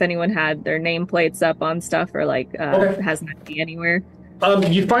 like if anyone had their nameplates up on stuff, or like has an ID anywhere.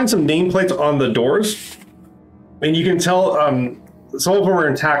 You find some nameplates on the doors, and you can tell some of them are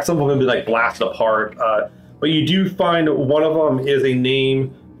intact, some of them be like blasted apart. But you do find one of them is a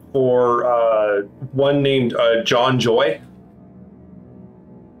name for one named John Joy,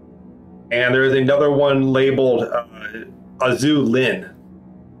 and there's another one labeled Azu Lin.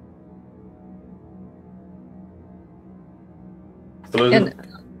 So and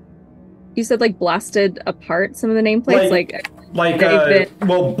you said like blasted apart some of the nameplates,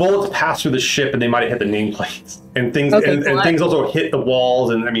 well, bullets passed through the ship and they might have hit the nameplates, and things and things also hit the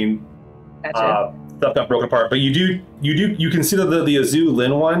walls, and I mean, stuff got broken apart. But you can see the Azu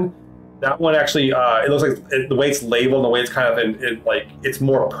Lin one. That one actually, it looks like the way it's labeled, the way it's kind of it's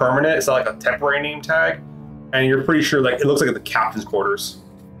more permanent. It's not like a temporary name tag, and you're pretty sure like it looks like the captain's quarters.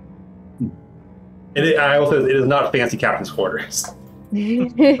 I also, it is not fancy captain's quarters.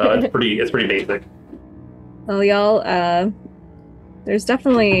 It's pretty basic. Well, y'all, there's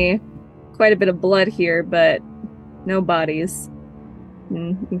definitely quite a bit of blood here, but no bodies.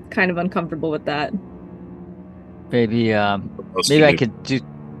 I'm kind of uncomfortable with that. Maybe maybe I could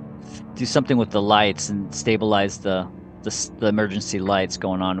do something with the lights and stabilize the emergency lights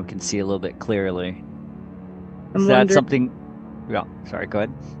going on. We can see a little bit clearly. Is that something? Yeah. Sorry. Go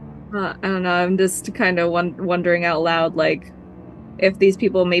ahead. I don't know. I'm just kind of wondering out loud, like, if these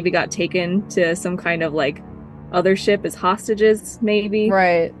people maybe got taken to some kind of like other ship as hostages, maybe.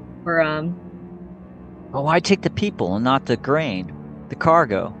 Right. Or Oh, why take the people and not the grain, the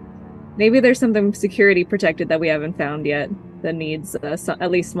cargo? Maybe there's something security protected that we haven't found yet that needs at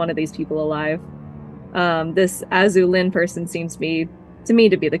least one of these people alive. This Azu Lin person seems to me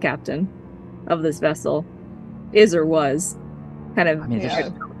to be the captain of this vessel. Is or was. Kind of. I mean,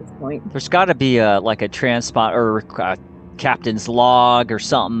 at this point. There's got to be like a transport or a captain's log or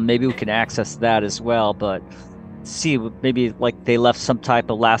something. Maybe we can access that as well. But see, maybe like they left some type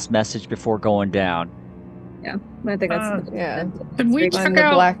of last message before going down. Yeah, I think that's Can we check the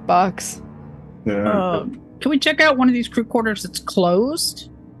out black box? Yeah. Can we check out one of these crew quarters that's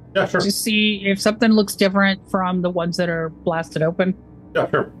closed? Yeah, sure. To see if something looks different from the ones that are blasted open. Yeah,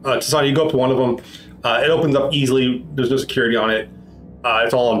 sure. Tasani, you go up to one of them. It opens up easily. There's no security on it.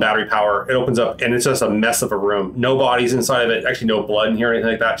 It's all on battery power. It opens up, and it's just a mess of a room. No bodies inside of it. Actually, no blood in here or anything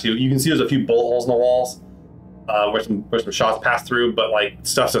like that, too. You can see there's a few bullet holes in the walls where some shots pass through, but like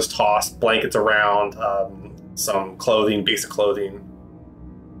stuff's just tossed. Blankets around, some clothing, basic clothing.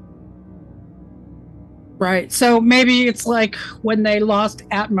 Right. So maybe it's like when they lost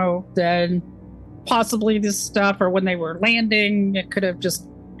Atmo, then possibly this stuff, or when they were landing, it could have just,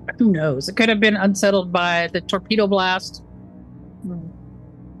 who knows? It could have been unsettled by the torpedo blast.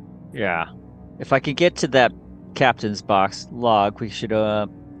 Yeah. If I could get to that captain's box log, we should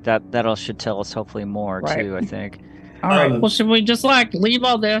that should tell us hopefully more too, I think. All right. Well, should we just like leave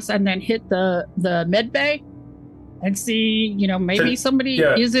all this and then hit the med bay and see, maybe somebody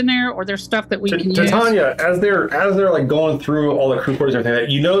is in there, or there's stuff that we can use? Tanya, as they're like going through all the crew quarters and everything,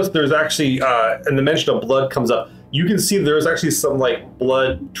 you notice there's actually and the mention of blood comes up. You can see there's actually some like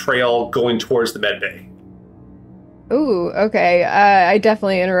blood trail going towards the med bay. Ooh, okay. I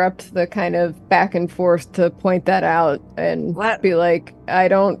definitely interrupt the kind of back and forth to point that out and be like, I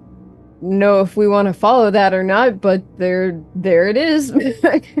don't know if we want to follow that or not, but there it is.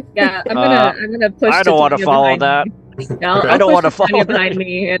 Yeah, I'm gonna push. I don't want to follow that. I don't want to follow behind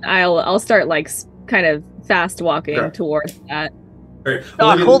me, and I'll start like kind of fast walking towards that. All right.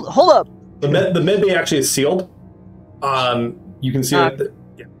 Hold up. The med bay actually is sealed. You can see that.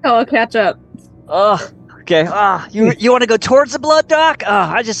 Oh, I'll catch up. Okay. You want to go towards the blood, Doc?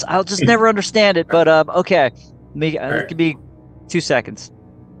 I'll just never understand it. But okay, it could be 2 seconds.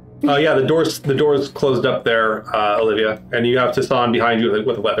 Yeah, the door's closed up there, Olivia, and you have Tassan behind you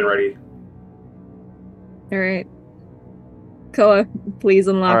with a weapon ready. All right, Koa, please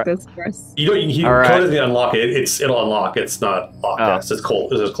unlock this for us. Koa doesn't unlock it. It'll unlock. It's not locked. It's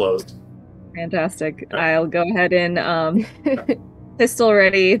cold. It's just closed. Fantastic. Right. I'll go ahead and pistol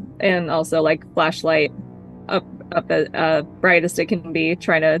ready, and also like flashlight up as bright as it can be,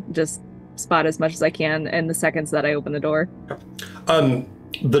 trying to just spot as much as I can in the seconds that I open the door.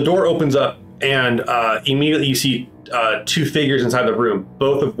 The door opens up, and immediately you see two figures inside the room,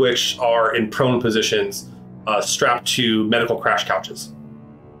 both of which are in prone positions, strapped to medical crash couches.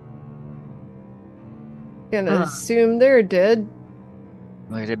 Gonna assume they're dead.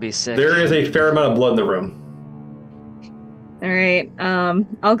 Might it be sick? There is a fair amount of blood in the room. All right.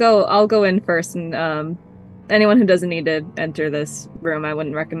 I'll go in first, and anyone who doesn't need to enter this room, I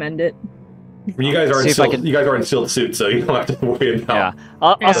wouldn't recommend it. You guys are in sealed suits, so you don't have to worry about. Yeah,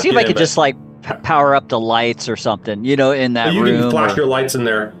 I'll see if I could just like power up the lights or something, in that room. You can flash your lights in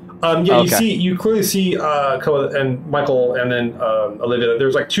there. You clearly see Koa and Michael, and then Olivia.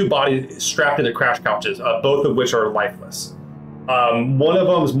 There's like two bodies strapped into crash couches, both of which are lifeless. One of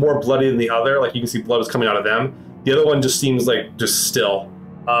them is more bloody than the other. Like you can see blood is coming out of them. The other one just seems like just still.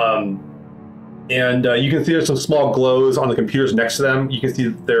 And you can see there's some small glows on the computers next to them. You can see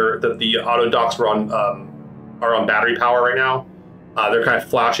that the auto docks are on battery power right now. They're kind of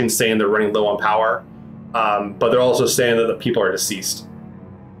flashing, saying they're running low on power. But they're also saying that the people are deceased.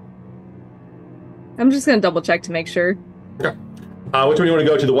 I'm just going to double check to make sure. Okay. Which one do you want to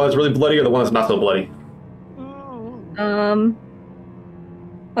go to? The one that's really bloody or the one that's not so bloody?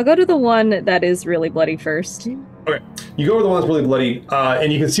 I'll go to the one that is really bloody first. Okay. You go to the one that's really bloody,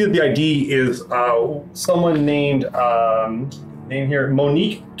 and you can see that the ID is someone named name here,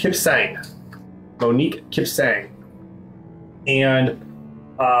 Monique Kipsang. Monique Kipsang. And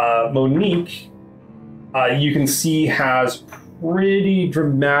Monique, you can see, has pretty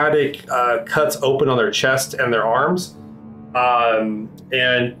dramatic cuts open on their chest and their arms.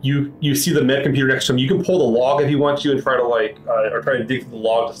 And you see the med computer next to him. You can pull the log if you want to and try to or try to dig through the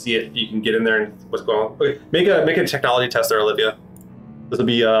log to see if you can get in there and what's going on. Okay, make a technology test there, Olivia. This will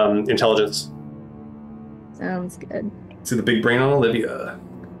be intelligence. Sounds good. See the big brain on Olivia.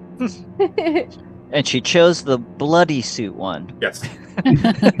 And she chose the bloody suit one. Yes.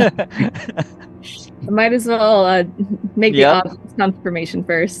 I might as well make the obvious confirmation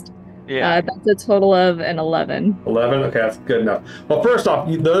first. Yeah. That's a total of an 11. 11? Okay, that's good enough. Well, first off,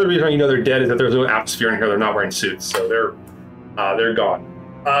 the other reason you know they're dead is that there's no atmosphere in here. They're not wearing suits, so they're gone.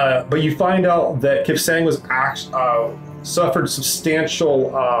 But you find out that Hsiung was suffered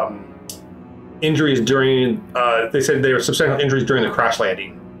substantial injuries during. They said they were substantial injuries during the crash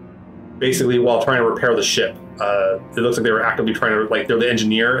landing, basically while trying to repair the ship. It looks like they were actively trying to, they're the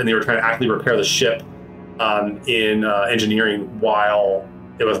engineer, and they were trying to actively repair the ship in engineering while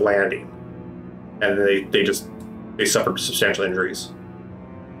it was landing, and they suffered substantial injuries.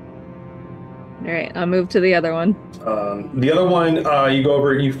 All right, I'll move to the other one. The other one, you go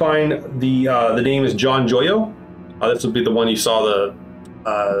over, you find the name is John Joyo. This would be the one you saw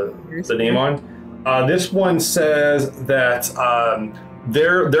the name on. This one says that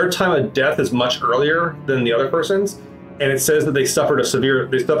their time of death is much earlier than the other person's, and it says that they suffered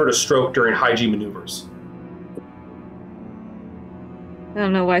a stroke during high G maneuvers. I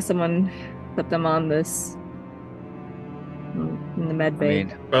don't know why someone put them on this in the med bay.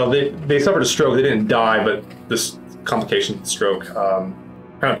 Well, they suffered a stroke. They didn't die, but this complication of stroke, kind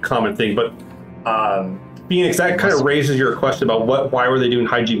of a common thing. But Phoenix, that kind of raises your question about why were they doing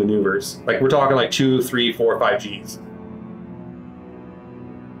high G maneuvers? We're talking 2, 3, 4, 5 Gs.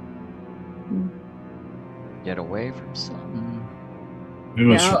 Get away from something. They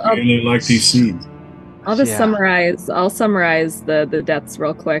must really like these seeds. I'll just summarize. I'll summarize the deaths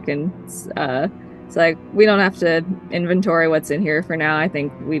real quick, and it's we don't have to inventory what's in here for now. I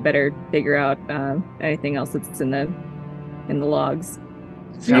think we better figure out anything else that's in the logs.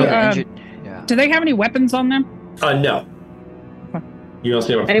 Do they have any weapons on them? No. You don't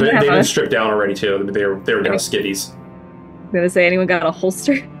see them. They've been stripped down already too. They were down skivvies. I'm gonna say, anyone got a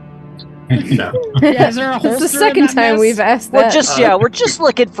holster? No. Yeah, is there a holster? It's the second time we've asked that. We're just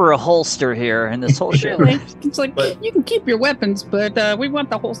looking for a holster here in this whole shit. It's you can keep your weapons, but we want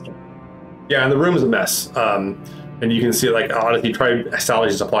the holster. Yeah, and the room is a mess. And you can see, honestly, trying to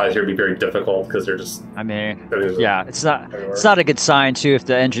salvage supplies here would be very difficult because they're just. It's not a good sign too if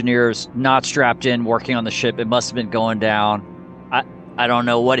the engineer's not strapped in, working on the ship. It must have been going down. I don't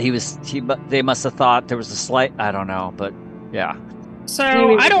know what they must have thought there was a slight. I don't know, but yeah.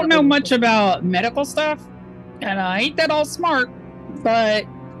 So I don't know much about medical stuff, and I ain't that all smart, but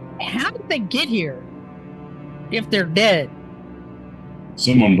how did they get here if they're dead?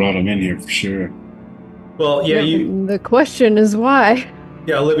 Someone brought them in here for sure. Well, yeah, the question is why.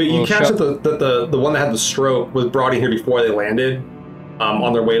 Yeah, Olivia, you catch that the one that had the stroke was brought in here before they landed,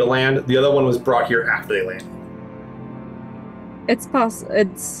 on their way to land. The other one was brought here after they landed. It's possible.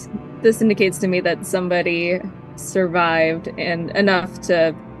 This indicates to me that somebody survived and enough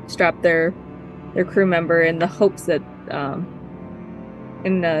to strap their crew member in the hopes that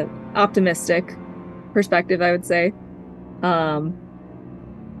in an optimistic perspective, I would say.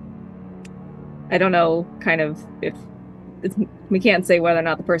 I don't know if we can't say whether or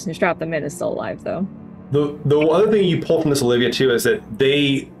not the person who strapped them in is still alive, though. The other thing you pull from this, Olivia, too, is that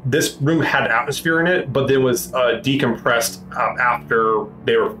this room had atmosphere in it, but then was decompressed after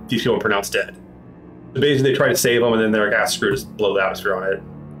these people were pronounced dead. So basically, they try to save them, and then they're like, screw, just blow the atmosphere on it.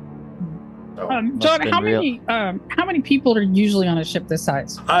 So, John, how many people are usually on a ship this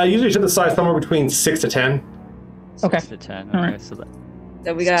size? Usually a ship this size, somewhere between 6 to 10. 6 to 10. Okay, right. So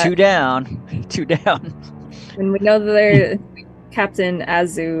we got 2 down. 2 down. And we know that they're Captain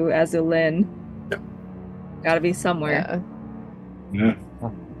Azu Lin. Yeah. Gotta be somewhere. Yeah.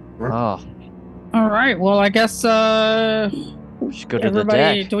 Oh. All right. Well, I guess we should go to everybody,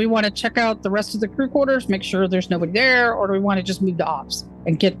 the deck. do we want to check out the rest of the crew quarters, make sure there's nobody there, or do we want to just move to ops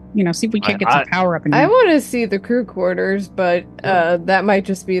and get, see if we can't get some power up in here? I want to see the crew quarters, but that might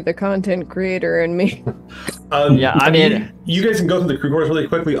just be the content creator in me. You guys can go through the crew quarters really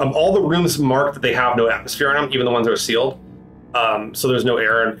quickly. All the rooms marked that they have no atmosphere in them, even the ones that are sealed. So there's no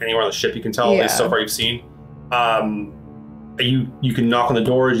air anywhere on the ship, you can tell, at least so far you've seen. You can knock on the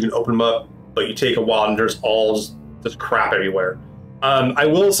doors, you can open them up, but you take a while and there's all just crap everywhere. I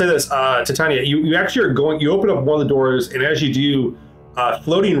will say this, Titania, you actually you open up one of the doors, and as you do,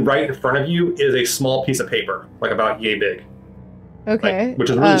 floating right in front of you is a small piece of paper, about yay big. Okay.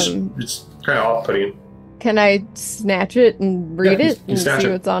 Which is really it's kind of off-putting. Can I snatch it and read it and see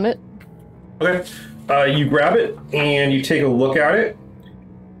what's on it? Okay. You grab it and you take a look at it,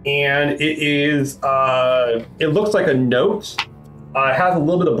 and it is. It looks like a note. It has a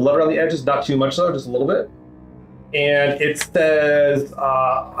little bit of blood around the edges, not too much though, just a little bit. And it says,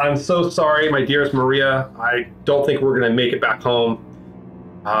 "I'm so sorry, my dearest Maria. I don't think we're gonna make it back home.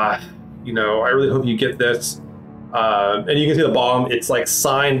 You know, I really hope you get this." And you can see the bottom. It's like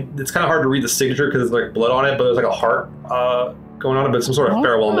signed. It's kind of hard to read the signature because there's like blood on it, but there's like a heart going on it, but some sort of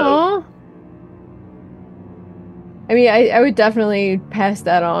farewell note. I mean, I would definitely pass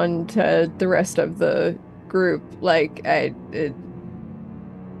that on to the rest of the group. Like, this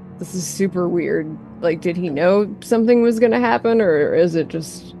is super weird. Like, did he know something was going to happen, or is it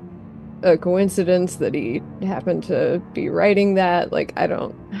just a coincidence that he happened to be writing that? Like, I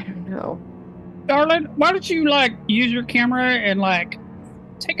don't know. Darling, why don't you like use your camera and like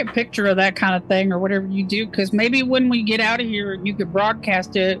take a picture of that kind of thing or whatever you do? Because maybe when we get out of here and you could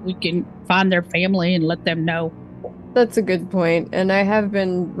broadcast it, we can find their family and let them know. That's a good point, and I have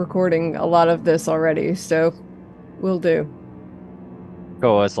been recording a lot of this already, so we'll do.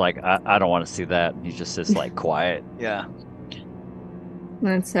 Koa's like, I don't want to see that. And he just sits like quiet. Yeah.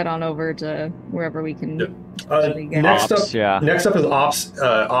 Let's head on over to wherever we can. Next up is ops.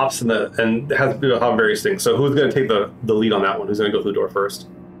 And it has to do with how various things. So who's going to take the lead on that one? Who's going to go through the door first?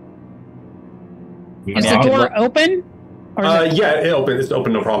 Is the door open? Or yeah, it's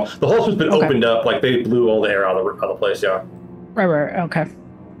open, no problem. The whole ship's been opened up, like they blew all the air out of the place. Yeah. Right. Okay.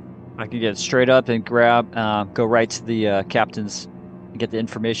 I can get straight up and grab, go right to the captain's, and get the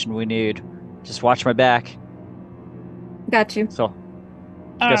information we need. Just watch my back. Got you. So,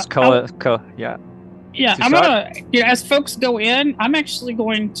 I guess Koa, yeah. Yeah, I'm gonna. As folks go in, I'm actually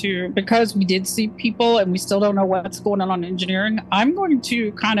going to, because we did see people and we still don't know what's going on engineering. I'm going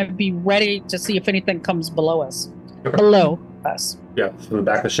to kind of be ready to see if anything comes below us. Okay. Below us. Yeah, from the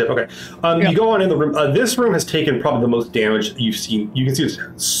back of the ship. Okay. You go on in the room. This room has taken probably the most damage you've seen. You can see it's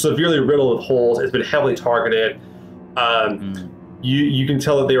severely riddled with holes. It's been heavily targeted. You can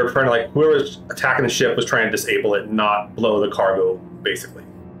tell that they were trying to, like, whoever was attacking the ship was trying to disable it, not blow the cargo, basically.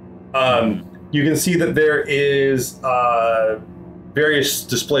 You can see that there is various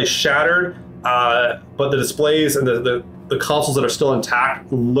displays shattered, but the displays and the consoles that are still intact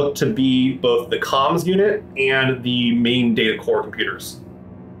look to be both the comms unit and the main data core computers.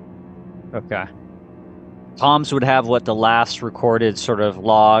 Okay. Comms would have what, the last recorded sort of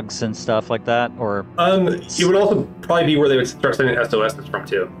logs and stuff like that, or it would also probably be where they would start sending SOSs from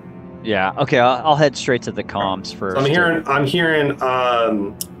too. Yeah. Okay. I'll head straight to the comms first. So I'm hearing.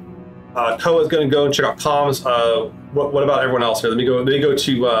 Koa's going to go and check out comms. What about everyone else here? Let me go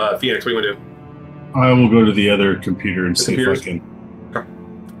to Phoenix. What do you want to do? I will go to the other computer and see if I can. Okay.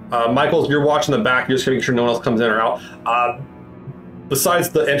 Michaels, you're watching the back. You're just making sure no one else comes in or out. Besides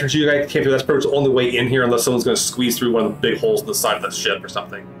the entrance you guys came through, that's pretty much the only way in here unless someone's going to squeeze through one of the big holes in the side of the ship or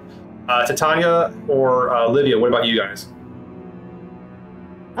something. Titania or Lydia, what about you guys?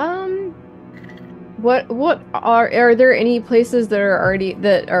 What are there any places that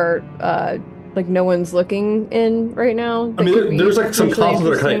are like no one's looking in right now? I mean, there's like some consoles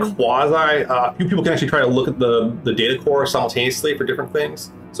that are kind of quasi. A few people can actually try to look at the data core simultaneously for different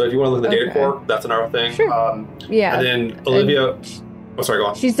things. So if you want to look at the data core, that's another thing. Sure. Yeah. And then Olivia. Oh, sorry, go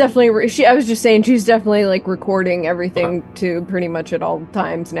on. She's definitely. I was just saying she's definitely like recording everything to pretty much at all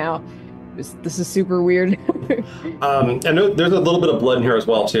times now. This is super weird. And there's a little bit of blood in here as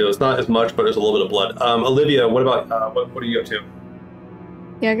well too. It's not as much, but there's a little bit of blood. Olivia, what about what are you up to?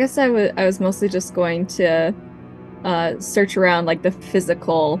 Yeah, I guess I was mostly just going to search around like the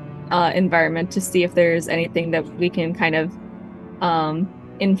physical environment to see if there's anything that we can kind of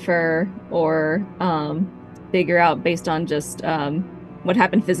infer or figure out based on just what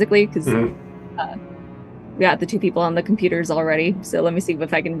happened physically, because we got the two people on the computers already. So let me see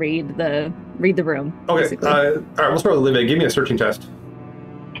if I can read the room. Okay. All right. We'll start with Olivia. Give me a searching test.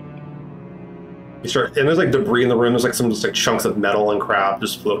 You start, and there's like debris in the room. There's like some just like chunks of metal and crap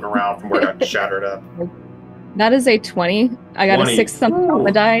just floating around from where it got shattered up. That is a 20. I got 20. A 6 on the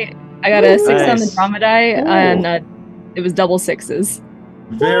drama die. I got a 6 on the drama die, and it was double 6s.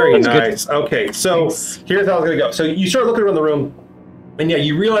 Very nice. Good. Okay, so here's how it's gonna go. So you start looking around the room, and yeah,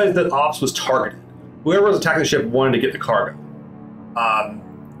 you realize that Ops was targeted. Whoever was attacking the ship wanted to get the cargo.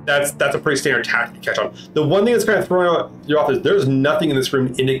 That's a pretty standard tactic to catch on. The one thing that's kind of throwing you off is there's nothing in this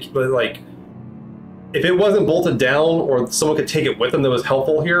room but like, if it wasn't bolted down or someone could take it with them that was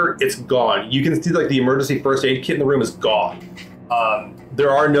helpful here, it's gone. You can see like the emergency first aid kit in the room is gone. There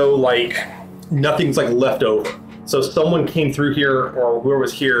are no nothing's like left over. So someone came through here or whoever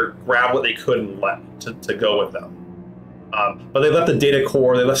was here, grabbed what they could and left to go with them. But they left the data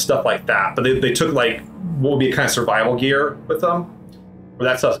core, they left stuff like that. But they took like what would be kind of survival gear with them, where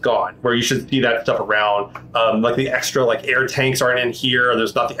that stuff's gone. Where you should see that stuff around, like the extra like air tanks aren't in here.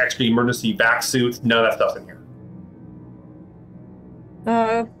 There's not the extra emergency vac suits. None of that stuff's in here.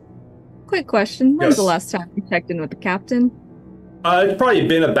 Quick question. When was Yes. the last time you checked in with the captain? It's probably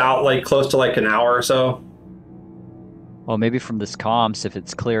been about like close to like an hour or so. Well, maybe from this comms if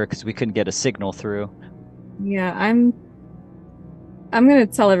it's clear, because we couldn't get a signal through. Yeah, I'm gonna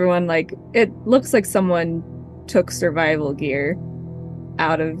tell everyone, like, it looks like someone took survival gear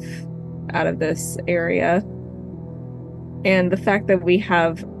out of this area. And the fact that we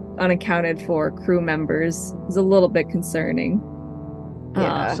have unaccounted for crew members is a little bit concerning.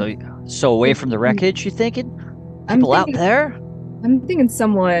 Yeah. So away from the wreckage, you thinking? I'm People out thinking- there? I'm thinking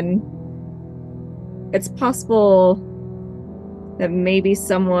someone. It's possible that maybe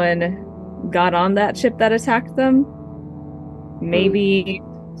someone got on that ship that attacked them. Maybe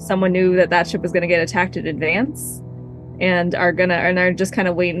someone knew that that ship was going to get attacked in advance, and are just kind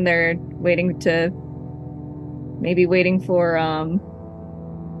of waiting there, waiting for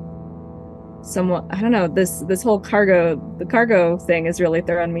someone. I don't know. This whole the cargo thing is really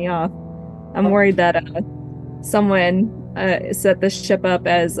throwing me off. I'm worried that someone set this ship up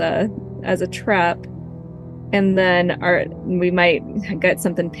as a trap, and then we might get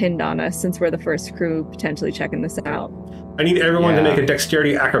something pinned on us since we're the first crew potentially checking this out. I need everyone to make a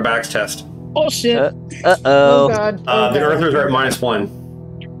dexterity acrobatics test. Oh shit! Oh Uh-oh. god. The Earthers are at -1.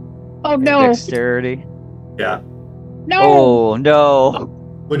 Oh no! Dexterity. Yeah. No! Oh, no.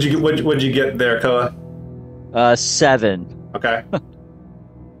 What'd you get there, Koa? 7. Okay.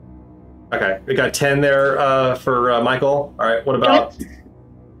 Okay, we got 10 there for Michael. All right, what about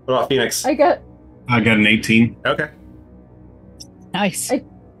Phoenix? I got an 18. Okay. Nice.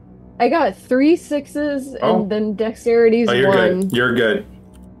 I got 3 6s Oh. and then dexterity's Oh, you're 1. good. You're good.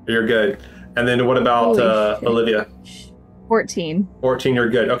 You're good. And then what about Holy shit. Olivia? 14. 14. You're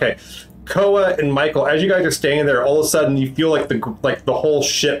good. Okay. Koa and Michael, as you guys are standing there, all of a sudden you feel like the whole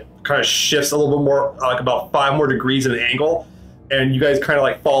ship kind of shifts a little bit more, like about 5 more degrees in an angle, and you guys kind of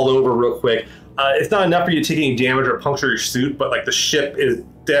like fall over real quick. It's not enough for you to take any damage or puncture your suit, but like the ship is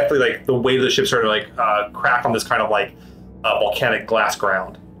definitely like the weight of the ship started to like crack on this kind of like volcanic glass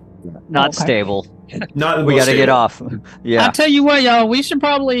ground. Not Okay. stable. Not We most got to get stable. off. Yeah. I'll tell you what, y'all. We should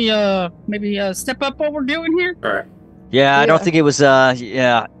probably maybe step up what we're doing here. All right. Yeah, I don't Yeah. think it was,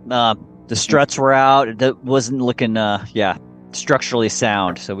 the struts were out. That wasn't looking, structurally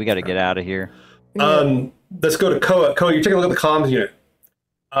sound. So we got to get out of here. Let's go to Koa. Koa, you're taking a look at the comms unit.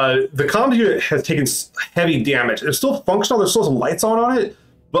 The comms unit has taken heavy damage. It's still functional. There's still some lights on it,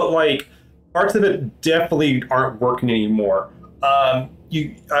 but like parts of it definitely aren't working anymore.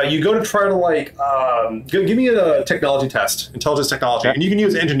 You go to try to like give me a technology test, intelligence technology, Okay. and you can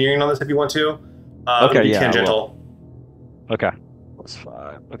use engineering on this if you want to. Okay, be yeah, I tangential. Okay. Plus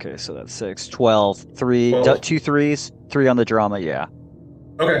 5. Okay, so that's 6. 12. 3. 12. 2 3s. 3 on the drama, yeah.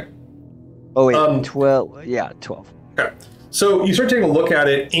 Okay. Oh, wait. 12. Yeah, 12. Okay. So you start taking a look at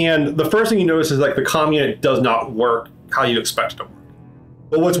it, and the first thing you notice is like the comm unit does not work how you expect it to work.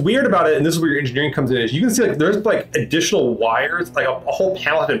 But what's weird about it, and this is where your engineering comes in, is you can see like there's like additional wires, like a whole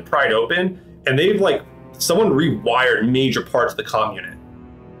panel has been pried open, and they've like someone rewired major parts of the comm unit.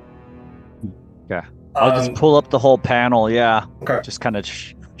 Okay. I'll just pull up the whole panel, yeah. Okay. Just kind of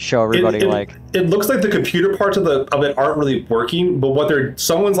show everybody it looks like the computer parts of it aren't really working, but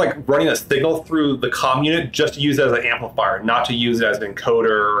someone's like running a signal through the comm unit just to use it as an amplifier, not to use it as an encoder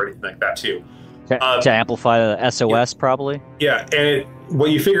or anything like that too. to amplify the SOS, probably. Yeah, and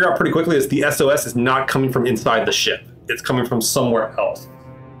what you figure out pretty quickly is the SOS is not coming from inside the ship. It's coming from somewhere else.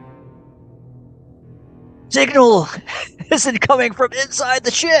 Signal isn't coming from inside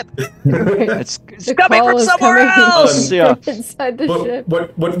the ship. It's The coming call from is somewhere coming else. Yeah. from inside the But ship.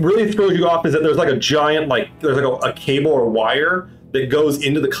 what really throws you off is that there's like a giant, like there's like a cable or wire that goes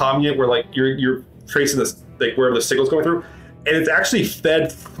into the comm unit where like you're tracing this, like wherever the signal's going through, and it's actually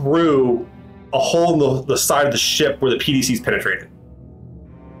fed through a hole in the side of the ship where the PDC's penetrated.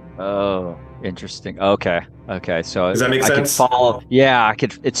 Oh, interesting. Okay. So Does that make I sense? could follow. Yeah, I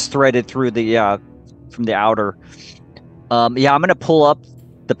could. It's threaded through the from the outer. Yeah, I'm gonna pull up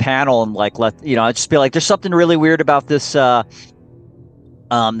the panel and like I'd just be like, there's something really weird about this this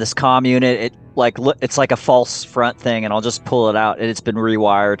comm unit. It's like a false front thing, and I'll just pull it out, and it's been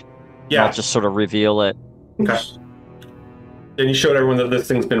rewired. Yeah. I'll just sort of reveal it. Okay. And you showed everyone that this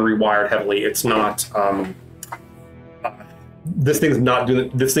thing's been rewired heavily. It's not. This thing's not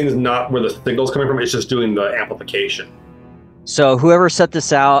doing. This thing is not where the signal's coming from. It's just doing the amplification. So whoever set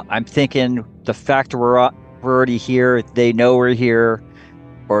this out, I'm thinking the fact we're we're already here, they know we're here,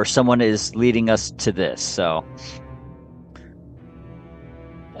 or someone is leading us to this. So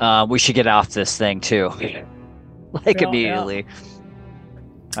we should get off this thing too, like immediately.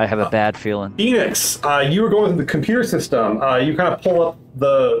 I have a bad feeling. Phoenix, you were going through the computer system. You kind of pull up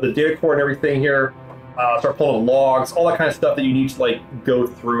the data core and everything here. Start pulling logs, all that kind of stuff that you need to like go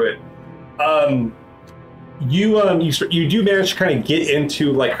through it. You do manage to kind of get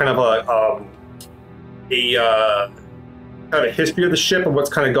into like kind of a kind of a history of the ship and what's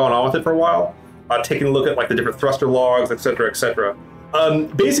kind of gone on with it for a while. Taking a look at like the different thruster logs, etc., etc.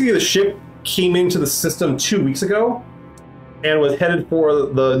 Basically, the ship came into the system 2 weeks ago and was headed for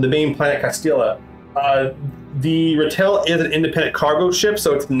the main planet Castilla. The Rattel is an independent cargo ship,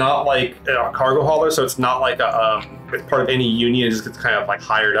 so it's not like a cargo hauler, so it's not like it's part of any union. It just gets kind of like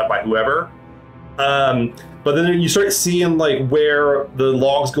hired up by whoever. But then you start seeing like where the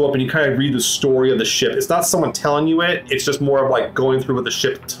logs go up and you kind of read the story of the ship. It's not someone telling you it, it's just more of like going through what the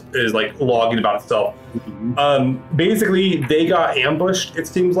ship is like logging about itself. Basically, they got ambushed, it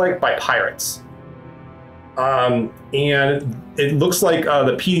seems like, by pirates. And it looks like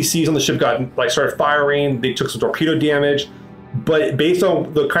the PDCs on the ship got like started firing. They took some torpedo damage, but based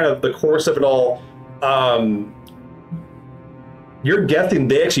on the kind of the course of it all, you're guessing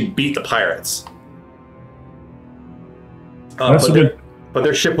they actually beat the pirates. But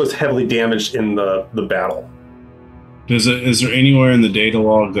their ship was heavily damaged in the battle. Is there anywhere in the data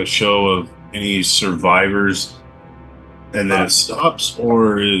log that show of any survivors, and then it stops,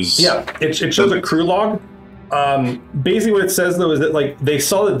 or is it shows a crew log. Basically, what it says though is that like they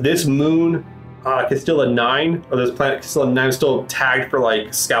saw that this moon, Castilla 9, or this planet Castilla 9, is still tagged for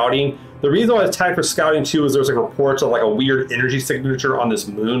like scouting. The reason why it's tagged for scouting too is there's like reports of like a weird energy signature on this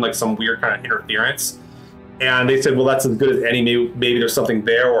moon, like some weird kind of interference. And they said, well, that's as good as any. Maybe there's something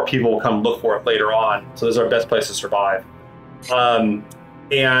there, or people will come look for it later on. So this is our best place to survive.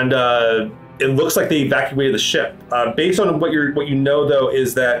 It looks like they evacuated the ship. Based on what you know, though,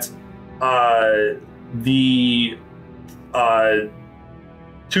 is that the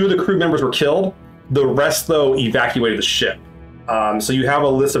 2 of the crew members were killed. The rest, though, evacuated the ship. So you have a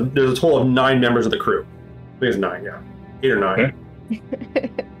list of, there's a total of 9 members of the crew. I think it's 9, yeah. 8 or 9.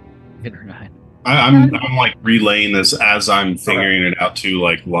 Okay. 8 or 9. I'm like relaying this as I'm figuring it out too,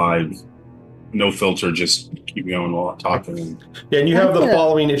 like live, no filter, just keep going while I'm talking. Yeah, and you have the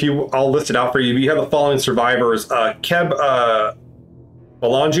following. I'll list it out for you. You have the following survivors: Keb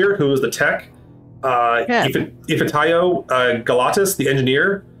Belanger, who was the tech; Ifatayo Galatas, the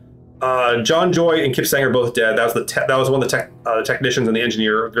engineer; John Joy and Kip Sang are both dead. That was one of the technicians and the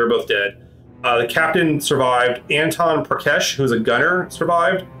engineer. They're both dead. The captain survived. Anton Prakesh, who's a gunner,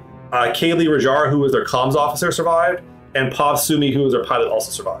 survived. Kaylee Rajar, who was their comms officer, survived, and Pav Sumi, who was their pilot,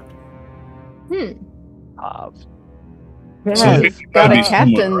 also survived. Pav. Yeah, got a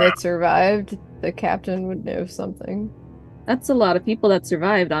captain that survived. The captain would know something. That's a lot of people that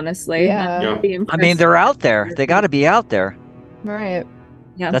survived, honestly. Yeah. I mean, they're out there. They got to be out there. Right.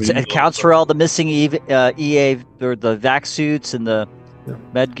 Yeah. It accounts for all the missing EA, or the vac suits and the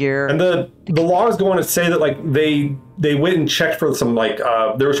med gear. And the logs go on to say that like they went and checked for some like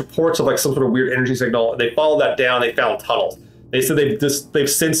there was reports of like some sort of weird energy signal. They followed that down. They found tunnels. They said they've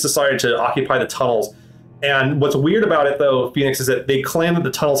since decided to occupy the tunnels. And what's weird about it though, Phoenix, is that they claim that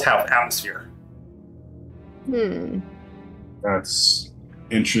the tunnels have atmosphere. That's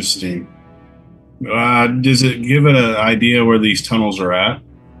interesting. Does it give it an idea where these tunnels are at?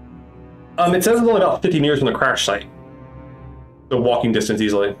 It says it's only about 50 meters from the crash site. The walking distance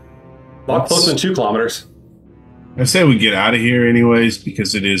easily. A lot closer than 2 kilometers. I say we get out of here anyways,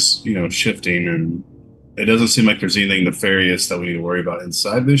 because it is, shifting, and it doesn't seem like there's anything nefarious that we need to worry about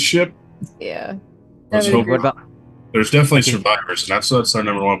inside this ship. Yeah. Let's hope. There's definitely survivors, and that's our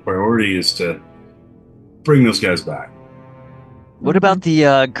number 1 priority, is to bring those guys back. What about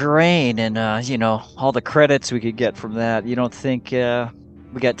the grain and all the credits we could get from that? You don't think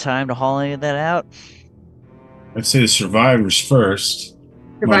we got time to haul any of that out? I'd say the survivors first.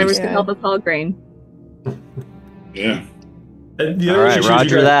 Survivors can help us haul grain. Yeah. And the all other right, issue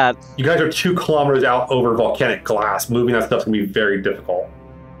roger is that. You guys are 2 kilometers out over volcanic glass. Moving that stuff's going to be very difficult.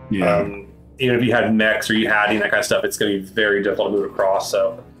 Yeah. Even if you had mechs or you had any of that kind of stuff, it's going to be very difficult to move across.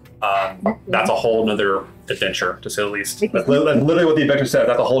 So that's a whole nother adventure, to say the least. That's literally what the adventure said.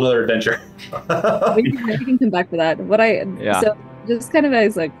 That's a whole other adventure. we can come back to that. So just kind of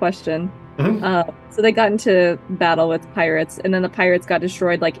as a question. So they got into battle with pirates, and then the pirates got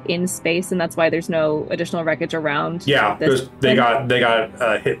destroyed like in space, and that's why there's no additional wreckage around. Yeah, they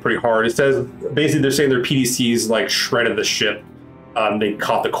got hit pretty hard. It says basically they're saying their PDCs like shredded the ship. They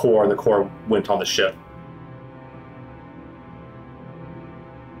caught the core, and the core went on the ship.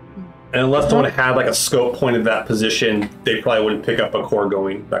 And unless someone had like a scope pointed at that position, they probably wouldn't pick up a core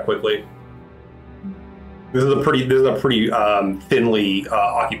going that quickly. This is a pretty thinly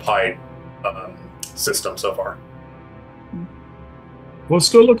occupied system so far. Let's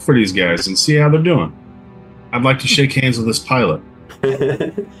go look for these guys and see how they're doing. I'd like to shake hands with this pilot.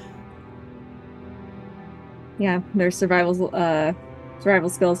 Yeah, their survival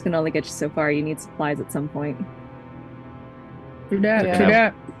skills can only get you so far. You need supplies at some point. Do that. Yeah. Do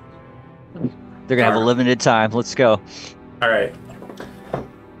that. They're gonna have a limited time. Let's go. All right.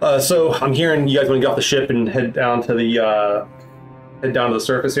 So I'm hearing you guys want to get off the ship and head down to the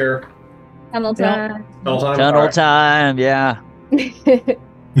surface here. Tunnel time. Tunnel time. Tunnel All right. time. Yeah.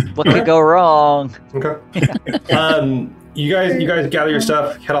 What could go wrong? Okay. You guys gather your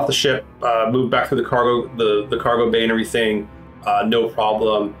stuff, head off the ship, move back through the cargo bay and everything. No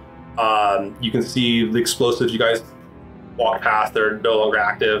problem. You can see the explosives you guys walk past. They're no longer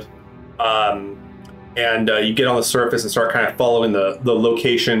active. And you get on the surface and start kind of following the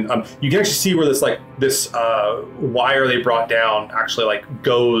location. You can actually see where this wire they brought down actually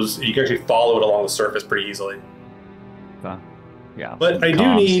goes. You can actually follow it along the surface pretty easily. Yeah. But I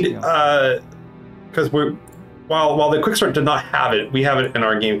do need because while the Quickstart did not have it, we have it in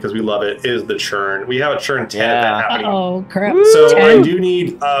our game because we love it. Is the churn? We have a churn 10 event happening. Oh crap! So I do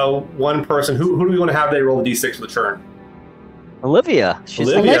need one person. Who do we want to have today roll the d6 for the churn? Olivia.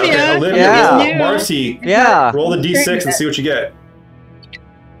 Olivia. Okay, Olivia. Yeah. Marcy. Yeah. Roll the d6 and see what you get.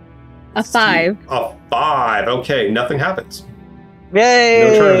 A 5. A 5. Okay, nothing happens. Yay!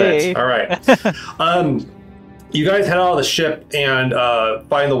 No turn events. All right. You guys head out of the ship and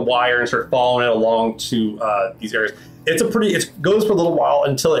find the wire and start following it along to these areas. It goes for a little while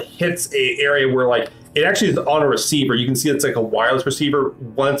until it hits a area where it actually is on a receiver. You can see it's like a wireless receiver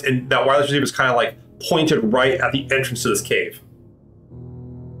once, and that wireless receiver is kind of pointed right at the entrance to this cave.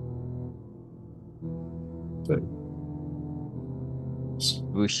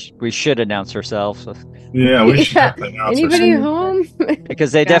 We should announce ourselves Yeah, we should announce Anybody ourselves. home?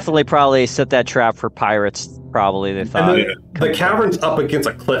 because they definitely probably set that trap for pirates. Probably they thought. And the cavern's up against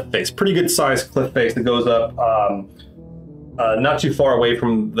a cliff face, pretty good sized cliff face that goes up not too far away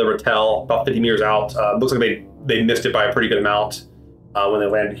from the Rattel, about 50 meters out. Looks like they missed it by a pretty good amount when they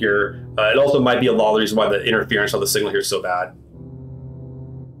landed here. It also might be a lot of the reason why the interference of the signal here is so bad.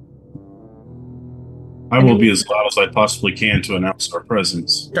 I will be as loud as I possibly can to announce our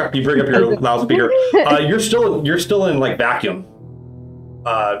presence. Yeah, you bring up your loudspeaker. You're still in vacuum.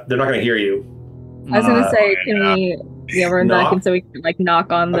 They're not going to hear you. I was gonna say, can we? Yeah, we're in vacuum, so we can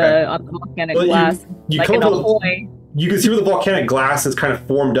knock on the volcanic glass, you in a hallway. You can see where the volcanic glass is kind of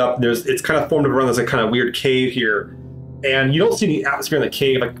formed up. It's kind of formed up around this kind of weird cave here, and you don't see the atmosphere in the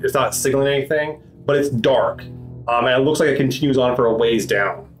cave. It's not signaling anything, but it's dark, and it looks like it continues on for a ways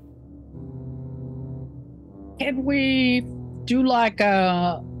down. Can we do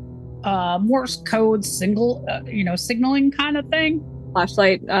a Morse code signaling kind of thing?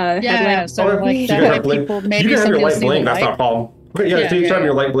 Flashlight, Yeah, headlamp. so You that can way have blink. people You maybe can have your somebody will light see the blink. That's not a light. problem. Okay, Yeah, so you yeah, have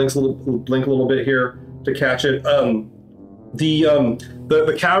your yeah. light blink a little bit here to catch it.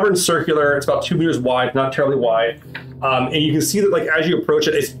 The cavern's circular. It's about 2 meters wide, not terribly wide, and you can see that as you approach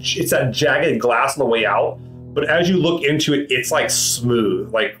it, it's that jagged glass on the way out. But as you look into it, it's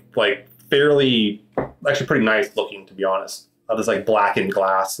smooth, fairly, actually pretty nice looking, to be honest. This blackened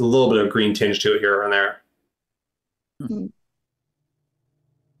glass, a little bit of green tinge to it here and there.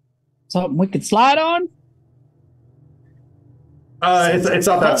 Something we could slide on? It's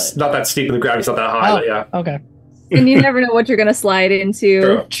not that steep in the gravity. It's not that high, but yeah. Okay. And you never know what you're gonna slide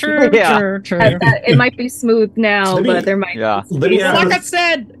into. True. Yeah. True. It might be smooth now, but there might. Yeah. Let me ask Like I this-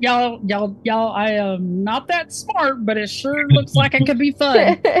 said, y'all, I am not that smart, but it sure looks like it could be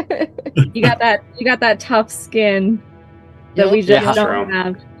fun. You got that tough skin that we just Yeah. don't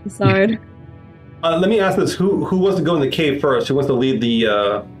have. Sorry. Let me ask this: Who wants to go in the cave first? Who wants to lead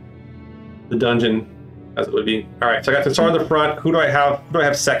the dungeon, as it would be? All right. So I got to start at the front. Who do I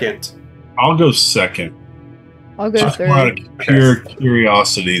have second? I'll go second. I'll go Just third. more out of pure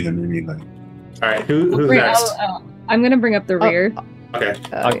curiosity than anything. All right. Who's next? I'm gonna bring up the rear. Okay.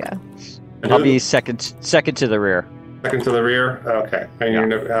 Oh yeah. And I'll who- be second to the rear. second to the rear. Okay. And you're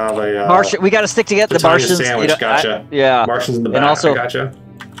gonna have a Martian, we got to stick together. The Italian Martians. sandwich, gotcha. Yeah. Martians in the back. And also- I gotcha.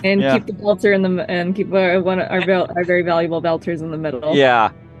 And Yeah. keep the belter in the and keep our very valuable belters in the middle. Yeah.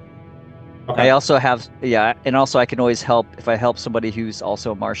 Okay. I also have and also I can always help if I help somebody who's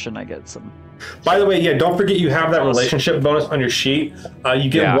also a Martian. I get some. By the way, yeah, don't forget you have that relationship bonus on your sheet. You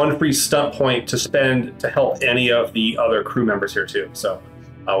get Yeah. 1 free stunt point to spend to help any of the other crew members here too. So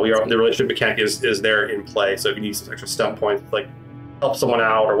the relationship mechanic is there in play. So if you need some extra stunt points, help someone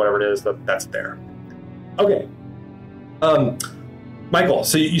out or whatever it is that's there. Okay. Michael,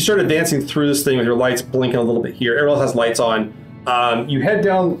 so you start advancing through this thing with your lights blinking a little bit here. Everyone else has lights on. You head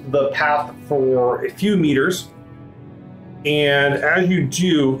down the path for a few meters, and as you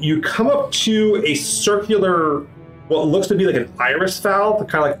do, you come up to a circular, what looks to be like an iris valve,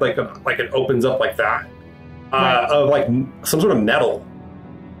 kind of like it opens up like that, of like some sort of metal.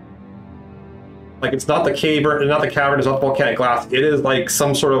 Like it's not the cavern, not the cavern, it's not volcanic glass. It is like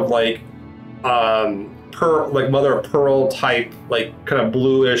some sort of like mother of pearl type, like kind of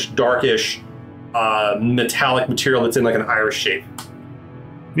bluish, darkish, metallic material that's in like an iris shape.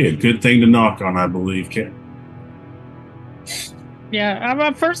 Be a good thing to knock on, I believe, Kit.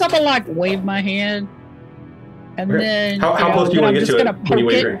 Yeah, first I'm gonna like wave my hand, and then how close do you want to get to it when you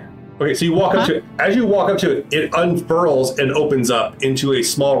wave your hand? Okay, so you walk up to it. As you walk up to it, it unfurls and opens up into a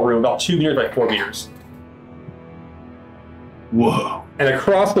small room, about 2 meters by 4 meters. Whoa! And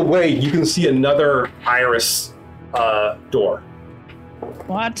across the way, you can see another iris door.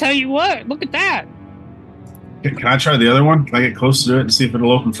 Well, I tell you what, look at that. Can I try the other one? Can I get close to it and see if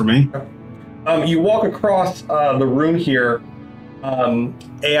it'll open for me? You walk across the room here,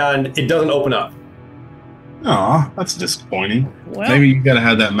 and it doesn't open up. Aw, that's disappointing. Well, Maybe you gotta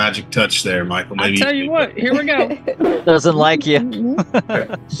have that magic touch there, Michael. Maybe. I tell you what, here we go. Doesn't like you. Okay.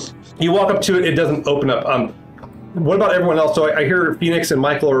 You walk up to it, it doesn't open up. What about everyone else? So I hear Phoenix and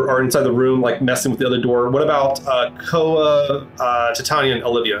Michael are inside the room, like messing with the other door. What about Koa, Titania, and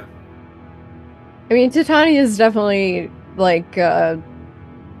Olivia? I mean, Titania is definitely like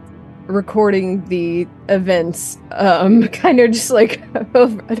recording the events, kind of just like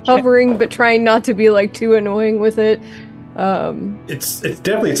hovering, but trying not to be like too annoying with it. It's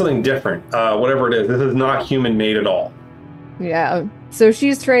definitely something different. Whatever it is, this is not human made at all. Yeah, so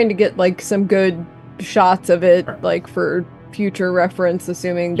she's trying to get like some good shots of it, like for future reference,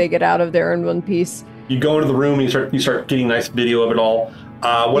 assuming they get out of there in one piece. You go into the room and you start getting nice video of it all.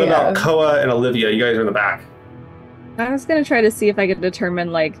 What about Koa and Olivia? You guys are in the back. I was gonna try to see if I could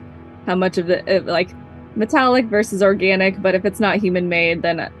determine like how much of the like metallic versus organic, but if it's not human made,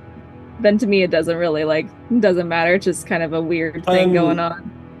 then to me it doesn't really doesn't matter. It's just kind of a weird thing going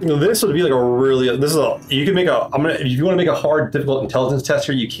on. This would be like you can make if you want to make a hard, difficult intelligence test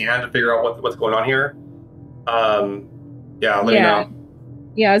here, you can to figure out what's going on here. Let me know.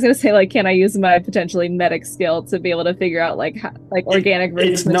 Yeah, I was gonna say, like, can I use my potentially medic skill to be able to figure out like organic versus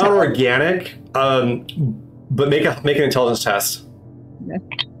it's not metallic? organic, but make an intelligence test. Yeah.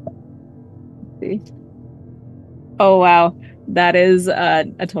 See. Oh wow, that is a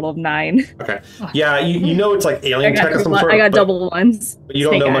total of 9. Okay. Yeah, you know it's like alien tech of some sort. I got double ones. But you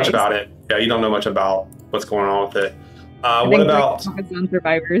don't know much about it. Yeah, you don't know much about what's going on with it. What about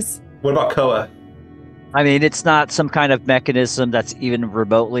survivors? What about Koa? I mean, it's not some kind of mechanism that's even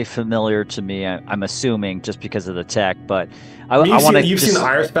remotely familiar to me. I'm assuming just because of the tech, but you've seen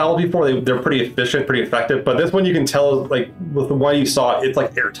iris valves before. They're pretty efficient, pretty effective. But this one you can tell, like with the one you saw, it's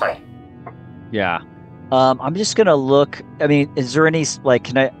like airtight. Yeah. I'm just gonna look. I mean, is there any like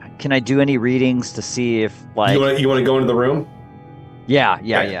can I do any readings to see if like you want to go into the room?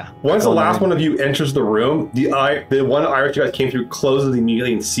 Yeah. Once the last one of you enters the room, the one iris you guys came through closes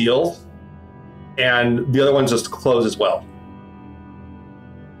immediately and seals. And the other ones just close as well.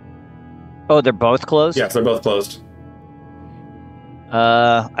 Oh, they're both closed? Yes, they're both closed.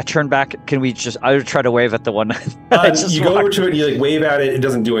 I turn back. I would try to wave at the one. You go over to it and you like wave at it. It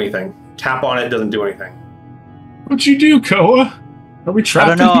doesn't do anything. Tap on it. It doesn't do anything. What'd you do, Koa? Are we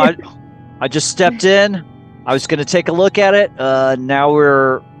trapped? I don't know. I just stepped in. I was going to take a look at it. Now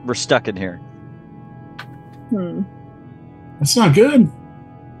we're stuck in here. That's not good.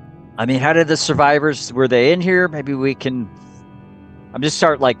 I mean, how did the survivors, were they in here? Maybe we can, I'm just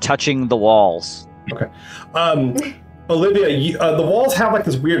start like touching the walls. Okay. Olivia, the walls have like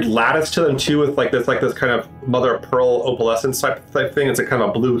this weird lattice to them too, with like this kind of mother of pearl opalescence type thing. It's a kind of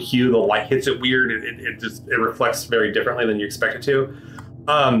a blue hue. The light hits it weird. It reflects very differently than you expect it to.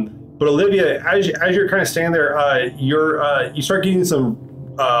 But Olivia, as you're kind of standing there, you start getting some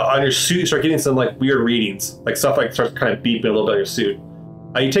on your suit. You start getting some like weird readings, like stuff like starts kind of beeping a little bit on your suit.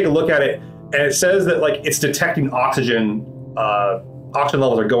 You take a look at it, and it says that like it's detecting oxygen. Oxygen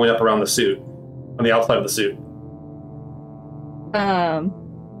levels are going up around the suit, on the outside of the suit. I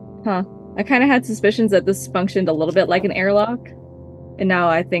kind of had suspicions that this functioned a little bit like an airlock, and now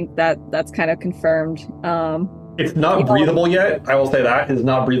I think that's kind of confirmed. It's not breathable yet. I will say that it's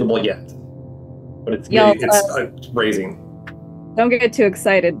not breathable yet, but it's raising. Don't get too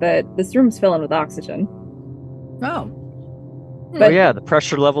excited, but this room's filling with oxygen. Oh. But yeah, the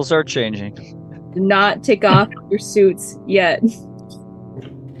pressure levels are changing. Do not take off your suits yet.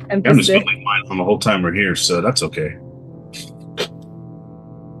 And I'm just Pacific. building mine on the whole time we're here, so that's okay.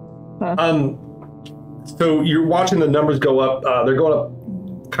 So you're watching the numbers go up. They're going up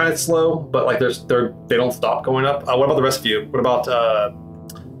kind of slow, but like they don't stop going up. What about the rest of you? What about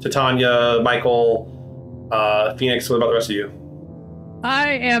Titania, Michael, Phoenix? What about the rest of you? I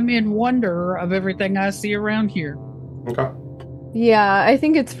am in wonder of everything I see around here. Okay. Yeah, I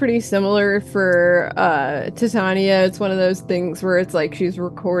think it's pretty similar for Titania. It's one of those things where it's like she's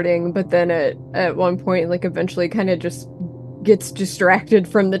recording, but then at one point, like eventually kind of just gets distracted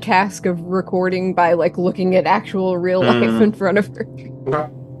from the task of recording by like looking at actual real life in front of her. Okay.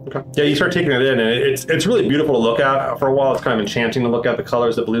 Okay. Yeah, you start taking it in, and it's really beautiful to look at. For a while, it's kind of enchanting to look at. The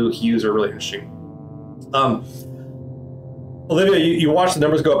colors, the blue hues are really interesting. Olivia, you watch the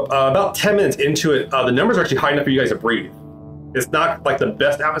numbers go up. About 10 minutes into it, the numbers are actually high enough for you guys to breathe. It's not like the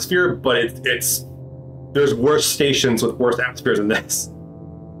best atmosphere, but it's there's worse stations with worse atmospheres than this.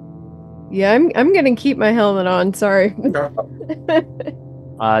 Yeah, I'm gonna keep my helmet on. Sorry. Okay.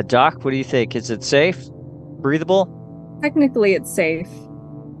 Doc, what do you think? Is it safe? Breathable? Technically, it's safe.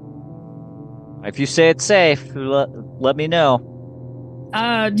 If you say it's safe, let me know.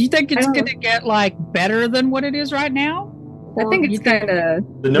 Do you think it's going to get like better than what it is right now? I think it's kind of.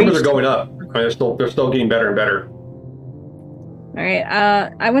 The numbers are going up. They're still getting better and better. All right.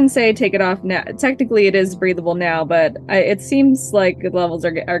 I wouldn't say take it off now. Technically, it is breathable now, but it seems like the levels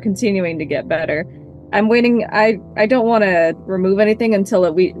are continuing to get better. I'm waiting. I don't want to remove anything until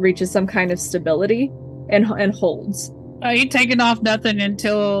it reaches some kind of stability and holds. I ain't taking off nothing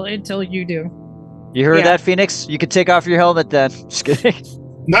until you do. You heard that, Phoenix? You could take off your helmet then. Just kidding.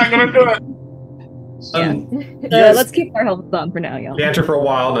 Not gonna do it. Yeah. Let's keep our helmets on for now, y'all. Banter for a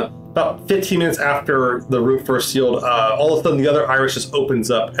while, and about 15 minutes after the roof first sealed, all of a sudden the other iris just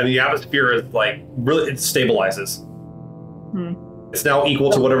opens up, and the atmosphere is like really, it stabilizes. It's now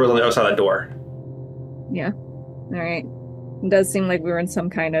equal to whatever's on the other side of the door. Yeah. All right. It does seem like we were in some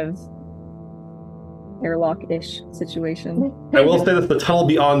kind of airlock-ish situation. I will say that the tunnel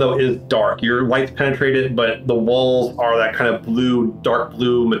beyond, though, is dark. Your light's penetrated, but the walls are that kind of blue, dark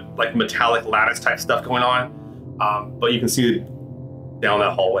blue, like metallic lattice type stuff going on. But you can see down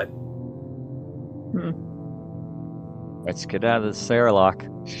that hallway. Let's get out of this airlock.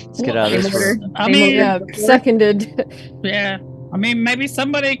 Let's get out of this room. I mean, yeah, seconded. Yeah. I mean, maybe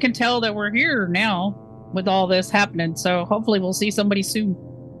somebody can tell that we're here now with all this happening. So hopefully we'll see somebody soon.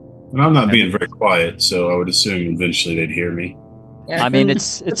 And I'm not being very quiet, so I would assume eventually they'd hear me. Yeah. I mean,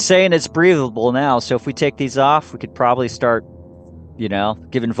 it's saying it's breathable now, so if we take these off, we could probably start,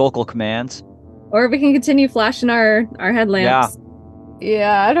 giving vocal commands. Or we can continue flashing our headlamps.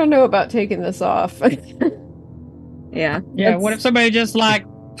 Yeah, I don't know about taking this off. Yeah. Yeah. What if somebody just like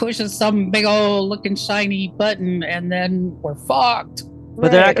pushes some big old looking shiny button and then we're fucked?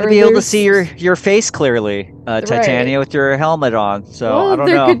 But they're not going to be able to see your face clearly, Titania, with your helmet on. So I don't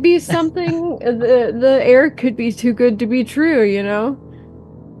know. There could be something. the air could be too good to be true,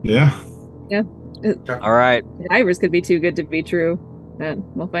 Yeah. Yeah. All right. The iris could be too good to be true. And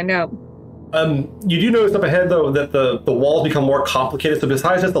we'll find out. You do notice up ahead, though, that the walls become more complicated. So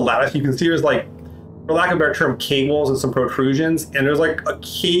besides just the lattice, you can see there's like, for lack of a better term, cables and some protrusions. And there's like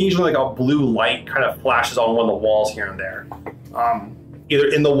occasionally like a blue light kind of flashes on one of the walls here and there. Either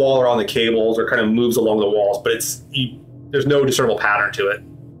in the wall or on the cables, or kind of moves along the walls, but there's no discernible pattern to it.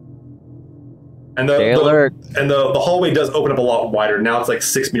 And the hallway does open up a lot wider. Now it's like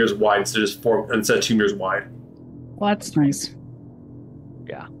 6 meters wide instead of 2 meters wide. Well, that's nice.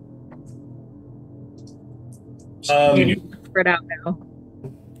 Yeah. Spread out now.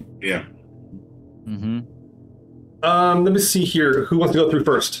 Yeah. Let me see here. Who wants to go through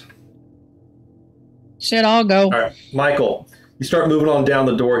first? Shit, I'll go. All right, Michael. You start moving on down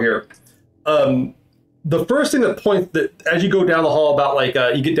the door here. The first thing that points that as you go down the hall, about like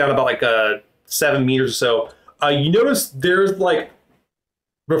you get down about like 7 meters or so, you notice there's like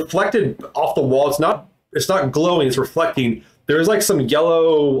reflected off the wall. It's not glowing. It's reflecting. There's like some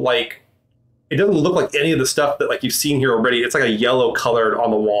yellow, like it doesn't look like any of the stuff that like you've seen here already. It's like a yellow colored on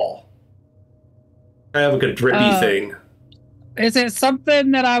the wall, kind of like a drippy thing. Is it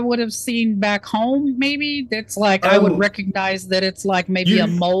something that I would have seen back home, maybe? That's like, I would recognize that it's like maybe a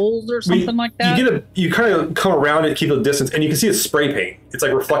mold or something like that? You kind of come around it, keep a distance, and you can see it's spray paint. It's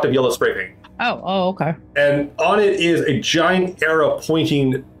like reflective yellow spray paint. Oh, okay. And on it is a giant arrow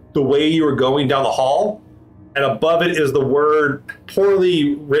pointing the way you were going down the hall, and above it is the word,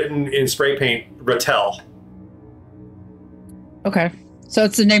 poorly written in spray paint, Rattel. Okay. So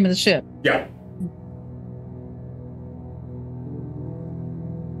it's the name of the ship. Yeah.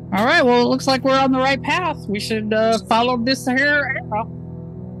 All right, well, it looks like we're on the right path. We should follow this here arrow.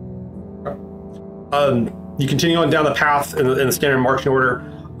 You continue on down the path in the standard marching order.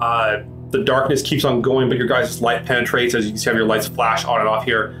 The darkness keeps on going, but your guys' light penetrates as you can have your lights flash on and off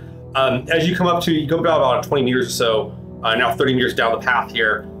here. As you come up to, you go about 20 meters or so, now 30 meters down the path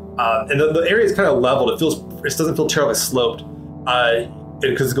here, and the area is kind of leveled. It doesn't feel terribly sloped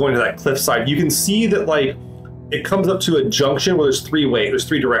because it's going to that cliff side. You can see that like it comes up to a junction where there's there's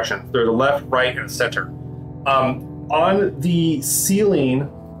three directions. There's a left, right, and a center. On the ceiling,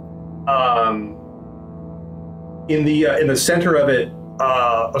 in the center of it,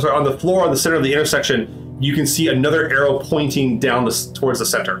 sorry, on the floor on the center of the intersection, you can see another arrow pointing down towards the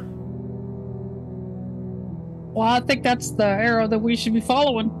center. Well, I think that's the arrow that we should be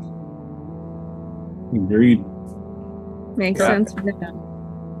following. Agreed. Makes sense.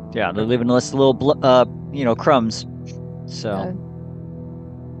 Yeah, they're leaving us little, crumbs. So.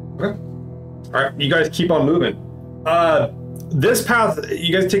 Okay. All right, you guys keep on moving. This path,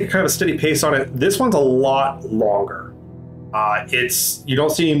 you guys take kind of a steady pace on it. This one's a lot longer. You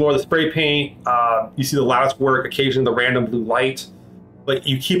don't see any more of the spray paint. You see the lattice work, occasionally the random blue light, but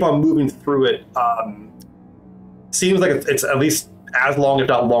you keep on moving through it. Seems like it's at least as long, if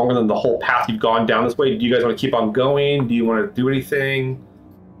not longer, than the whole path you've gone down this way. Do you guys want to keep on going? Do you want to do anything?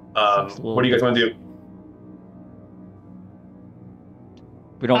 What do you guys want to do?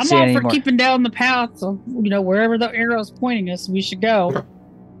 We don't I'm see all any for more. keeping down the path, so wherever the arrow's pointing us, we should go.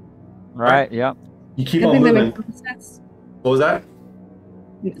 Right. Yeah. You keep I on think that moving. makes the most sense. What was that?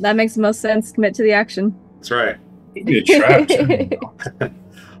 That makes the most sense. Commit to the action. That's right. It'd be a trap.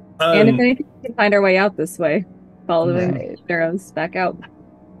 And if anything, we can find our way out this way, following the arrows back out.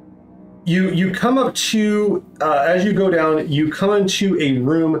 You come up to, as you go down, you come into a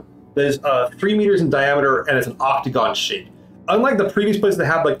room that is 3 meters in diameter and it's an octagon shape. Unlike the previous places that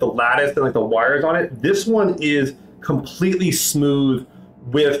have like the lattice and like the wires on it, this one is completely smooth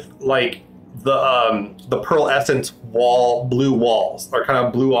with like the pearl essence blue walls, or kind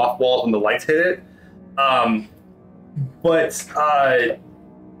of blue off walls when the lights hit it. But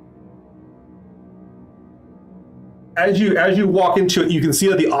as you walk into it, you can see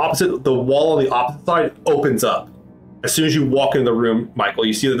that the wall on the opposite side opens up. As soon as you walk in the room, Michael,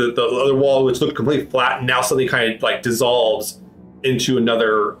 you see that the other wall, which looked completely flat, now suddenly kind of like dissolves into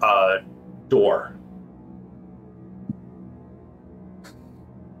another door.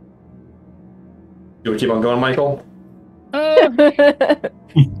 You want to keep on going, Michael?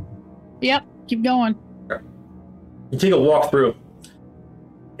 Yep, keep going. Okay. You take a walk through,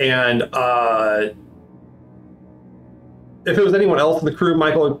 and if it was anyone else in the crew,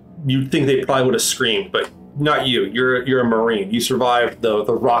 Michael, you'd think they probably would have screamed, but not you. You're a Marine. You survived the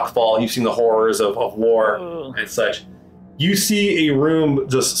rock fall. You've seen the horrors of war and such. You see a room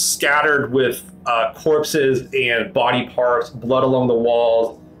just scattered with corpses and body parts, blood along the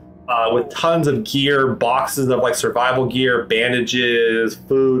walls, with tons of gear, boxes of like survival gear, bandages,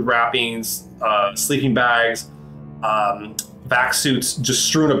 food wrappings, sleeping bags, vac suits just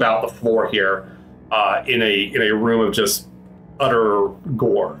strewn about the floor here in a room of just utter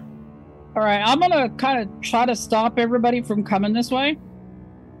gore. All right, I'm gonna kind of try to stop everybody from coming this way.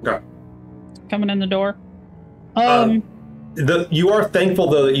 Okay. Coming in the door. You are thankful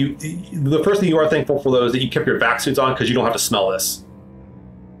though that the first thing you are thankful for though is that you kept your vac suits on because you don't have to smell this.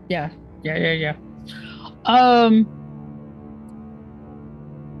 Yeah.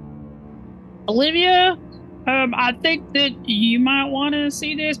 Olivia, I think that you might want to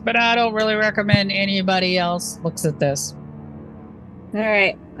see this, but I don't really recommend anybody else looks at this. All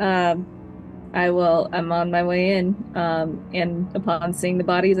right. I'm on my way in. And upon seeing the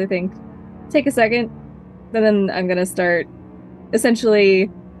bodies, I think, take a second. And then I'm going to start essentially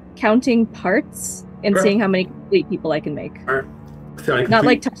counting parts and seeing how many complete people I can make. All right. Not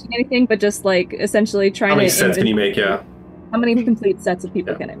like touching anything, but just like essentially trying to. How many sets can you make? Yeah. How many complete sets of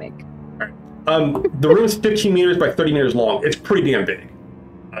people can I make? The room is 15 meters by 30 meters long. It's pretty damn big.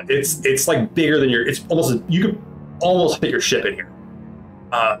 It's like bigger than you could almost fit your ship in here.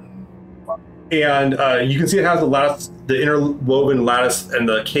 And you can see it has the lattice, the interwoven lattice and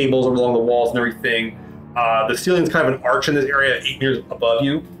the cables along the walls and everything. The ceiling's kind of an arch in this area, 8 meters above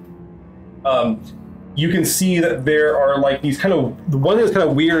you. You can see that there are like these kind of, the one that's kind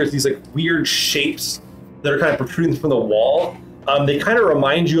of weird is these like weird shapes that are kind of protruding from the wall. They kind of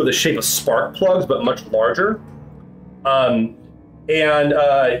remind you of the shape of spark plugs, but much larger. And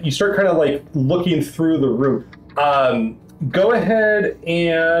you start kind of like looking through the room. Go ahead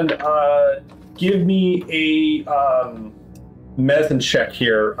and give me a medicine check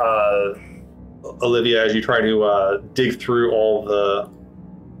here, Olivia, as you try to dig through all the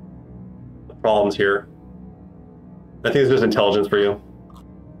problems here. I think it's just intelligence for you.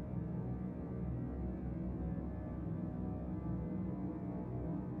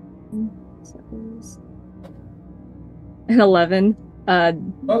 So it was an 11.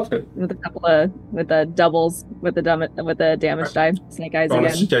 That's good. With a couple of the doubles with the damage die. Snake eyes again.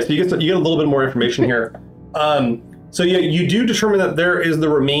 Okay, so you get a little bit more information here. So yeah, you do determine that there is the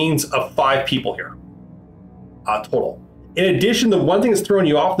remains of 5 people here, total. In addition, the one thing that's throwing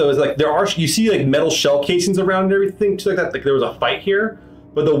you off though is like you see like metal shell casings around and everything too, like that. Like there was a fight here.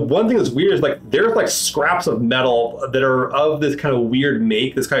 But the one thing that's weird is like there's like scraps of metal that are of this kind of weird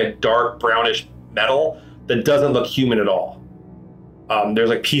make, this kind of dark brownish metal that doesn't look human at all. There's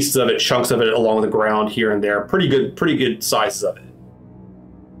like pieces of it, chunks of it along the ground here and there. Pretty good sizes of it.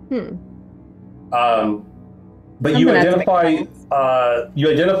 But you identify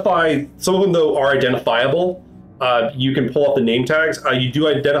some of them though are identifiable. You can pull up the name tags. You do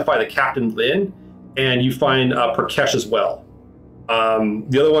identify the Captain Lin, and you find Prakash as well.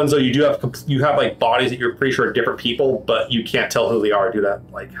 The other ones though, you have like bodies that you're pretty sure are different people, but you can't tell who they are due to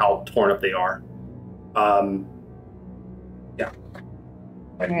that, like how torn up they are. Yeah.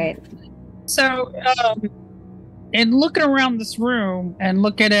 All right. So, in looking around this room and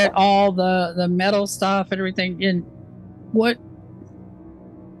looking at all the metal stuff and everything, and what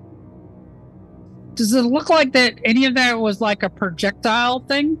does it look like that any of that was like a projectile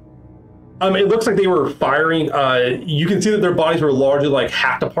thing? It looks like they were firing. You can see that their bodies were largely like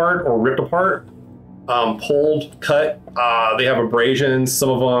hacked apart or ripped apart, pulled, cut. They have abrasions. Some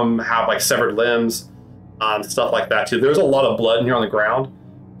of them have like severed limbs, stuff like that too. There's a lot of blood in here on the ground.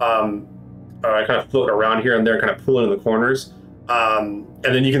 I kind of float around here and there, kind of pulling in the corners. And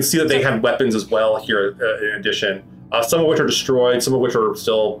then you can see that they had weapons as well here in addition. Some of which are destroyed, some of which are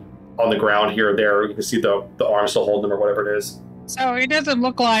still on the ground here or there. You can see the arm still holding them or whatever it is. So it doesn't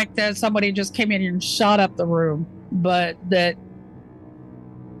look like that somebody just came in and shot up the room, but that,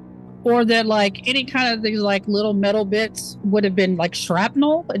 or that like any kind of these like little metal bits would have been like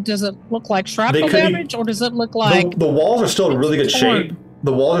shrapnel. Does it look like shrapnel damage, or does it look like the walls are still in really good shape?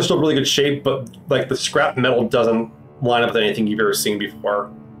 The walls are still in really good shape, but like the scrap metal doesn't line up with anything you've ever seen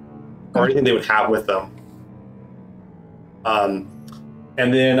before, or anything they would have with them.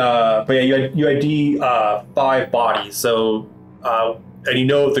 And then, but yeah, you ID 5 bodies. So, and you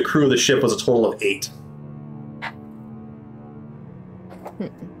know the crew of the ship was a total of 8.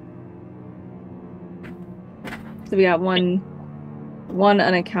 So we got one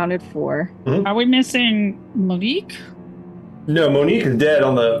unaccounted for. Mm-hmm. Are we missing Monique? No, Monique is dead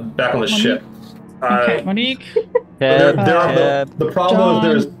back on the ship. Okay, Monique. The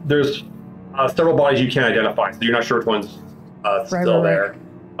problem is there's several bodies you can't identify, so you're not sure which one's still there.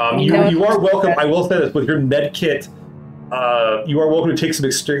 You are welcome. I will say this: with your med kit, you are welcome to take some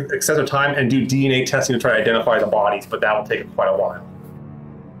excessive time and do DNA testing to try to identify the bodies, but that will take quite a while.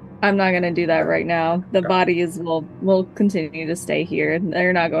 I'm not going to do that right now. The bodies will continue to stay here.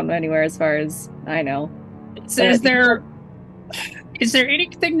 They're not going anywhere, as far as I know. So is there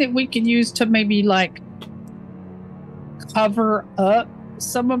anything that we can use to maybe like cover up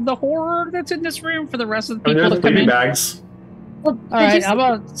some of the horror that's in this room for the rest of the people to come in? Bags. Well, all right, I'm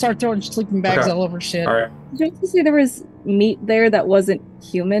gonna start throwing sleeping bags all over shit. All right. Did you see there was meat there that wasn't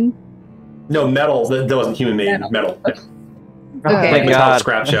human? No, metal. That wasn't human made. Metal. Okay. Oh my God.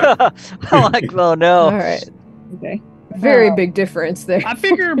 Scratch, yeah. I'm like, oh no. All right. Okay. Very big difference there. I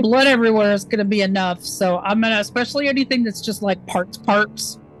figure blood everywhere is going to be enough, so I'm going to, especially anything that's just like parts,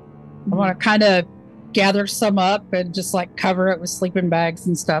 I want to kind of gather some up and just like cover it with sleeping bags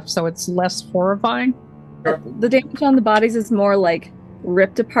and stuff so it's less horrifying. The damage on the bodies is more like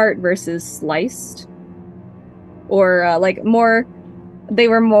ripped apart versus sliced, or like more, they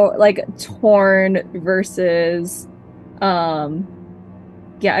were more like torn versus, yeah,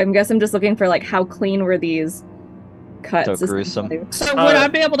 I guess I'm just looking for like how clean were these cuts. So gruesome. So would I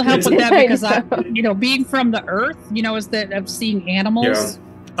be able to help with that, because I, being from the earth, is that I've seen animals,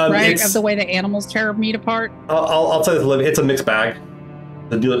 right? Of the way the animals tear meat apart. I'll tell you this, it's a mixed bag.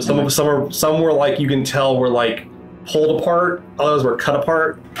 Some were like, you can tell were like pulled apart. Others were cut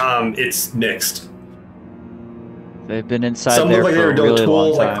apart. It's mixed. They've been inside some there look like for they were a doing really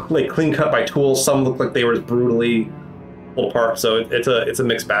tools, long time. like clean cut by tools. Some look like they were brutally pulled apart. So it's a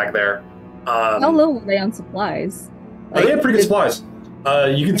mixed bag there. How low were they on supplies? They had pretty good supplies.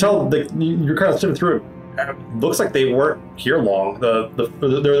 You can tell you're kind of sifting through it. Looks like they weren't here long. There was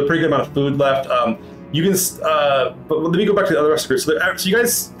a pretty good amount of food left. You can, but let me go back to the other rest of the group. So you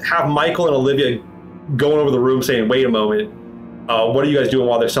guys have Michael and Olivia going over the room saying, "Wait a moment." What are you guys doing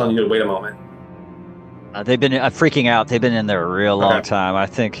while they're telling you to wait a moment? They've been freaking out. They've been in there a real long time. I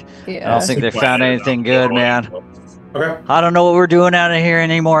think. Yeah. I don't think they found anything good, man. Okay. I don't know what we're doing out of here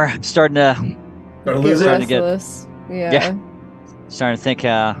anymore. I'm starting to lose it. Restless. Yeah. Starting to think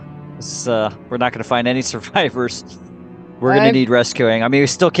we're not going to find any survivors. We're going to need rescuing. I mean, we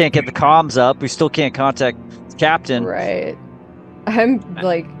still can't get the comms up. We still can't contact the captain. Right. I'm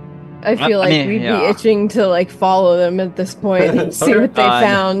like, I feel like we'd be itching to like follow them at this point and see what they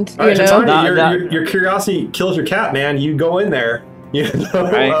found. All right, Titania, your curiosity kills your cat, man. You go in there. You know,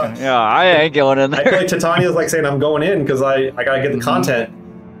 I ain't going in there. I feel like Titania's like saying, "I'm going in because I gotta get the content."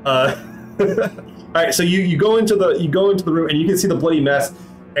 All right, so you go into the room and you can see the bloody mess,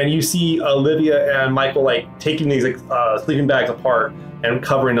 and you see Olivia and Michael like taking these sleeping bags apart and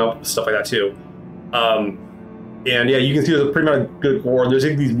covering up stuff like that too. And yeah, you can see there's a pretty much good gore. There's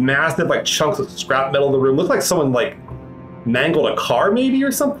like, these massive like chunks of scrap metal in the room. Looks like someone like mangled a car maybe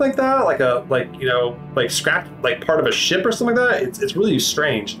or something like that. Like scrapped like part of a ship or something like that. It's really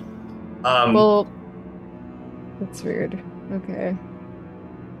strange. Well, that's weird. Okay.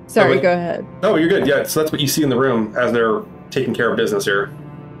 Sorry, go ahead. No, you're good. Yeah, so that's what you see in the room as they're taking care of business here.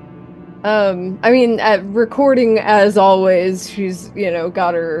 I mean, at recording as always, she's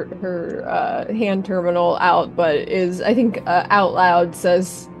got her hand terminal out, but I think out loud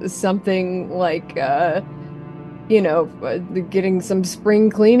says something like getting some spring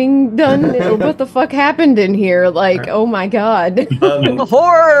cleaning done. What the fuck happened in here? Like, oh my god, the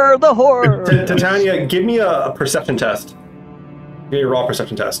horror. Titania, give me a perception test. Give me a raw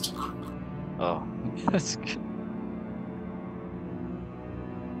perception test. Oh, that's good.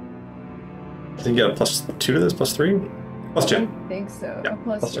 I think you got a +2 to this, +3? +2. I think so. Yeah,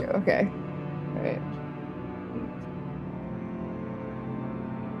 +2. Okay. All right.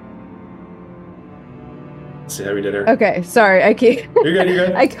 Let's see how we did here. Okay, sorry, I can't. You're good, you're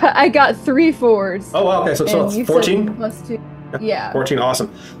good. I got 3 4s. Oh, wow, okay, so it's 14? +2. Yeah. 14,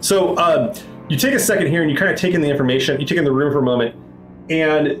 awesome. So you take a second here and you kind of take in the information, you take in the room for a moment,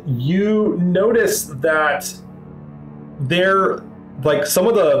 and you notice that they're like some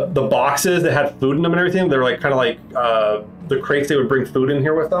of the boxes that had food in them and everything, they're like kind of like the crates they would bring food in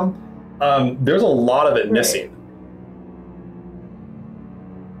here with them. There's a lot of it missing.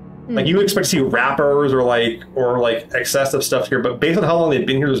 Like you would expect to see wrappers or like excessive stuff here, but based on how long they've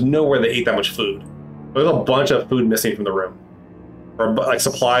been here, there's nowhere they ate that much food. There's a bunch of food missing from the room, or like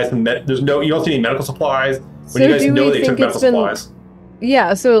supplies. You don't see any medical supplies. When you guys know they took medical supplies.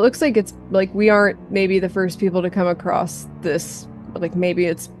 Yeah, so it looks like it's like we aren't maybe the first people to come across this. Like maybe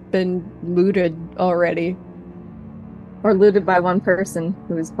it's been looted already. Or looted by one person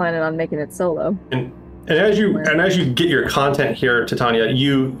who was planning on making it solo. And as you get your content here, Titania,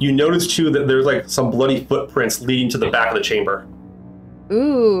 you notice too that there's like some bloody footprints leading to the back of the chamber.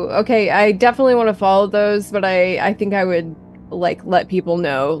 Ooh, okay. I definitely want to follow those, but I think I would like let people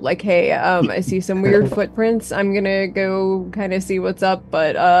know, like, hey, I see some weird footprints. I'm gonna go kind of see what's up,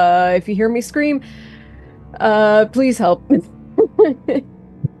 but if you hear me scream, please help.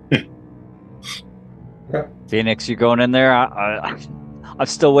 Phoenix, you going in there? I'm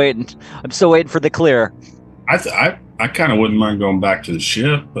still waiting. I'm still waiting for the clear. I kind of wouldn't mind going back to the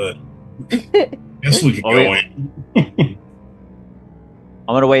ship, but guess we could go in. I'm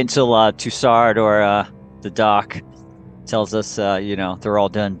gonna wait until Tussard or the doc tells us, they're all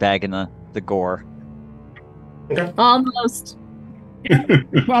done bagging the gore. Okay. Almost.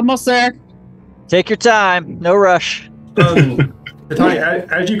 Almost there. Take your time. No rush. Titania,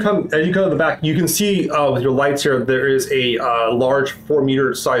 as you come to the back, you can see with your lights here, there is a large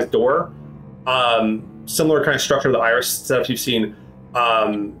 4-meter sized door. Similar kind of structure to the Iris setup you've seen.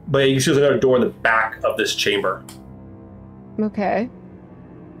 But you see there's another door in the back of this chamber. Okay.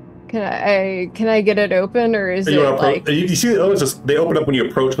 Can I get it open, or is it like... You see they open up when you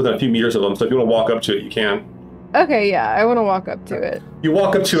approach within a few meters of them, so if you want to walk up to it, you can. Okay, yeah, I want to walk up to it. You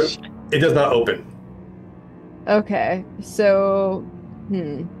walk up to it, it does not open. Okay, so...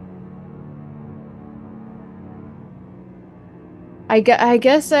 I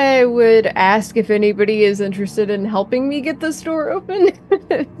guess I would ask if anybody is interested in helping me get this door open.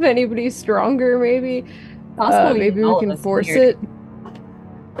 If anybody's stronger, maybe. Maybe we can force it.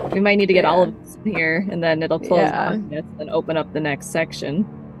 We might need to get all of us in here, and then it'll close darkness and open up the next section.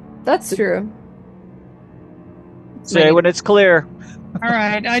 That's true. Say when it's clear. All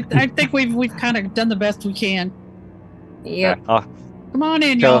right, I think we've kind of done the best we can. Yep. Come on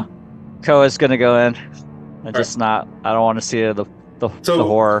in, y'all. Koa's gonna go in. I don't want to see the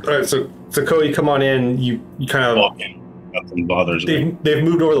horror. All right, so Koa, you come on in. You kind of walk in. Nothing bothers me. They've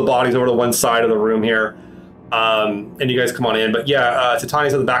moved over the bodies over to one side of the room here. And you guys come on in, but yeah,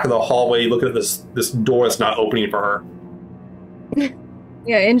 Titania's at the back of the hallway looking at this door that's not opening for her.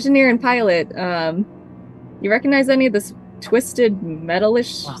 Yeah, engineer and pilot, you recognize any of this twisted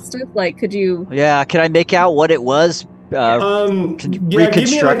metalish stuff? Like, could you... Yeah, can I make out what it was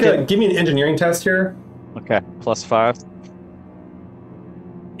reconstruct give me an engineering test here. Okay, +5.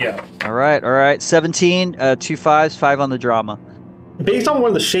 Yeah. All right. 17, 2 5s, 5 on the drama. Based on one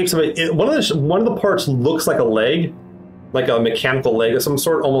of the shapes of it, one of the parts looks like a leg, like a mechanical leg of some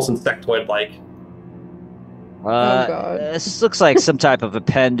sort, almost insectoid-like. God. This looks like some type of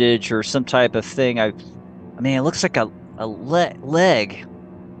appendage or some type of thing. I mean, it looks like a leg.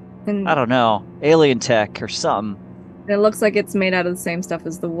 And I don't know, alien tech or something. it looks like it's made out of the same stuff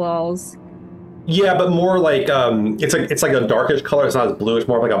as the walls. Yeah, but more like it's like a darkish color. It's not as blue. It's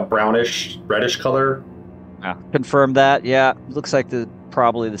more like a brownish, reddish color. Confirm that. Yeah, looks like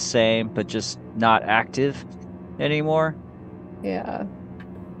probably the same, but just not active anymore. Yeah.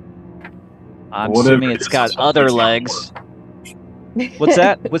 I'm Whatever assuming it it's is, got it's not other more. legs. What's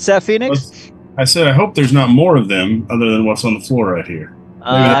that, Phoenix? I said I hope there's not more of them other than what's on the floor right here.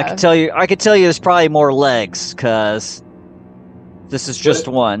 I could tell you there's probably more legs, because this is just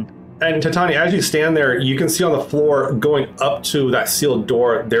one. And Titani, as you stand there, you can see on the floor going up to that sealed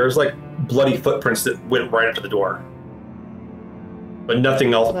door, there's like bloody footprints that went right up to the door. But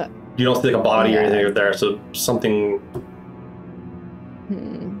nothing else. You don't see like a body or anything there, so something.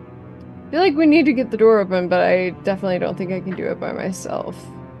 I feel like we need to get the door open, but I definitely don't think I can do it by myself.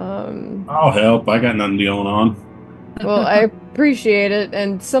 I'll help. I got nothing going on. Well, I appreciate it,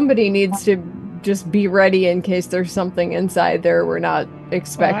 and somebody needs to just be ready in case there's something inside there we're not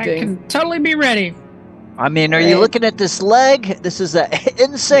expecting. I can totally be ready. I mean, are you looking at this leg? This is an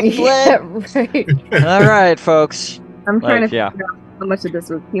insect Yeah, leg? right. All right, folks. I'm trying to yeah. figure out how much of this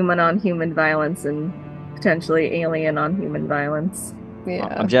was human on human violence and potentially alien on human violence. Yeah.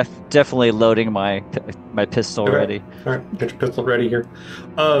 I'm definitely loading my pistol ready. All right, get your pistol ready here.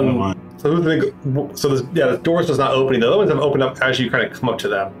 Oh, So the doors does not opening. The other ones have opened up as you kind of come up to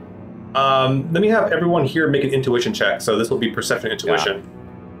them. Let me have everyone here make an intuition check. So this will be perception intuition.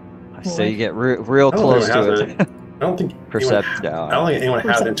 I say you get real close to it. I don't think Perception. I don't think anyone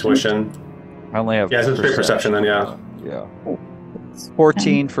has intuition. I only have. Yeah, it's straight perception then. Yeah. Yeah.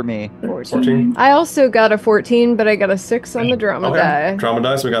 14 for me. 14. I also got a 14, but I got a 6 on the drama die. Drama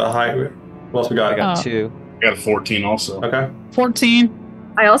dice. We got a high. What else we got? I got 2. I got a 14 also. Okay.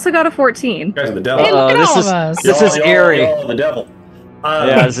 14. I also got a 14. You guys are the devil. Hey, look at this all is of us. this is eerie. Y'all are the devil.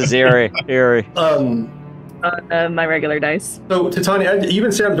 Yeah, this is eerie. My regular dice. So, Titania, you've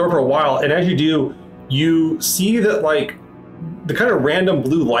been standing at the door for a while, and as you do, you see that, like, the kind of random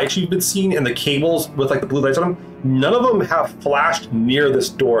blue lights you've been seeing and the cables with, like, the blue lights on them, none of them have flashed near this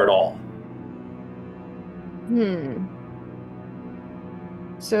door at all.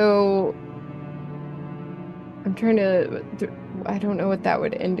 So, I'm trying to... I don't know what that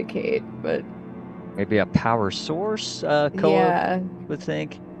would indicate, but... Maybe a power source, yeah. would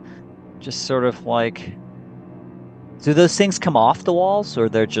think. Just sort of like... Do those things come off the walls, or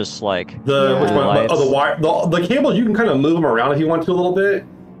they're just like Which one? lights? Oh, the wire. The cables, you can kind of move them around if you want to a little bit,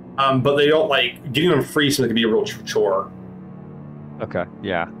 but they don't, like, getting them free seems like to be a real chore. Okay,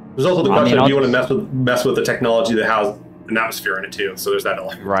 yeah. There's also the question mean, of do you want to mess with the technology that has an atmosphere in it too. So there's that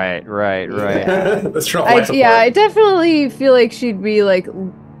element. Right. That's true. I definitely feel like she'd be like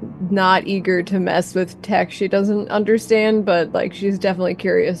not eager to mess with tech she doesn't understand, but like she's definitely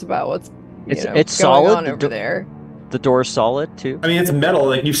curious about what's it's going solid on over there. The door's solid too. I mean, it's metal.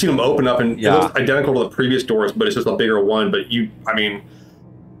 Like you've seen them open up, and it looks identical to the previous doors, but it's just a bigger one. But you think,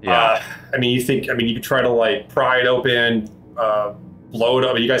 you could try to like pry it open, blow it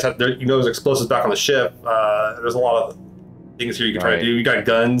up. You guys have, there's explosives back on the ship. There's a lot of things here you can try to do. You got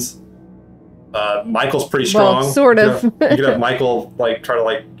guns. Michael's pretty strong. Well, sort of. You could have Michael like try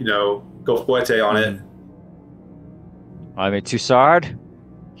to go fuerte on it. I mean, Tussard,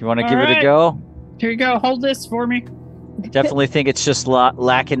 you want to give it a go? Here you go. Hold this for me. Definitely think it's just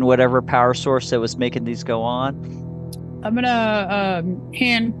lacking whatever power source that was making these go on. I'm gonna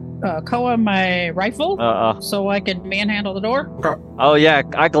hand Koa my rifle so I can manhandle the door. Okay. Oh yeah,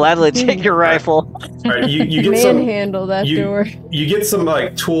 I gladly take your rifle. All right, you get some manhandle that door. You get some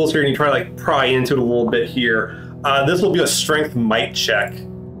like tools here, and you try to like pry into it a little bit here. This will be a strength might check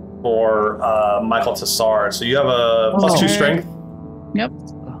for Michael Tussard. So you have a +2 strength. Yep.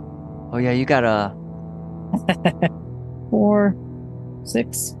 Oh yeah, you got a 4,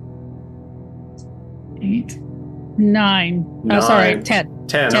 6, 8, 9. Oh, sorry, 10.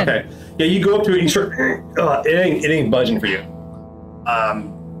 10. Okay. Yeah, you go up to it. And you start. It ain't budging for you.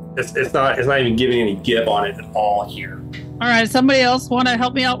 It's not even giving any give on it at all here. All right. Somebody else want to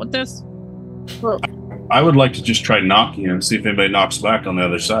help me out with this? Well, I would like to just try knocking him, see if anybody knocks back on the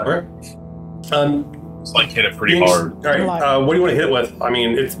other side. All right. It's like hit it pretty hard. All right. What do you want to hit it with? I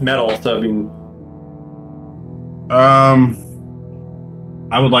mean, it's metal, so I mean. I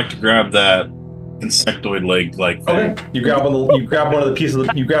would like to grab that insectoid leg like thing. Okay. You grab one of the pieces.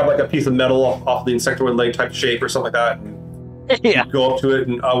 You grab like a piece of metal off the insectoid leg type shape or something like that. And Yeah. you go up to it,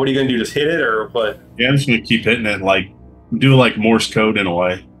 and what are you gonna do? Just hit it, or what? Yeah, I'm just gonna keep hitting it, like do like Morse code in a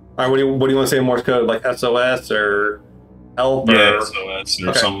way. All right. What do you want to say in Morse code? Like SOS or help? Yeah, or SOS or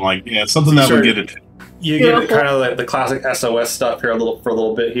Okay. something like something that would get it. you get kind of like the classic SOS stuff here for a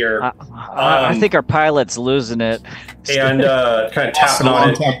little bit here, I think our pilot's losing it. and kind of tapping on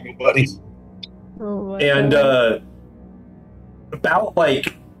it. Buddy. Oh my And God. about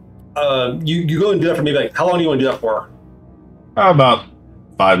like you go and do that for maybe like how long do you want to do that for? About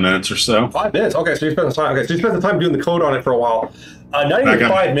 5 minutes or so. 5 minutes. Okay, so you spend the time. Okay, so you spend the time doing the code on it for a while. Not even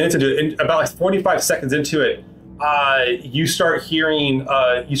 5 minutes into it. About like 45 seconds into it, you start hearing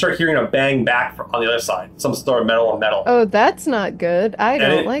a bang back on the other side. Some sort of metal on metal. Oh, that's not good. I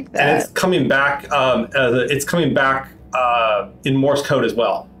don't like that. And it's coming back. In Morse code as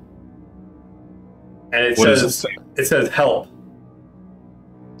well. And it What does says it says help.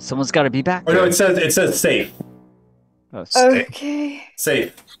 Someone's got to be back Or there. no, it says safe. Oh, Okay.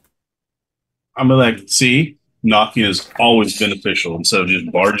 Safe. I'm like, see, knocking is always beneficial instead of just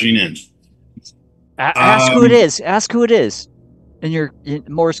barging in. Ask who it is. Ask who it is in your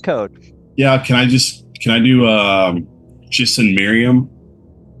Morse code. Yeah, can I do just in Miriam?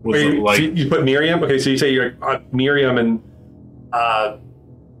 With So you put Miriam. Okay, so you say you're Miriam, and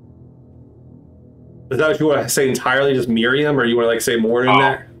is that what you want to say entirely? Just Miriam, or you want to like say more in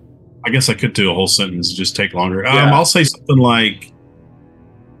there? I guess I could do a whole sentence, just take longer. Yeah. I'll say something like,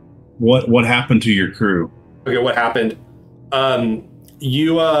 "What happened to your crew?" Okay, what happened?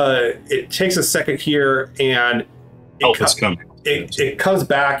 It takes a second here, and It's coming. it comes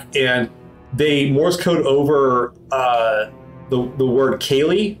back, and they Morse code over the word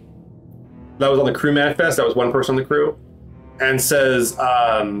Kaylee. That was on the crew manifest. That was one person on the crew, and says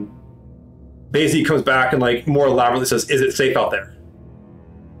basically comes back and like more elaborately says, "Is it safe out there?"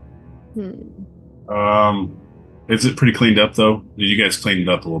 Is it pretty cleaned up though? Did you guys clean it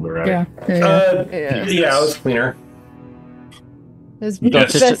up a little bit, right? Yeah. Yeah. Yeah, it was cleaner. As Don't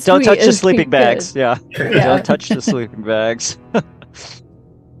best touch we the as sleeping we bags. could. Yeah. Yeah. Don't touch the sleeping bags.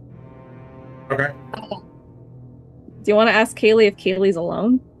 Okay. Do you want to ask Kaylee if Kaylee's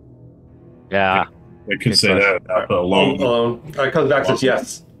alone? Yeah. I could say that. But alone. Alone. It comes back says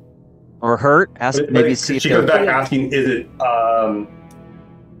yes. Or hurt. Ask But maybe see if she comes they're. back asking, is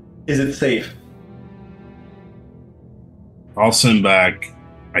it safe? I'll send back.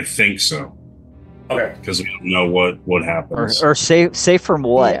 I think so, Okay. because we don't know what happens. Or safe from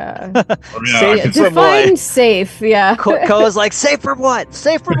what? Yeah. Or, yeah, Safe I could- from Define what? safe. Yeah. Koa's like safe from what?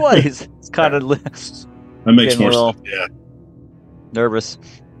 Safe from what? He's kind of that makes getting more a little- sense. Yeah. nervous.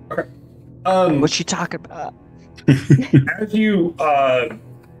 What's she talking about? As you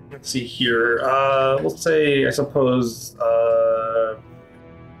let's see here. Let's say I suppose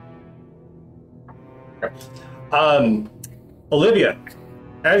Olivia,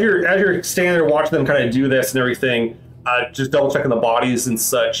 as you're standing there watching them kind of do this and everything, just double checking the bodies and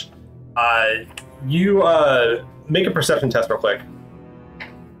such, you make a perception test real quick.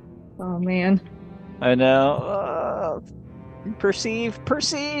 Oh man. I know. Perceive.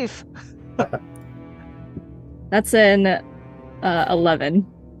 That's an 11.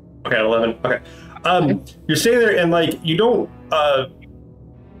 Okay, 11. Okay. You're standing there and like you don't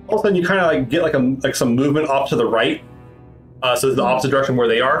all of a sudden you kind of like get like some movement off to the right. So it's the opposite direction where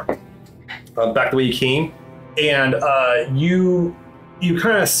they are. Back the way you came. And you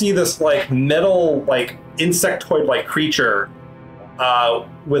kind of see this like metal like insectoid like creature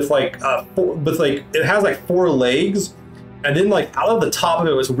with like it has like 4 legs, and then like out of the top of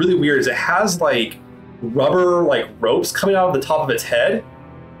it, what's really weird is it has like rubber like ropes coming out of the top of its head,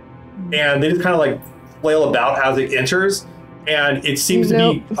 and they just kind of like flail about as it enters, and it seems to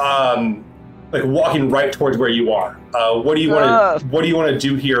be like walking right towards where you are. What do you want to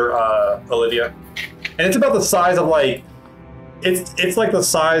do here, Olivia? And it's about the size of like it's like the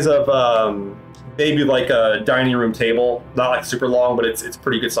size of maybe like a dining room table, not like super long, but it's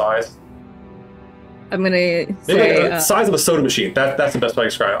pretty good size. I'm gonna Maybe say like the size of a soda machine. That's the best way to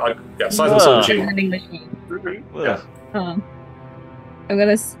describe it. Yeah, size of a soda machine. vending machine. Yeah. I'm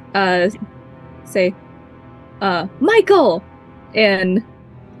gonna say Michael, and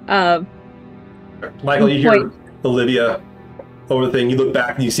Michael, you hear Olivia over the thing. You look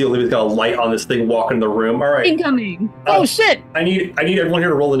back and you see Olivia's got a light on this thing walking in the room. All right. incoming. Oh shit! I need everyone here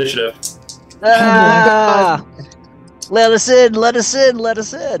to roll initiative. Ah! Let us in. Let us in. Let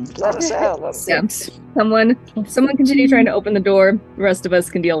us in. Let us out. Let us Yeah. in. Someone continue trying to open the door. The rest of us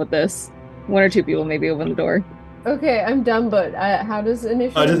can deal with this. 1 or 2 people maybe open the door. Okay, I'm done, but how does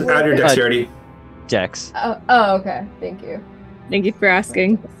initiative Just work? add your dexterity. Dex. Oh, okay. Thank you. Thank you for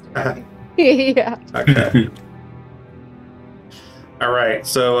asking. Yeah. Okay. All right.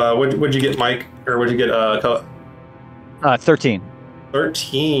 So what'd you get, Mike? Or what'd you get, 13.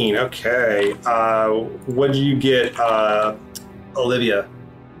 13. Okay. What'd you get, Olivia?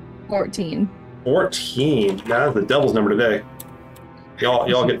 14. 14. That's the devil's number today.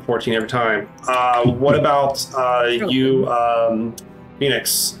 Y'all get 14 every time. What about you,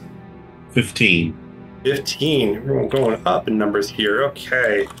 Phoenix? 15. 15. Everyone going up in numbers here.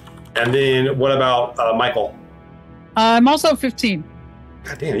 Okay. And then what about Michael? I'm also 15.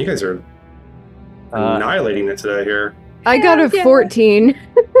 God damn, you guys are annihilating it today here. I got a 14.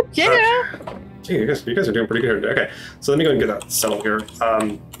 Yeah. Gee, you guys are doing pretty good. Okay, so let me go and get that settled here.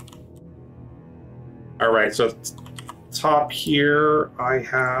 All right, so top here I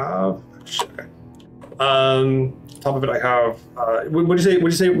have. Okay. Top of it I have. What'd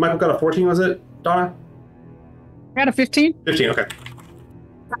you say? Michael got a 14. Was it, Donna? I got a 15. 15. Okay.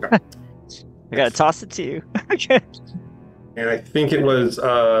 I gotta toss it to you. Okay. And I think it was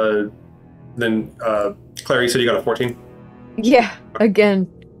then Claire, you said you got a 14? Yeah, again.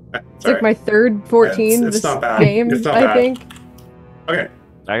 Okay, It's like my third 14 it's this not bad. game, It's not I bad. think. Okay.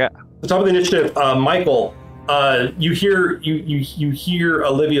 I got. The top of the initiative, Michael. You hear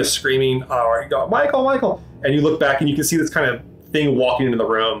Olivia screaming, or you go, Michael, and you look back and you can see this kind of thing walking into the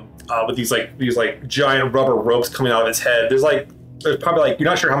room with these giant rubber ropes coming out of its head. There's probably you're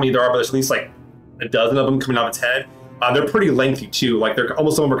not sure how many there are, but there's at least like a dozen of them coming out of its head. They're pretty lengthy too. Like they're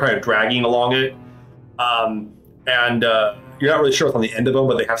almost some of them are kind of dragging along it. And you're not really sure what's on the end of them,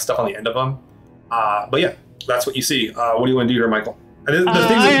 but they have stuff on the end of them. But yeah, that's what you see. What do you want to do here, Michael? And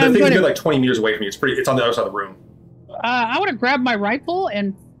the thing's good like 20 meters away from you. It's on the other side of the room. I want to grab my rifle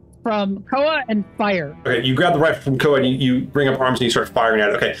and from Koa and fire. Okay, you grab the rifle from Koa and you bring up arms and you start firing at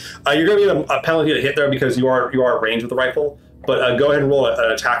it. Okay, you're going to get a penalty to hit there because you are at range with the rifle. But go ahead and roll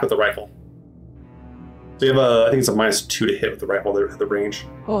an attack with the rifle. So you have I think it's a -2 to hit with the rifle at the range.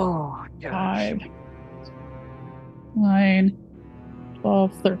 Oh, gosh. 5, 9,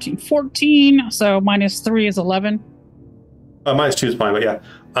 12, 13, 14. So -3 is 11. -2 is fine, but yeah.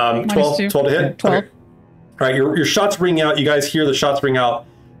 12 -2. to hit? 12. Okay. All right, your shots ring out. You guys hear the shots ring out.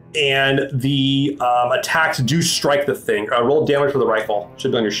 And the attacks do strike the thing. Roll damage for the rifle.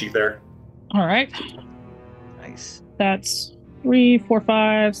 Should be on your sheet there. All right. Nice. That's 3, 4,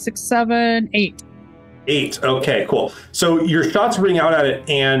 5, 6, 7, 8. 8. Okay, cool. So your shots ring out at it,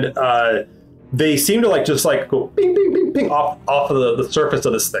 and they seem to just go ping, ping, ping, ping off of the surface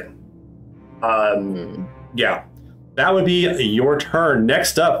of this thing. Yeah, that would be your turn.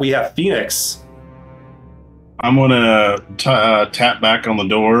 Next up, we have Phoenix. I'm gonna tap back on the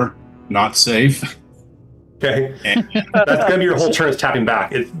door. Not safe. Okay, that's gonna be your whole turn is tapping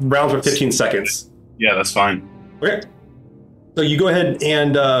back. It rounds for 15 seconds. Yeah, that's fine. Okay, so you go ahead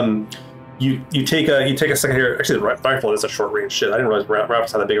and you take a second here. Actually, the rifle is a short range shit. I didn't realize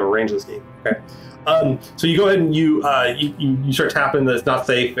rifles had that big of a range in this game. Okay, so you go ahead and you start tapping that it's not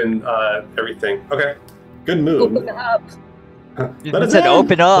safe and everything. Okay, good move. Open up. Let us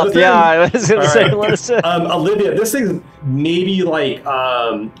open up. Yeah, I was gonna say. Right. Let us in. Olivia, this thing's maybe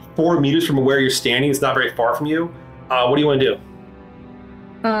 4 meters from where you're standing. It's not very far from you. What do you want to do?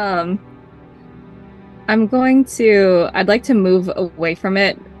 I'd like to move away from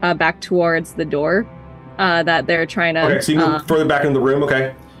it, back towards the door that they're trying to. Okay, so you move further back into the room.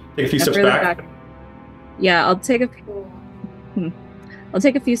 Okay, take a few steps back. Yeah, I'll take a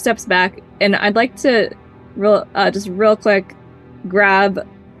few steps back, and I'd like to real quick grab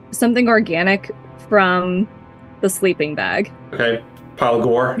something organic from the sleeping bag. Okay, pile of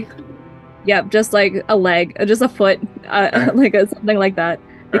gore. Yep, just like a leg, just a foot, something like that.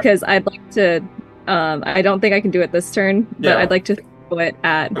 Because I'd like to. I don't think I can do it this turn, but I'd like to throw it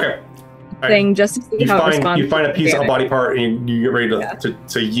at thing just to see how it responds. You find a piece of a body part and you get ready to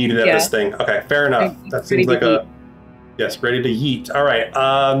yeet it at this thing. Okay, fair enough. That seems like ready to yeet. All right,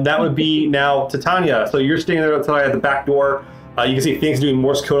 that would be now to Tanya. So you're standing there at the back door. You can see Phoenix doing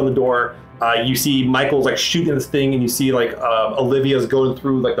Morse code on the door. You see Michael's shooting this thing, and you see Olivia's going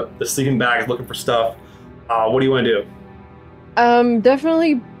through the sleeping bags looking for stuff. What do you want to do?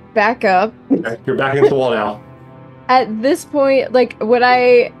 Definitely back up. Okay, you're back against the wall now. At this point,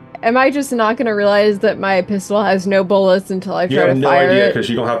 am I just not going to realize that my pistol has no bullets until I try to fire it? You have no idea because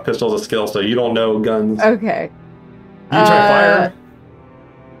you don't have pistols as a skill, so you don't know guns. Okay. You try to fire?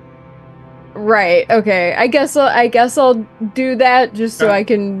 Right. Okay. I guess I'll do that just so I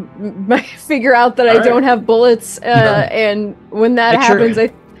can figure out that I don't have bullets. And when that happens,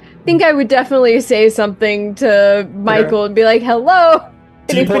 I think I would definitely say something to Michael and be like, "Hello,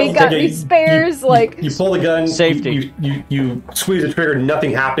 anybody got any spares?" You pull the gun, safety. You squeeze the trigger,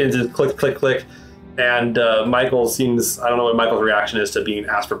 nothing happens. It's click, click, click, and Michael seems. I don't know what Michael's reaction is to being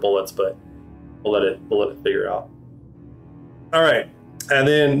asked for bullets, but we'll let it figure out. All right, and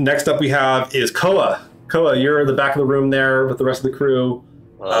then next up we have is Koa. Koa, you're in the back of the room there with the rest of the crew.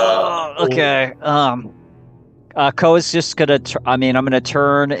 Okay. Koa's just gonna. I'm gonna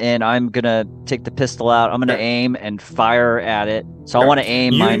turn and I'm gonna take the pistol out. I'm gonna aim and fire at it. So I want to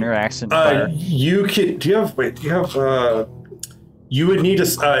aim minor action fire. You can. Do you have? Wait. Do you have? You would need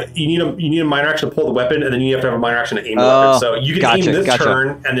to. You need a minor action to pull the weapon, and then you have to have a minor action to aim the weapon. So you can aim this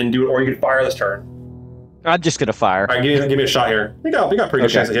turn and then do it, or you can fire this turn. I'm just gonna fire. All right, give me a shot here. We got pretty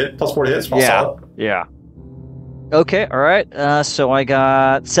good chance to hit. +4 to hit. Solid. Yeah. Okay. All right. So I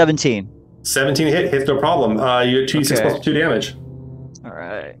got 17. 17 hit, hits no problem. You get 2d6 plus 2 damage. All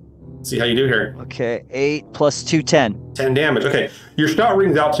right. See how you do here. Okay, 8 plus 2, 10. 10 damage. Okay, your shot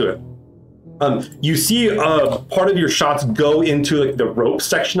rings out to it. You see part of your shots go into like the rope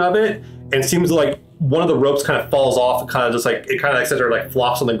section of it, and it seems like one of the ropes kind of falls off, kind of just like it kind of like sits there, like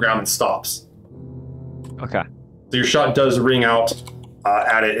flops on the ground and stops. Okay. So your shot does ring out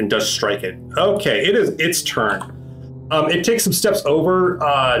at it and does strike it. Okay, it is its turn. It takes some steps over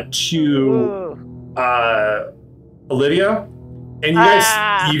to Olivia,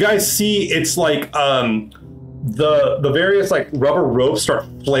 and you guys see it's like the various like rubber ropes start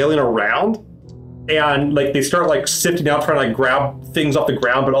flailing around, and like they start like sifting out, trying to like grab things off the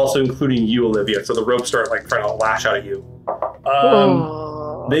ground, but also including you, Olivia. So the ropes start like trying to lash out at you.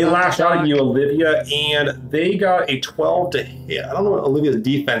 They lash out at you, Olivia, and they got a 12 to hit. I don't know what Olivia's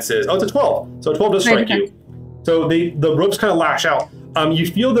defense is. Oh, it's a 12. So a 12 does strike you. So the ropes kind of lash out. You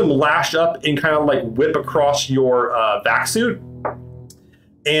feel them lash up and kind of like whip across your back suit.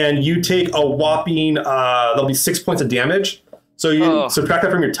 And you take a whopping, there'll be 6 points of damage. So you subtract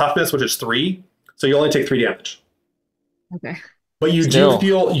that from your toughness, which is 3. So you only take 3 damage. Okay. But you do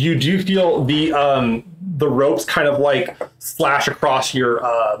feel the ropes kind of like slash across your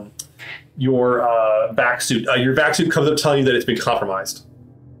back suit. Your back suit comes up telling you that it's been compromised.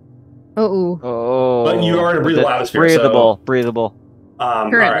 Oh. But you are in a breathable atmosphere. Breathable.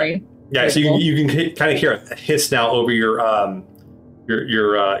 Currently. Right. Yeah, so you can kind of hear a hiss now over your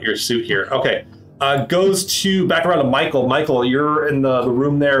suit here. Okay. Goes to back around to Michael. Michael, you're in the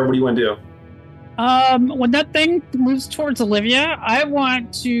room there. What do you want to do? When that thing moves towards Olivia, I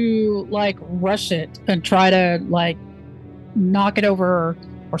want to like rush it and try to like knock it over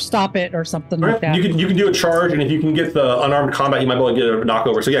or stop it or something like that. You can do a charge, and if you can get the unarmed combat, you might be able to get a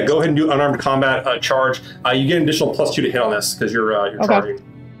knockover. So yeah, go ahead and do unarmed combat charge. You get an additional +2 to hit on this because you're charging.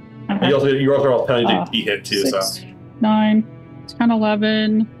 Okay. You also have a penalty to be hit too. 6, 9, 10,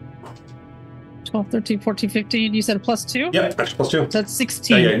 11, 12, 13, 14, 15. You said a +2? Yep, extra +2. So that's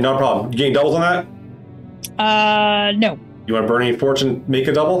 16. Yeah, no problem. You getting doubles on that? No. You want to burn any fortune, make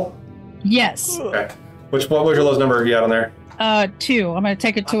a double? Yes. Okay. What was your lowest number you had on there? 2. I'm going to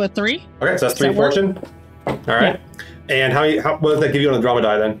take it to a 3. Okay, so that's 3 fortune. All right. Yeah. And what does that give you on the drama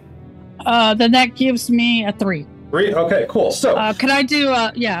die then? Then that gives me a 3. 3? Okay, cool. So can I do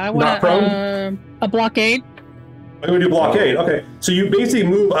I want a blockade. I'm going to do blockade. Okay. So you basically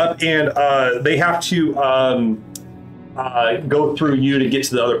move up, and they have to go through you to get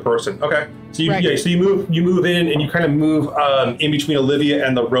to the other person. Okay. So you move in, and you kind of move in between Olivia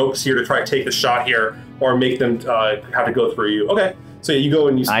and the ropes here to try to take the shot here, or make them have to go through you. Okay. So you go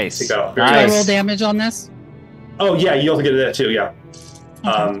and you take that off. Do I roll damage on this? Oh yeah, you also get that too. Yeah.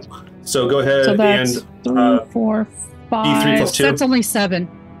 Okay. So go ahead and 3, 4, 5. D3 plus 2. That's only 7.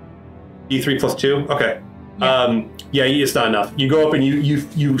 D3 plus 2. Okay. Yeah. It's not enough. You go up and you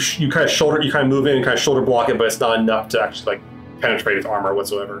kind of move in and kind of shoulder block it, but it's not enough to actually like penetrate its armor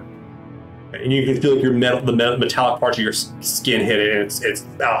whatsoever. And you can feel like the metallic parts of your skin hit it, and it's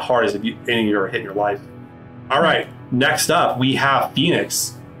about hard as anything you've ever hit in your life. All right. Next up, we have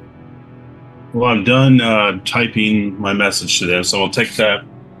Phoenix. Well, I'm done typing my message to them, so I'll take that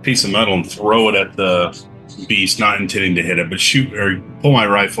piece of metal and throw it at the beast, not intending to hit it, but shoot or pull my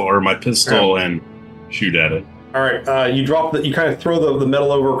rifle or my pistol and shoot at it. All right. You kind of throw the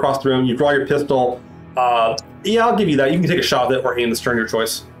metal over across the room. You draw your pistol. Yeah, I'll give you that. You can take a shot with it or aim this turn, your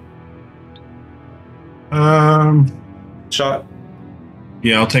choice. Shot.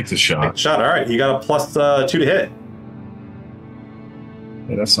 Yeah, I'll take the shot. Shot. All right. You got a +2 to hit.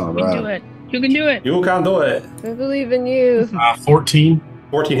 Yeah, that's not bad. You can do it. You can do it. I believe in you. 14.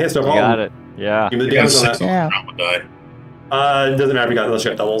 14 hits, no problem. You got it. Yeah. Give me the damage on that. Yeah. It doesn't matter unless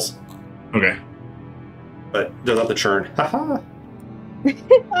you got doubles. Okay. But it does have to churn. Haha.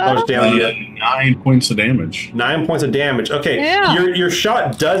 How much damage you get? 9 points of damage. 9 points of damage. Okay, Yeah. your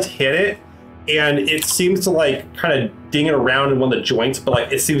shot does hit it, and it seems to like kind of ding it around in one of the joints, but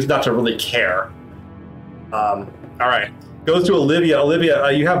like it seems not to really care. All right, goes to Olivia.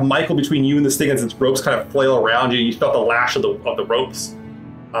 Olivia, you have Michael between you and this thing, and its ropes kind of flail around you. You felt the lash of the ropes.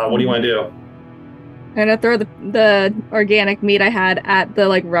 What do you want to do? I'm gonna throw the organic meat I had at the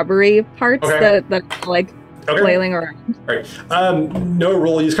like rubbery parts Okay. that like flailing around. All right. No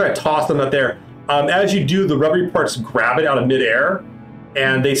roll. You just kind of toss them out there. As you do, the rubbery parts grab it out of midair,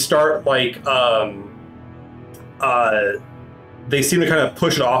 and they start like they seem to kind of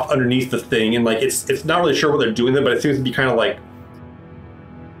push it off underneath the thing, and like it's not really sure what they're doing there, but it seems to be kind of like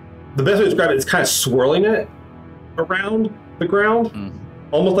the best way to describe it is kind of swirling it around the ground,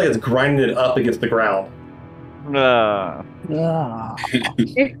 almost like it's grinding it up against the ground.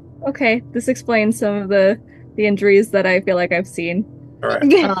 Okay, this explains some of the injuries that I feel like I've seen. All right.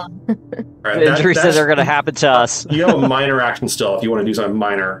 Yeah. All right. The injuries that are going to happen to us. You have a minor action still if you want to do something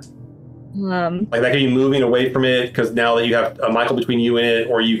minor. Like that could be moving away from it because now that you have Michael between you and it,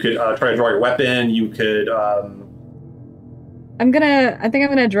 or you could try to draw your weapon. You could. I think I'm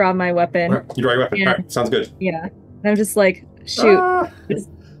gonna draw my weapon. Okay. You draw your weapon. Yeah. All right, sounds good. Yeah, and I'm just like, shoot.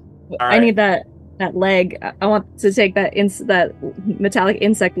 I need that leg. I want to take that metallic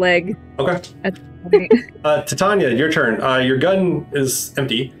insect leg. Okay. Titania, your turn. Your gun is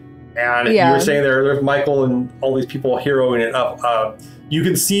empty, and you were saying there's Michael and all these people heroing it up. You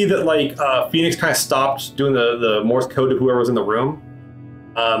can see that like Phoenix kind of stopped doing the Morse code to whoever was in the room.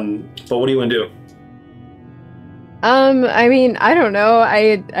 But what do you want to do? I mean, I don't know.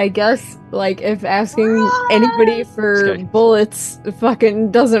 I guess like if asking anybody for bullets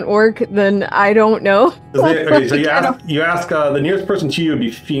fucking doesn't work, then I don't know. Okay, so you ask the nearest person to you would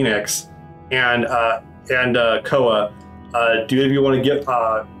be Phoenix, and Koa. Do either of you want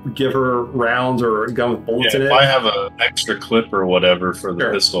to give her rounds or a gun with bullets in it? If I have an extra clip or whatever for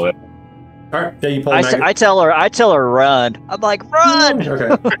the pistol. All right, yeah, you pull. I tell her run. I'm like, run. Okay,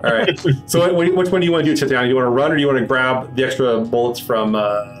 all right. So which one do you want to do, Tatiana? Do you want to run or do you want to grab the extra bullets from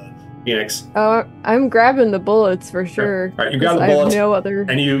Phoenix? Oh, I'm grabbing the bullets for sure. All right, you grab the bullets. I have no other.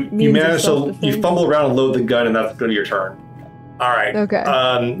 And you manage to you fumble around and load the gun, and that's go to your turn. All right. Okay.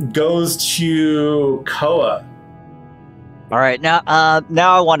 Goes to Koa. All right, now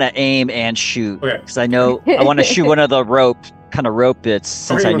I want to aim and shoot because I know I want to shoot one of the rope bits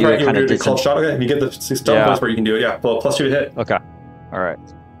since I knew it kind of did some. Shot. Okay, if you get the stone points where you can do it, yeah. Well, +2 to hit. Okay. All right.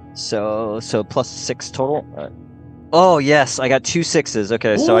 So +6 total. Oh yes, I got 2 6s.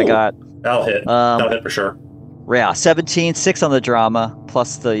 Okay, so I got. That'll hit. That'll hit for sure. Yeah, 17, 6 on the drama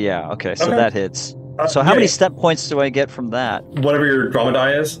plus the Okay, so that hits. So how many step points do I get from that? Whatever your drama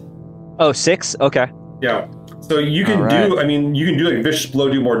die is. Oh, 6. Okay. Yeah. So you can do. I mean, you can do like vicious blow,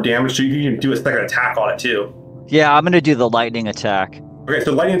 do more damage. So you can do a second attack on it too. Yeah, I'm gonna do the lightning attack. Okay,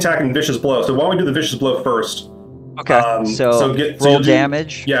 so lightning attack and vicious blow. So why don't we do the vicious blow first? Okay. So roll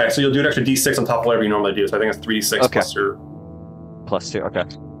damage. Yeah, so you'll do an extra d6 on top of whatever you normally do. So I think it's 3d6 plus your. +2. Okay.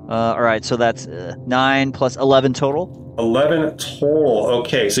 All right. So that's 9 plus 11 total. 11 total.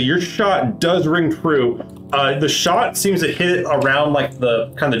 Okay, so your shot does ring true. The shot seems to hit it around like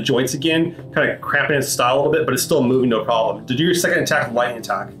the kind of the joints again, kind of cramping its style a little bit, but it's still moving, no problem. To do your second attack, lightning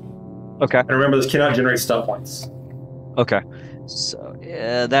attack. Okay. And remember, this cannot generate stun points. Okay. So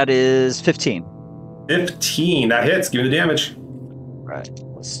that is 15. 15. That hits. Give me the damage. Right.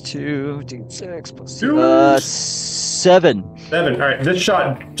 +2 d6 +2. 7. 7. All right. This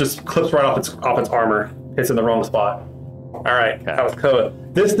shot just clips right off its armor. Hits in the wrong spot. All right. That was Koa.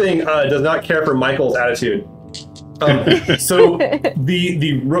 This thing does not care for Michael's attitude. So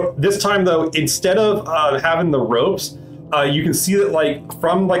this time though, instead of having the ropes, you can see that like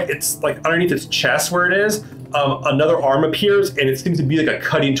from like it's like underneath its chest where it is, another arm appears and it seems to be like a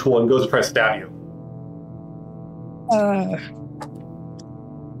cutting tool and goes to try to stab you.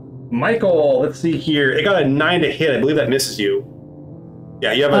 Michael, let's see here. It got a 9 to hit. I believe that misses you.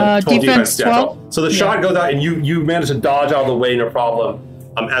 Yeah, you have a 12 defense. 12. So the shot goes out and you manage to dodge out of the way, no problem.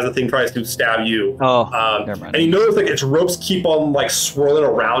 As the thing tries to stab you. Never mind. And you notice like its ropes keep on like swirling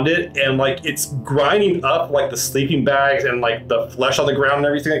around it, and like it's grinding up like the sleeping bags and like the flesh on the ground and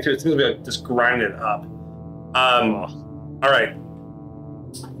everything. Like, it seems to be like, just grinding it up. All right.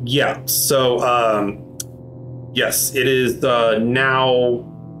 Yeah. So yes, it is now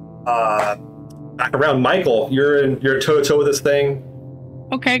back around. Michael, you're toe to toe with this thing.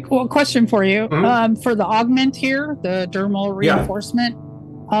 Okay, cool. Question for you. For the augment here, the dermal reinforcement,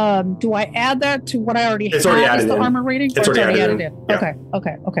 do I add that to what I already have as the armor rating? It's already added in. Yeah.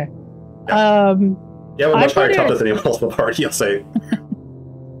 Okay. Yeah, well, much higher toughness than anyone else in the party, I'll say.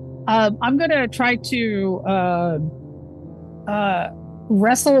 I'm gonna try to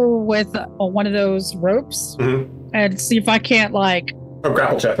wrestle with one of those ropes and see if I can't like. Oh,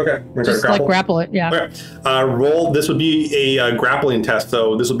 grapple check. Okay. Just like grapple it. Yeah. Okay. Roll. This would be a grappling test.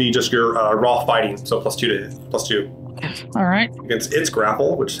 So this would be just your raw fighting. So +2. All right. Against its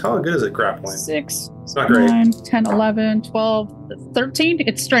grapple, which how good is it grappling? 6. It's not great. 9, 10, 11, 12, 13.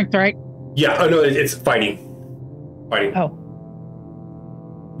 It's strength, right? Yeah. Oh no, it's fighting. Fighting. Oh.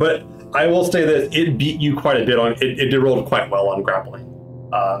 But I will say that it beat you quite a bit on it. It did roll quite well on grappling.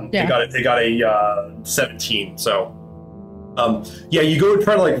 It got a 17. So, yeah, you go to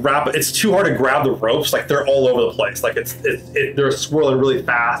try to like wrap it. It's too hard to grab the ropes. Like they're all over the place. Like they're swirling really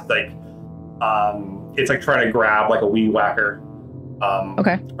fast. Like, it's like trying to grab like a weed whacker.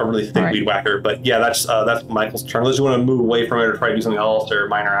 Okay. A really thick weed whacker. But yeah, that's Michael's turn. Unless you want to move away from it or try to do something else or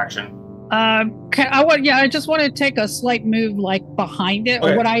minor action. I just want to take a slight move like behind it,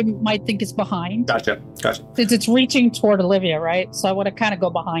 or what I might think is behind. Gotcha. Since it's reaching toward Olivia, right? So I want to kind of go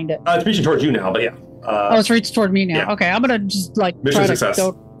behind it. It's reaching towards you now, but yeah. It's reaching toward me now. Yeah. Okay, I'm gonna just like mission try success.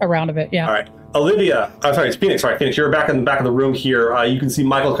 to go around a bit. Yeah. All right, Olivia. It's Phoenix. Sorry, Phoenix. You're back in the back of the room here. You can see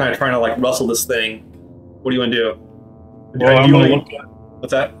Michael kind of trying to like wrestle this thing. What do you want to do?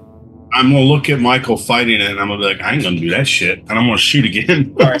 What's that? I'm gonna look at Michael fighting it, and I'm gonna be like, I ain't gonna do that shit, and I'm gonna shoot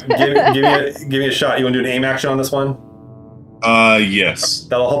again. All right, give me a shot. You want to do an aim action on this one? Yes.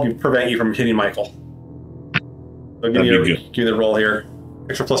 That'll help prevent you from hitting Michael. So give me the roll here.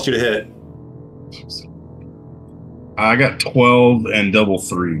 Extra +2 to hit. I got 12 and double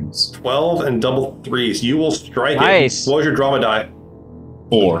 3s. 12 and double 3s. You will strike nice. it. What was your drama die?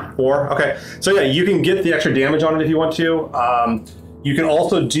 4. 4. Okay. So yeah, you can get the extra damage on it if you want to. You can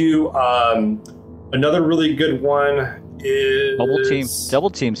also do another really good one is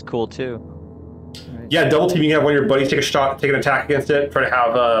double team's cool too. Right. Yeah, double team. You can have one of your buddies take a shot, take an attack against it. Try to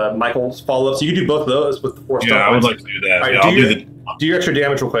have Michael's follow up. So you can do both of those with the 4 stuff. Yeah, I would like to do that. Right, yeah, do your extra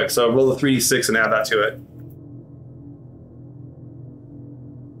damage real quick. So roll the 3d6 and add that to it.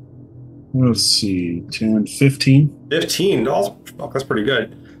 Let's see, 10, 15. 15. Oh, that's pretty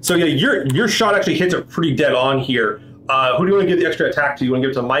good. So yeah, your shot actually hits it pretty dead on here. Who do you want to give the extra attack to? You want to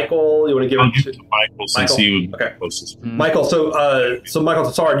give it to Michael? You want to give it to Michael since he was closest. Michael, so Michael,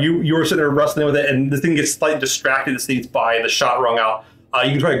 sorry, you were sitting there wrestling with it, and the thing gets slightly distracted as things by, and the shot rung out.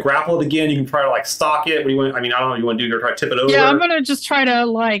 You can try to grapple it again. You can try to like stalk it. What do you want? I mean, I don't know what you want to do. You're try to tip it over. Yeah, I'm gonna just try to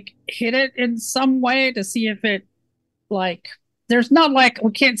like hit it in some way to see if it like. There's not like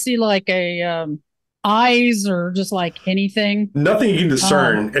we can't see like a eyes or just like anything. Nothing you can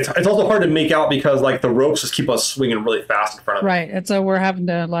discern. It's also hard to make out because like the ropes just keep us swinging really fast in front of it. Right, and so we're having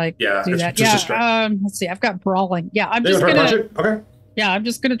to like do that. Let's see. I've got brawling. Yeah, I'm just gonna punch it. Okay. Yeah, I'm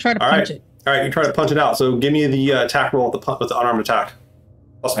just gonna try to punch it. All right, you try to punch it out. So give me the attack roll with the unarmed attack.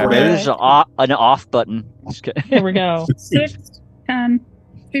 There's an off button. Here we go. 6, 10,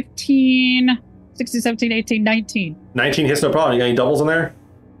 15, 16, 17, 18, 19. 19 hits, no problem. You got any doubles in there?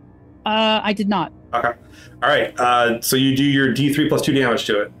 I did not. Okay. All right. So you do your D3 plus 2 damage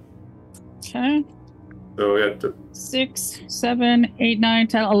to it. Okay. So we have 6, 7, 8, 9,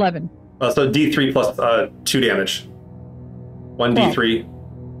 10, 11. So D3 plus 2 damage. 1 D3.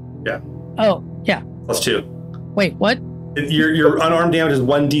 Yeah. Oh, yeah. Plus 2. Wait, what? Your unarmed damage is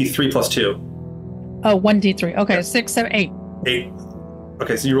 1 D3 plus 2. Oh, 1 D3. Okay, yeah. 6, 7, 8. 8.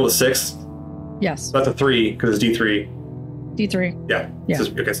 Okay, so you roll a 6? Yes. So that's a 3 because it's D3. D3. Yeah. Yeah.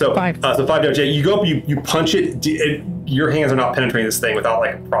 So, okay, so 5. So 5 damage. Yeah, you go up, you punch it, your hands are not penetrating this thing without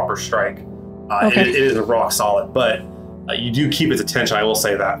like a proper strike. Okay. It is a rock solid, but you do keep its attention. I will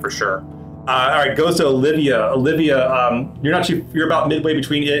say that for sure. All right, goes to Olivia. Olivia, you're about midway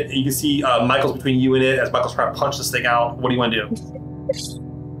between it. You can see Michael's between you and it as Michael's trying to punch this thing out. What do you want to do?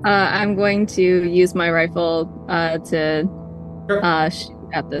 I'm going to use my rifle to shoot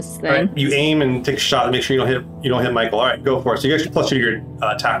at this thing. Right, you aim and take a shot to make sure you don't hit Michael. All right, go for it. So you actually +2 to your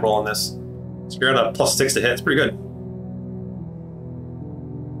attack roll on this. So you're at a +6 to hit. It's pretty good.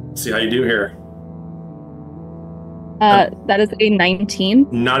 Let's see how you do here. That is a 19.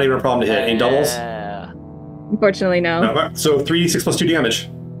 Not even a problem to hit. Any doubles? Unfortunately, no. So 3d6 plus 2 damage.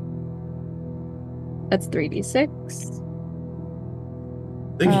 That's 3d6.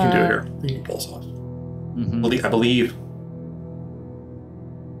 I think you can do it here. You can pull this off. I believe.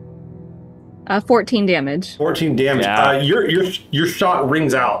 14 damage. 14 damage. Yeah. Your shot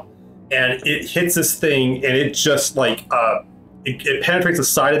rings out, and it hits this thing, and it just like it penetrates the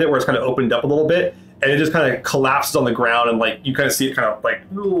side of it where it's kind of opened up a little bit, and it just kind of collapses on the ground, and like you kind of see it kind of like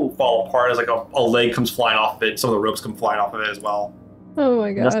fall apart as like a leg comes flying off of it. Some of the ropes come flying off of it as well. Oh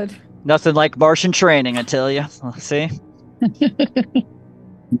my god! Nothing like Martian training, I tell you. See.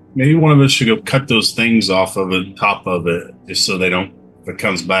 Maybe one of us should go cut those things off of the top of it, just so they don't. If it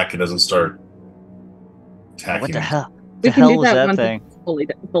comes back, it doesn't start attacking. What the us. hell? We The can hell do was that that once thing? it's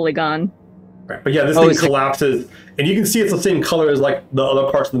fully gone. Right. But yeah, this Oh, thing is it- collapses, and you can see it's the same color as like the other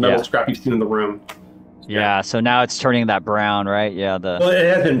parts of the metal Yeah. scrap you've seen in the room. Yeah. So now it's turning that brown, right? Yeah. The Well, it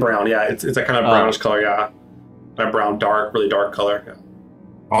has been brown. Yeah, it's a kind of Oh. brownish color. Yeah, that brown, dark, really dark color. Yeah.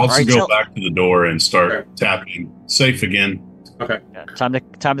 I'll also Alright, go tell- back to the door and start Okay. tapping. Safe again. Okay. yeah, time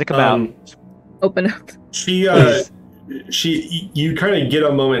to come out. Open up. You kind of get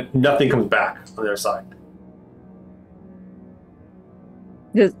a moment. Nothing comes back on the other side.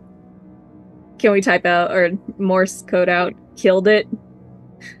 Can we type out or Morse code out? Killed it.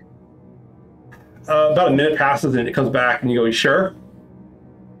 About a minute passes, and it comes back, and you go, "You sure?"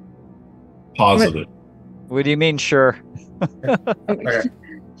 Positive. What do you mean? Sure. Okay.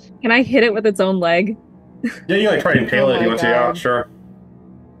 Can I hit it with its own leg? Yeah, you can, like try and impale Oh it if you my want to. Yeah, God. sure.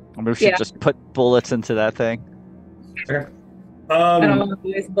 We should Yeah. just put bullets into that thing. I don't want to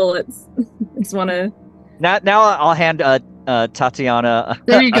waste bullets. I just want to. Now I'll hand Tatiana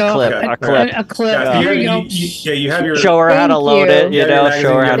There you a go. clip. Okay. A clip. A clip. Yeah, Here you go. you have your. Show her how to Thank load you. it. You have your know, magazine,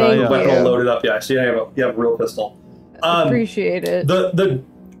 show her how you have to. Thank the Yeah. weapon you. all loaded up. Yeah, so you have a real pistol. Appreciate it.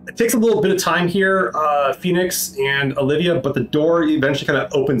 It takes a little bit of time here, Phoenix and Olivia, but the door eventually kind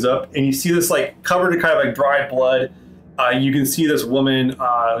of opens up, and you see this like covered in kind of like dried blood. You can see this woman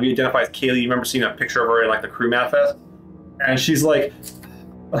who you identify as Kaylee. You remember seeing a picture of her in like the crew manifest, and she's like,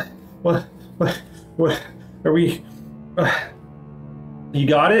 "What are we? You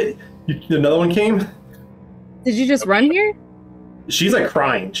got it? Another one came." Did you just run here? She's like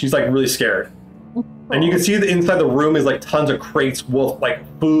crying. She's like really scared. And you can see that inside the room is like tons of crates with like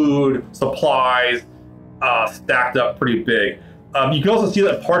food, supplies, stacked up pretty big. You can also see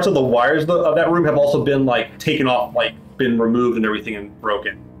that parts of the wires of that room have also been like taken off, like been removed and everything and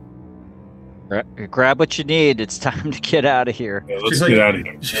broken. Grab what you need. It's time to get out of here. Yeah, let's She's get like- out of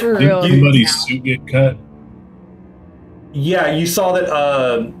here. For Did real. somebody's suit get cut? Yeah, you saw that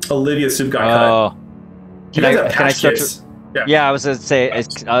Olivia's suit got cut. Oh, You can I- guys have can I patch start kits. yeah. I was gonna say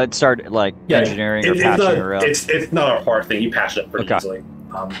I'd start like engineering or it's patching not, her up. it's not a hard thing. You patch it pretty Okay. easily.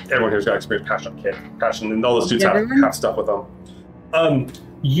 Everyone here's got experience patching, and all the suits Everyone? have stuff with them.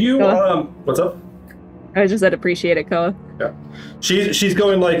 What's up? I just said appreciate it, Koa. She's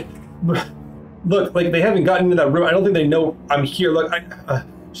going like, look, like they haven't gotten into that room. I don't think they know I'm here. Look,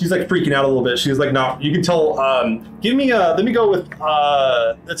 she's like freaking out a little bit. She's like, no, you can tell. Let me go with.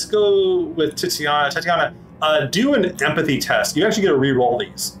 Let's go with Tatiana. Tatiana, do an empathy test. You actually get to re-roll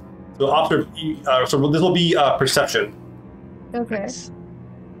these. So so this will be perception. Okay.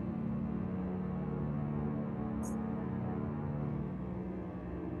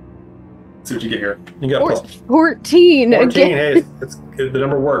 Let's see what you get here. You got plus 14 14. again. Hey, the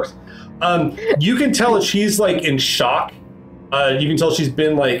number works. You can tell that she's like in shock. You can tell she's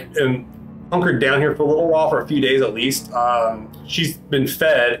been like hunkered down here for a little while, for a few days at least. She's been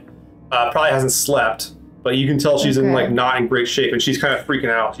fed, probably hasn't slept, but you can tell she's in Okay. like not in great shape, and she's kind of freaking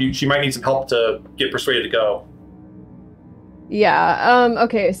out. She might need some help to get persuaded to go. Yeah,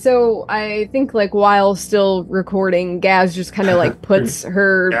 okay, so I think like while still recording, Gaz just kind of like puts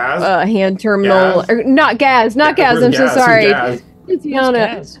her Gaz? hand terminal, Gaz? or not Gaz, Where's I'm so Gaz? Who's sorry. Gaz? Tiana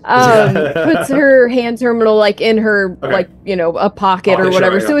Gaz? puts her hand terminal like in her Okay. like a pocket or Sure,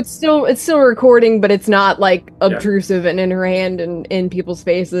 whatever. yeah. So it's still recording, but it's not like obtrusive and in her hand and in people's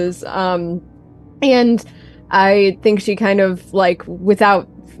faces. And I think she kind of like without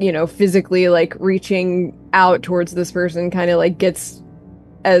physically like reaching out towards this person, kind of like gets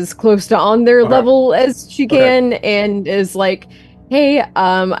as close to on their Okay. level as she Okay. can and is like, hey,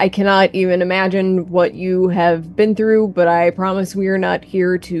 I cannot even imagine what you have been through, but I promise we are not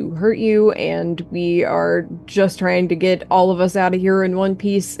here to hurt you, and we are just trying to get all of us out of here in one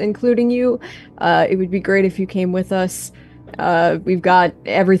piece, including you. It would be great if you came with us. We've got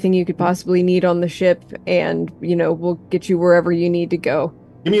everything you could possibly need on the ship, and, we'll get you wherever you need to go.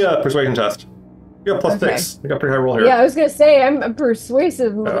 Give me a persuasion test. You got plus Okay. 6. You got a pretty high roll here. Yeah, I was gonna say, I'm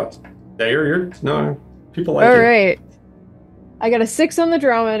persuasive. Yeah, you're no people like All you. right. I got a 6 on the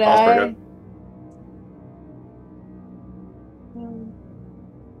drama That's pretty die. good.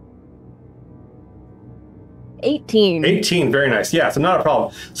 18. 18, very nice. Yeah, so not a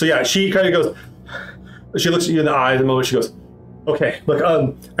problem. So yeah, she kind of goes. She looks at you in the eye. The moment she goes, "Okay, look,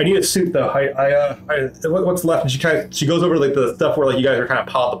 I need a suit though. What's left?" And she goes over like the stuff where like you guys are kind of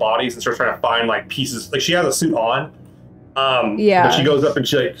piled the bodies and starts trying to find like pieces. Like she has a suit on. Yeah. But she goes up and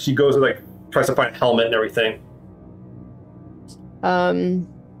she goes and like tries to find a helmet and everything.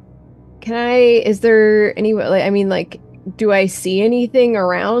 Is there any way, like, I mean, like, do I see anything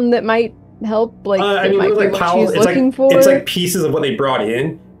around that might help? Like, I that mean, might it was be like what piles. she's looking for? It's like pieces of what they brought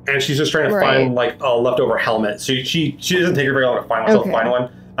in, and she's just trying to find like a leftover helmet. So she doesn't take her very long to find herself find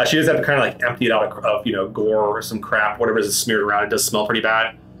one. She does have to kind of like empty it out of gore or some crap, whatever is smeared around. It does smell pretty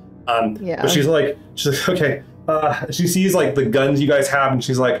bad. But she's like okay. She sees like the guns you guys have, and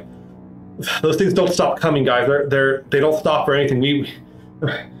she's like, those things don't stop coming, guys. They don't stop for anything.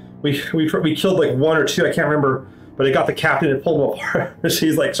 We killed like one or two, I can't remember, but they got the captain and pulled him apart.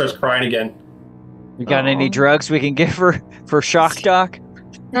 She's like starts crying again. You got any drugs we can give her for shock doc?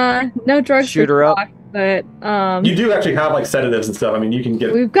 No drugs. Shoot her up. But you do actually have like sedatives and stuff. I mean, you can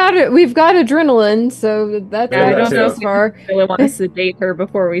get. We've got adrenaline, so that's I don't know so far. I really want to sedate her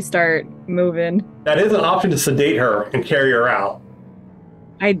before we start moving. That is an option to sedate her and carry her out.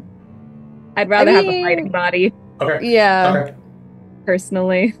 I'd rather have a fighting body. Okay. Yeah. Okay.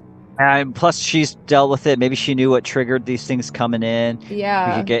 Personally. And plus, she's dealt with it. Maybe she knew what triggered these things coming in. Yeah.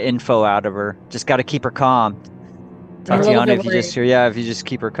 We could get info out of her. Just got to keep her calm. Tatiana, if you just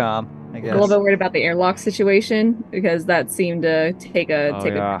keep her calm, I guess. I'm a little bit worried about the airlock situation because that seemed to take a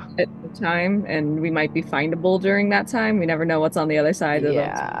bit of time, and we might be findable during that time. We never know what's on the other side of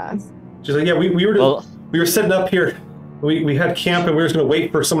those. She's like, yeah, we were setting up here. We had camp, and we were just going to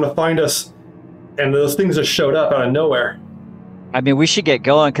wait for someone to find us, and those things just showed up out of nowhere. I mean, we should get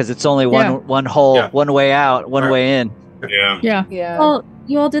going because it's only one hole, one way out, one way in. Yeah. Well,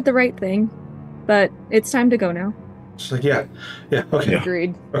 you all did the right thing, but it's time to go now. She's like, yeah, okay.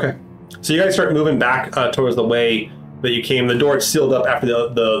 Agreed. Okay. So you guys start moving back towards the way that you came. The door had sealed up after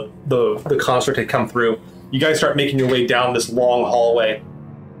the construct had come through. You guys start making your way down this long hallway,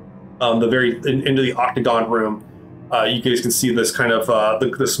 into the octagon room. You guys can see this kind of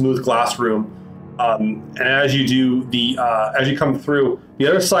the smooth glass room. And as you do as you come through the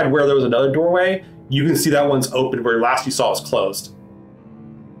other side where there was another doorway, you can see that one's open where last you saw was closed.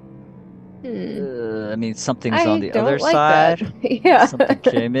 I mean, something's on the other like side. That. Yeah. Something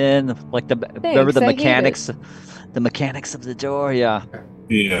came in, like remember the mechanics of the door. Yeah.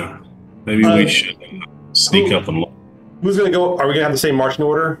 Yeah. Maybe we should sneak up and look. Who's gonna go? Are we gonna have the same marching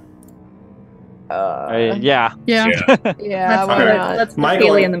order? Yeah. Yeah. Why not? Let's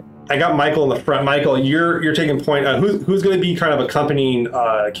Michael. I got Michael in the front. Michael, you're taking point. Who's going to be kind of accompanying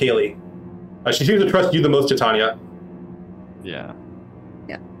Kaylee? She seems to trust you the most, Titania. Yeah.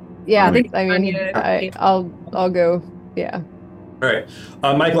 Yeah. I'll go. Yeah. All right,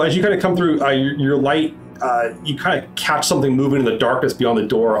 Michael. As you kind of come through your light, you kind of catch something moving in the darkness beyond the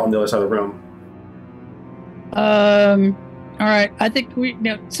door on the other side of the room. All right. I think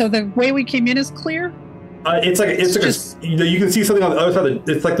so the way we came in is clear. You can see something on the other side.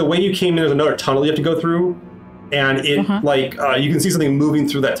 It's like the way you came in. There's another tunnel you have to go through, and it you can see something moving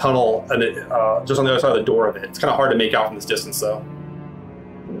through that tunnel, and it just on the other side of the door of it. It's kind of hard to make out from this distance, though.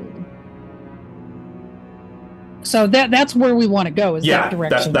 So that's where we want to go. Is that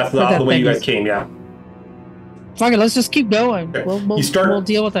direction? That's the way you guys came. Yeah. Fuck it. Let's just keep going. Okay. We'll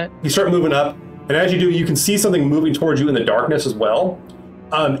deal with it. You start moving up, and as you do, you can see something moving towards you in the darkness as well.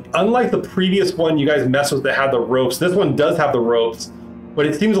 Unlike the previous one you guys messed with that had the ropes, this one does have the ropes, but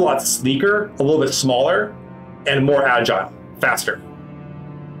it seems a lot sleeker, a little bit smaller, and more agile, faster.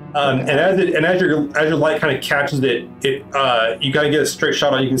 And as your light kind of catches it, you gotta get a straight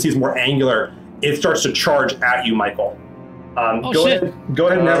shot on. You can see it's more angular. It starts to charge at you, Michael. Go ahead and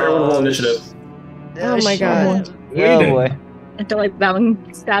have everyone roll initiative. Oh my god! Oh boy! I feel like that one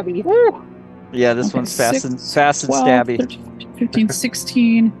stabby. Woo. Yeah, this one's fast and 12, stabby. 13, 15,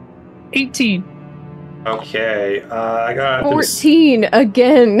 16, 18. Okay, I got 14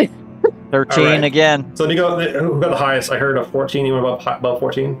 again. 13 again. So who got the highest? I heard a 14. You went above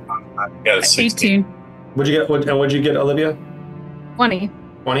 14? I got a 16. 18. What'd you get? What'd you get, Olivia? 20.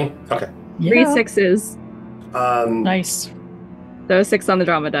 20? Okay. Yeah. 3 6s. Nice. So 6 on the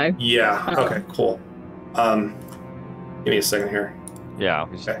drama die. Yeah. Okay. Cool. Give me a second here. Yeah.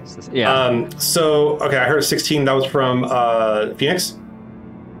 Okay. Yeah. Okay, I heard a 16. That was from Phoenix.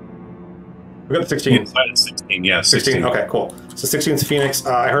 We got the 16. 16. Yeah. 16. Okay. Cool. So 16 is Phoenix.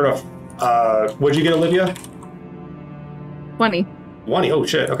 I heard of. What'd you get, Olivia? 20. 20. Oh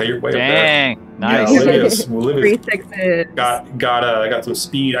shit. Okay, you're way up there. Dang. Nice. Yeah, Olivia's 3 6s. got some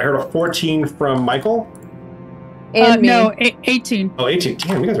speed. I heard a 14 from Michael. And me. No, 18. Oh, 18.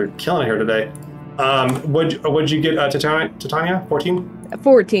 Damn, you guys are killing it here today. What'd you get, Titania? 14?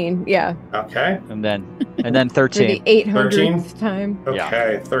 14, yeah. Okay. And then 13. For the 800th time.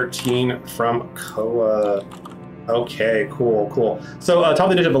 Okay, 13 from Koa. Okay, cool. So top of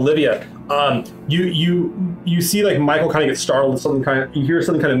the initiative, Olivia, you see like Michael kind of get startled with something you hear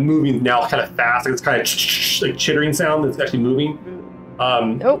something kind of moving now kind of fast, like it's kind of like chittering sound that's actually moving.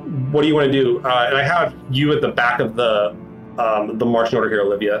 Nope. What do you want to do? And I have you at the back of the marching order here,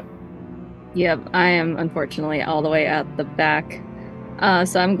 Olivia. Yep, I am unfortunately all the way at the back.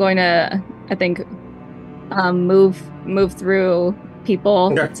 So I'm going to, I think, move through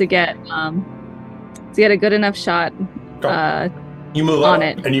people to get a good enough shot. You move on up,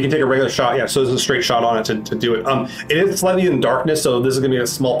 it, and you can take a regular shot. Yeah, so there's a straight shot on it to do it. It is slightly in darkness, so this is going to be a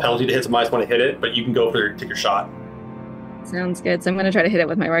small penalty to hit. So you might want to hit it, but you can go take your shot. Sounds good. So I'm going to try to hit it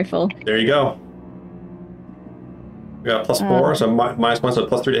with my rifle. There you go. You got a +4, so -1, so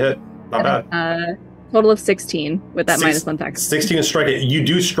 +3 to hit. Not bad. Total of 16 with that -1 factor. 16 to strike it. You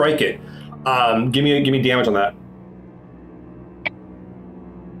do strike it. Give me damage on that.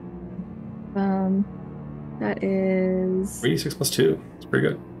 That is 3d6 + 2. It's pretty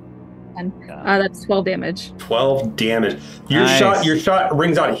good. That's 12 damage. 12 damage. Your shot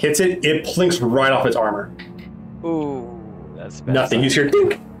rings out, hits it. It plinks right off its armor. Ooh, that's bad. Nothing. You hear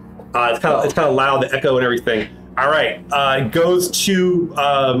dink. It's kind of loud, the echo and everything. All right. Goes to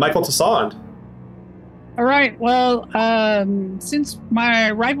Michael Tassand. All right. Well, since my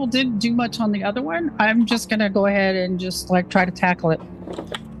rifle didn't do much on the other one, I'm just gonna go ahead and just like try to tackle it.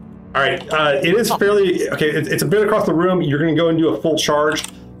 All right. It is fairly okay. It's a bit across the room. You're going to go and do a full charge.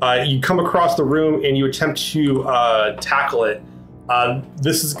 You come across the room and you attempt to tackle it. Are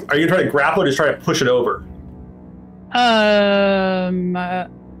you trying to grapple or just try to push it over? Try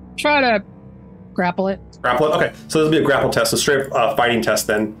to grapple it. Grapple it. Okay. So this will be a grapple test, a straight fighting test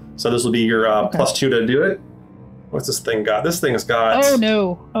then. So this will be your +2 to do it. What's this thing got? This thing has got. Oh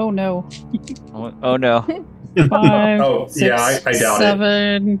no! Oh no! Oh no! 5, 6, yeah, I doubt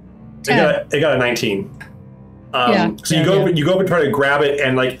 7, 10. It got a 19. So you go up and try to grab it,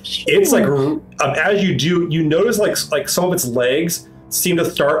 and like it's like as you do, you notice like some of its legs seem to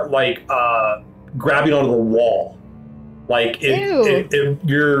start like grabbing onto the wall. Like it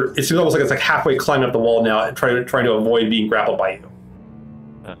seems almost like it's like halfway climbing up the wall now, and trying to avoid being grappled by you.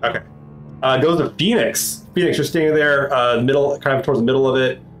 Okay. Goes to Phoenix. Phoenix, you're standing there, middle, kind of towards the middle of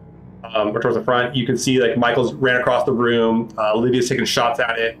it, or towards the front. You can see like Michael's ran across the room. Lydia's taking shots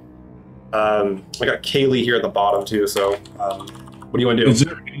at it. I got Kaylee here at the bottom too. So, what do you want to do? Is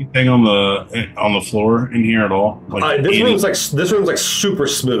there anything on the floor in here at all? Like this room's like super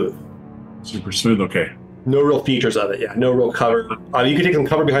smooth. Super smooth. Okay. No real features of it. Yeah, no real cover. You could take some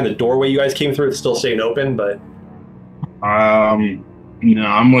cover behind the doorway you guys came through. It's still staying open, but. No,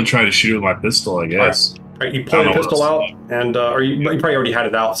 I'm gonna try to shoot with my pistol, I guess. All right, you pull your pistol out, and or you probably already had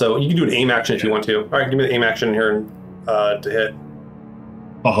it out, so you can do an aim action if you want to. All right, give me the aim action here to hit.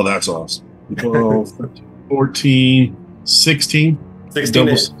 Oh, that's awesome. 12, 14, 16.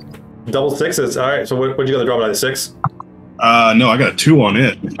 16. Double sixes. All right, so what'd you got to drop out of 6? No, I got a 2 on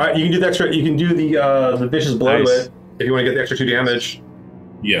it. All right, you can do the extra. You can do the vicious blow to it if you want to get the extra 2 damage.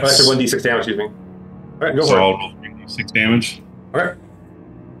 Yes. Extra 1d6 damage. Excuse me. All right, go for it. I'll roll 6 damage. All right.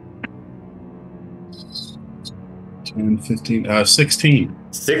 10, 15, 16.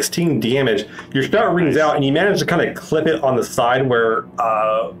 16 damage. Your shot rings out, and you manage to kind of clip it on the side where,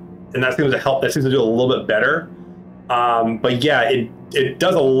 and that seems to help. That seems to do a little bit better. But yeah, it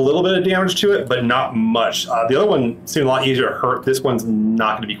does a little bit of damage to it, but not much. The other one seemed a lot easier to hurt. This one's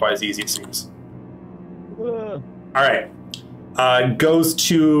not going to be quite as easy, it seems. All right. Goes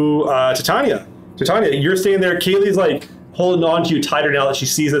to Titania. Titania, you're standing there. Kaylee's like holding on to you tighter now that she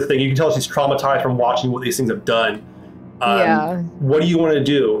sees this thing. You can tell she's traumatized from watching what these things have done. Yeah. What do you want to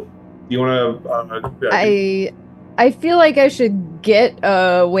do? You want to? I feel like I should get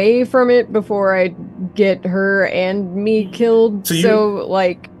away from it before I get her and me killed. You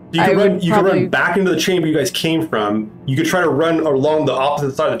can run back into the chamber you guys came from. You could try to run along the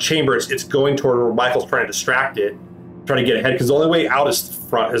opposite side of the chamber. It's going toward where Michael's trying to distract it, trying to get ahead, because the only way out is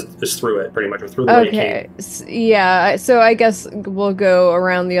through it, pretty much, or through the way it came. Yeah, so I guess we'll go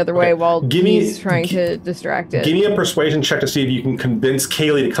around the other way while he's trying to distract it. Give me a persuasion check to see if you can convince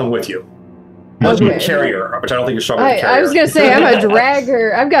Kaylee to come with you. Unless you would carry her, which I don't think you're struggling to carry her. I was going to say, I'm going to drag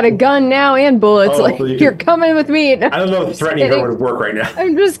her. I've got a gun now and bullets. You're coming with me. No, I don't know if threatening her would work right now.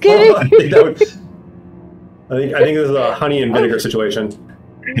 I'm just kidding. I think this is a honey and vinegar situation.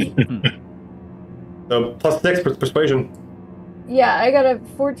 So +6 persuasion. Yeah, I got a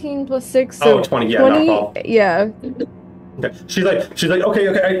 14 plus 6. So 20. Yeah, 20, not a problem. Yeah. Okay. She's like,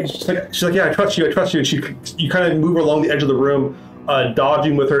 okay. She's like, yeah, I trust you. And you kind of move along the edge of the room,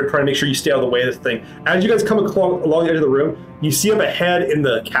 dodging with her, trying to make sure you stay out of the way of this thing. As you guys come along the edge of the room, you see up ahead in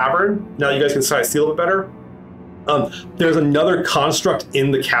the cavern. Now you guys can kind of see a little bit better. There's another construct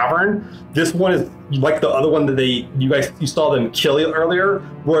in the cavern. This one is like the other one that you saw them kill earlier,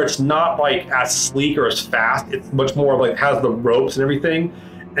 where it's not like as sleek or as fast. It's much more like has the ropes and everything,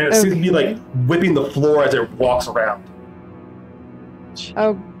 and it seems to be like whipping the floor as it walks around.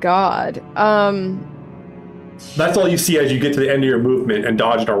 Oh God. That's all you see as you get to the end of your movement and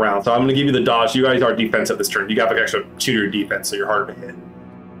dodging around. So I'm going to give you the dodge. You guys are defensive this turn. You got like extra 2 to your defense, so you're harder to hit.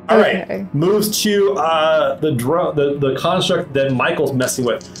 All right, moves to the construct that Michael's messing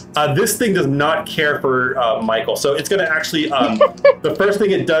with. This thing does not care for Michael, so it's going to actually. The first thing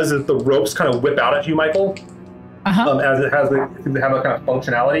it does is the ropes kind of whip out at you, Michael. As it has have a kind of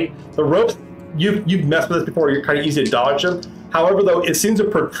functionality. The ropes you've messed with this before. You're kind of easy to dodge them. However, though, it seems to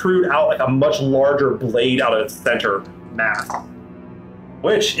protrude out like a much larger blade out of its center mass,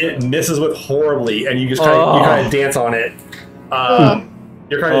 which it misses with horribly, and you just kind of dance on it.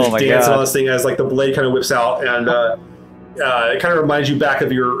 You're kind of just dancing on this thing as like the blade kind of whips out, and it kind of reminds you back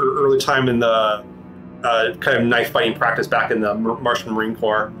of your early time in the kind of knife fighting practice back in the Martian Marine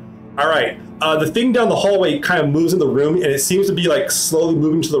Corps. All right, the thing down the hallway kind of moves in the room, and it seems to be like slowly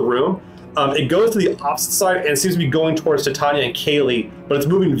moving to the room. It goes to the opposite side and it seems to be going towards Titania and Kaylee, but it's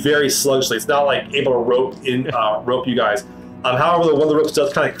moving very sluggishly. It's not like able to rope you guys. However, one of the ropes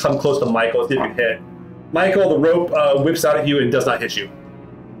does kind of come close to Michael. It didn't hit. Michael, the rope whips out at you and does not hit you.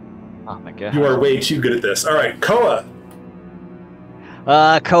 Oh my God. You are way too good at this. All right, Koa.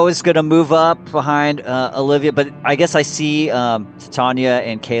 Koa's gonna move up behind Olivia, but I guess I see Titania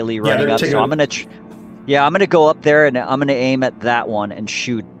and Kaylee running up. So I'm gonna go up there and I'm gonna aim at that one and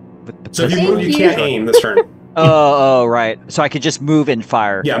shoot. So if you move, you can't aim this turn. Oh, right. So I could just move and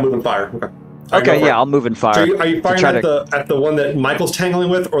fire. Yeah, move and fire. Okay. Okay, yeah, I'll move and fire. So are you firing at the one that Michael's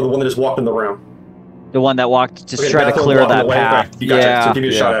tangling with, or the one that just walked in the room? The one that walked, just try to clear that path. You got it. So give me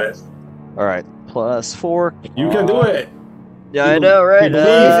a shot at it. All right, +4. You can do it. Yeah, I know, right?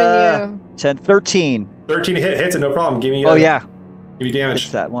 10, 13. 13 hits it, no problem. Give me. Give me damage.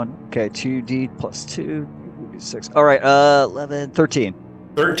 It's that one. Okay, 2d +2, 6. All right, 11, 13.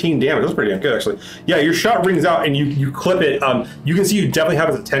 13 damage. That's pretty good, actually. Yeah, your shot rings out and you clip it. You can see you definitely have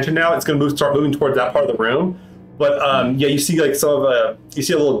its attention now. It's going to start moving towards that part of the room. But yeah, you see like you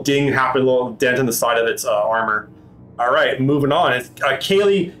see a little ding happen, a little dent in the side of its armor. All right, moving on.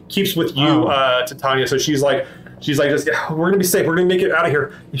 Kaylee keeps with you, Titania. So she's like, just we're gonna be safe. We're gonna make it out of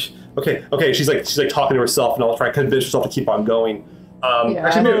here. Okay. She's like talking to herself and all, trying to convince herself to keep on going.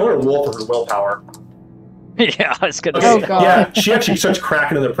 Actually, maybe I want to roll for her willpower. Yeah, it's gonna. Oh God. Yeah, she actually starts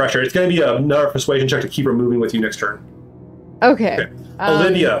cracking under the pressure. It's gonna be another persuasion check to keep her moving with you next turn. Okay.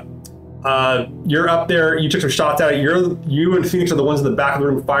 Olivia, you're up there. You took some shots at it. You and Phoenix are the ones in the back of the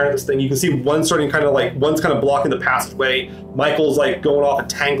room firing this thing. You can see one's kind of blocking the passageway. Michael's like going off and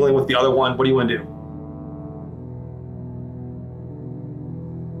tangling with the other one. What do you want to do?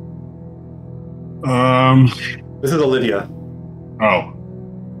 This is Olivia. Oh.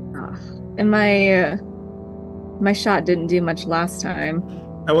 And my shot didn't do much last time.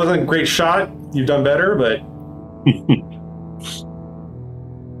 That wasn't a great shot. You've done better, but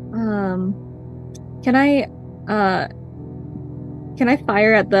can I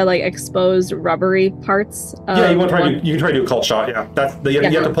fire at the like exposed rubbery parts? Yeah, you can try to do a cult shot. Yeah, you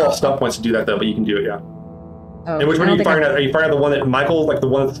have to pull off stun points to do that though, but you can do it. Yeah. Oh, and which one are you firing at? Are you firing at the one that Michael, like the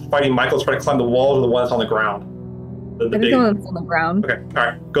one that's fighting Michael's trying to climb the walls, or the one that's on the ground? I think the one that's on the ground. Okay, all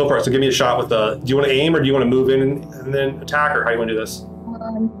right, go for it. So give me a shot with the. Do you want to aim, or do you want to move in and then attack, or how do you want to do this?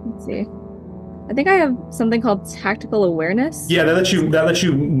 Let's see. I think I have something called tactical awareness. Yeah, that lets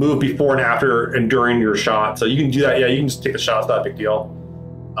you move before and after and during your shot. So you can do that. Yeah, you can just take the shot. It's not a big deal.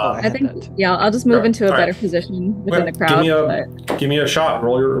 I think I'll just move into a better position within the crowd. Give me a shot.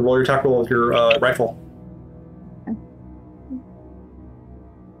 Roll your attack roll with your rifle.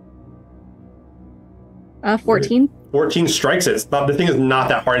 14. 14 strikes it. The thing is not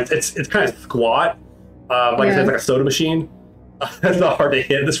that hard. It's kind of squat. I said, it's like a soda machine. That's not hard to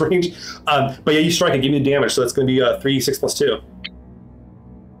hit at this range. But yeah, you strike it. Give me the damage. So it's going to be 3d6 plus 2.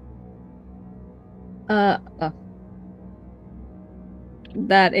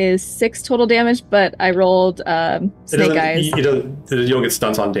 That is 6 total damage, but I rolled snake eyes. You don't get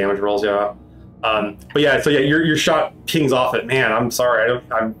stunts on damage rolls, yeah. But yeah, so yeah, your shot pings off it. Man, I'm sorry.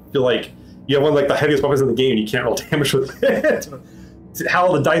 I feel like you have one of like the heaviest weapons in the game. You can't roll damage with it.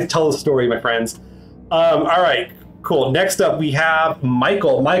 How the dice tell the story, my friends. All right, cool. Next up, we have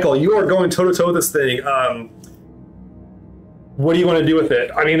Michael. Michael, you are going toe to toe with this thing. What do you want to do with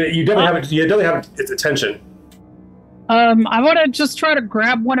it? I mean, you definitely have its attention. I want to just try to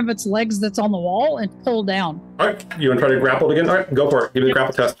grab one of its legs that's on the wall and pull down. All right, you want to try to grapple it again? All right, go for it. Give me the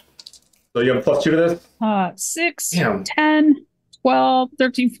grapple test. So you have a +2 to this? 6, Damn. 10, 12,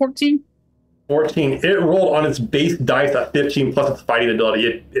 13, 14. 14. It rolled on its base dice at 15 plus its fighting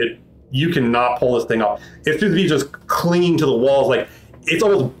ability. You cannot pull this thing off. It seems to be just clinging to the walls. Like, it's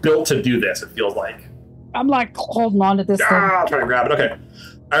almost built to do this, it feels like. I'm like holding on to this thing. Trying to grab it. Okay.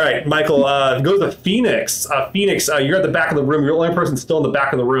 All right, Michael, goes to Phoenix. Phoenix, you're at the back of the room. You're the only person still in the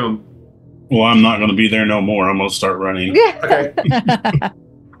back of the room. Well, I'm not going to be there no more. I'm going to start running. Okay.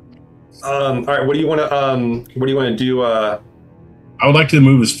 All right, what do you want to do? I would like to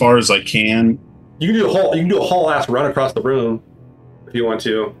move as far as I can. You can do a haul ass run across the room if you want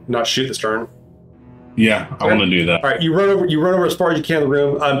to, not shoot this turn. Yeah, I want to do that. All right, you run over as far as you can in the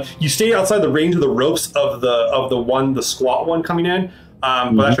room. You stay outside the range of the ropes of the squat one coming in.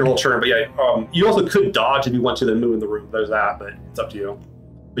 But that's your whole turn. But yeah, you also could dodge if you want to, then move in the room. There's that, but it's up to you.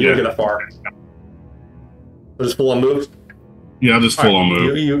 But you don't get that far. So just full on move. Yeah, I'll just full on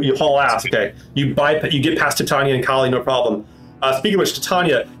move. You haul ass. Okay, you get past Titania and Kali, no problem. Speaking of which,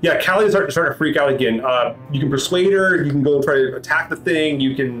 Titania, yeah, Kali's starting to freak out again. You can persuade her. You can go and try to attack the thing.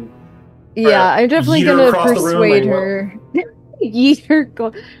 You can. Yeah, I'm definitely gonna persuade her. Yeet her.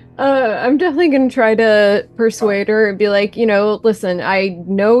 I'm definitely gonna try to persuade her and be like, listen, I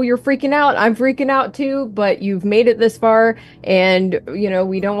know you're freaking out. I'm freaking out too, but you've made it this far, and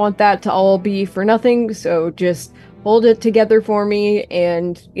we don't want that to all be for nothing. So just hold it together for me,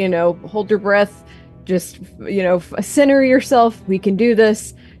 and hold your breath. Just center yourself. We can do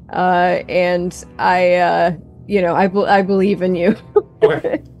this, and I believe in you.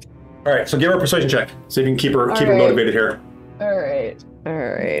 Okay. All right. So give her a persuasion check. So you can keep her motivated here. All right.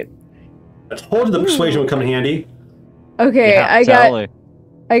 I told you the persuasion would come in handy. Okay, yeah,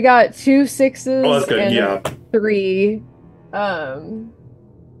 I got 2 6s. Oh, that's good. And Yeah. 3, and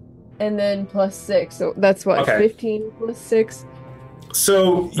then +6. So that's what, okay. 15 + 6.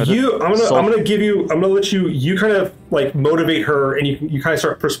 So I'm gonna let you kind of like motivate her, and you kind of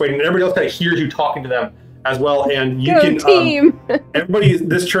start persuading, and everybody else kind of hears you talking to them as well, and you can team. Everybody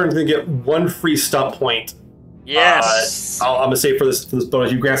this turn is gonna get 1 free stump point. Yes. I'm gonna say for this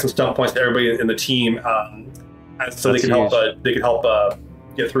bonus, you grant some stump points to everybody in the team, so they can help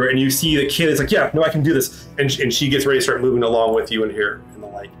get through it. And you see the kid is like, yeah, no, I can do this, and she gets ready to start moving along with you in here and the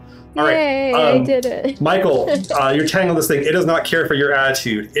like. All Yay, right, I did it. Michael, you're tangling this thing. It does not care for your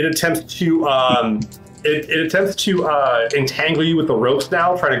attitude. It attempts to entangle you with the ropes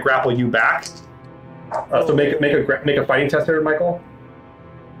now, trying to grapple you back. So make a fighting test here, Michael.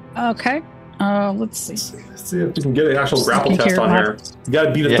 Okay. Let's see. Let's see if you can get an actual grapple test on here. You got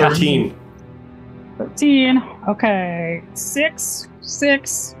to beat a 13. 13. Okay. 6.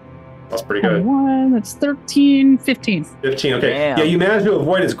 That's pretty good. 1. That's 13. 15. 15. Okay. Damn. Yeah, you managed to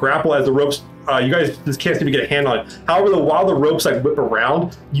avoid its grapple as the ropes. You guys just can't seem to get a hand on it. However, while the ropes like whip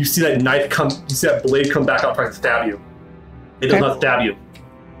around, you see that knife come. You see that blade come back out trying to stab you. It does not stab you.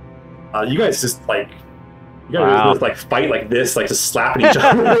 You guys just like. You gotta just like fight like this, like just slapping each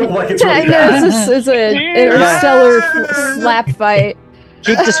other like it's really bad. It's an interstellar slap fight.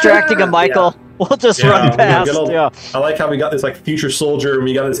 Keep distracting him, Michael. Yeah. We'll just run past. I like how we got this like future soldier and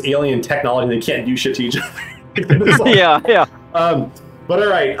we got this alien technology and they can't do shit to each other. Like, yeah. But all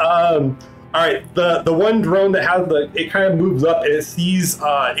right. The one drone that has it kind of moves up and it sees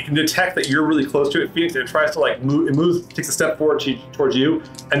it can detect that you're really close to it, Phoenix, and it tries to like move. It moves, takes a step forward towards you,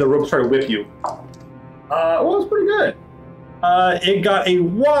 and the ropes try to whip you. Well, it's pretty good. It got a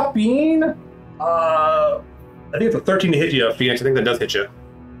whopping, I think it's a 13 to hit you, Phoenix. I think that does hit you.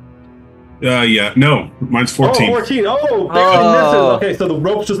 Yeah. No, mine's 14. Oh, 14. Oh, barely misses. Okay, so the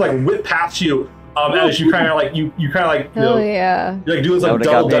ropes just like whip past you as you kind of like, you kind of like, yeah. You're like doing this like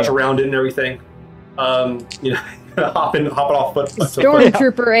double dutch around it and everything. Hopping off foot.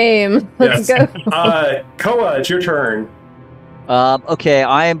 Stormtrooper aim. Let's go. Koa, it's your turn. Okay,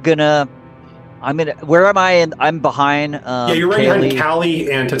 where am I? I'm behind. You're right behind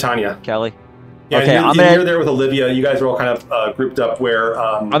Callie and Titania. Callie. Yeah, okay, you're there with Olivia. You guys are all kind of grouped up where.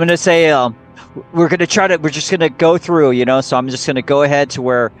 I'm gonna say we're just gonna go through. So I'm just gonna go ahead to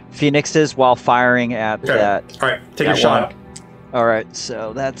where Phoenix is while firing at that. All right, take a shot. All right,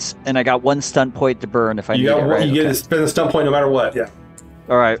 so and I got 1 stunt point to burn if I need it. Right? You get to spend a stunt point no matter what. Yeah.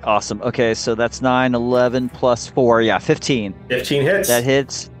 All right, awesome. Okay, so that's 9, 11 plus 4. Yeah, 15. 15 hits. That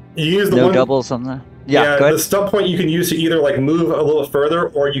hits. You use the no doubles on that. Yeah, the stunt point you can use to either like move a little further,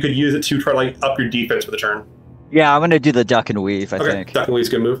 or you could use it to try to like up your defense for the turn. Yeah, I'm gonna do the duck and weave. I think duck and weave's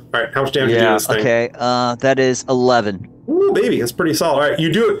a good move. All right, how much damage do you do this thing? Okay, that is 11. Ooh, baby, that's pretty solid. All right, you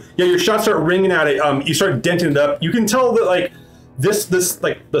do it. Yeah, your shots start ringing at it. You start denting it up. You can tell that like this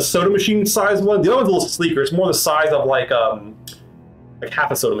like the soda machine size one. The other one's a little sleeker. It's more the size of like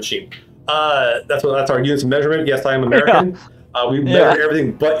half a soda machine. That's our units of measurement. Yes, I am American. We measure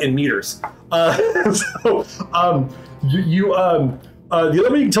everything but in meters. The other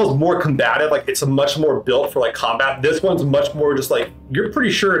one you can tell is more combative. Like it's a much more built for like combat. This one's much more just like you're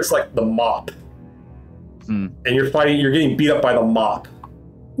pretty sure it's like the mop, and you're getting beat up by the mop.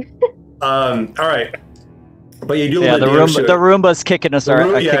 All right. But you do the Roomba's kicking us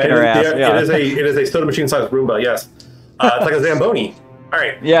kicking our ass. It is a soda machine sized Roomba. Yes, it's like a Zamboni. All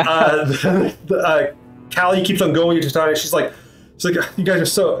right. Yeah. Callie keeps on going. She's like, you guys are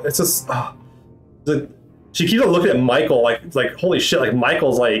so. It's just. She keeps on looking at Michael like holy shit. Like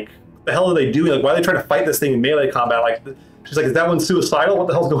Michael's like, what the hell are they doing? Like, why are they trying to fight this thing in melee combat? Like, she's like, is that one suicidal? What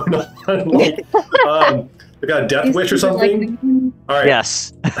the hell's going on? Like, they got a death wish or something. All right.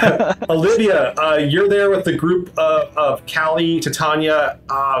 Yes. Olivia, you're there with the group of Callie, Titania.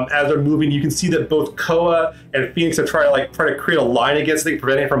 As they're moving, you can see that both Koa and Phoenix are trying to create a line against it,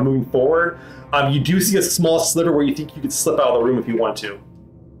 preventing it from moving forward. You do see a small sliver where you think you could slip out of the room if you want to.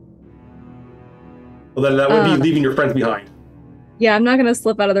 Well, then that would be leaving your friends behind. Yeah, I'm not going to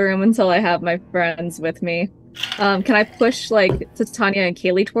slip out of the room until I have my friends with me. Can I push like Titania and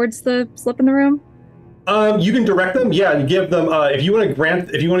Kaylee towards the slip in the room? You can direct them, yeah, and give them if you want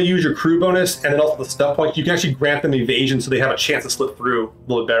to use your crew bonus and then also the stuff points, you can actually grant them evasion so they have a chance to slip through a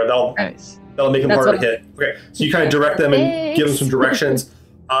little bit better. That'll make them harder to hit. Okay, so you kind of direct them and give them some directions.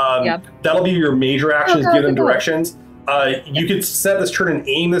 That'll be your major actions. Give them directions. You could set this turn and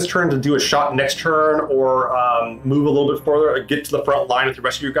aim this turn to do a shot next turn, or move a little bit further, or get to the front line with the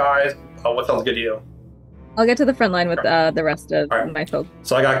rest of your guys. What sounds good to you? I'll get to the front line with the rest of my folks.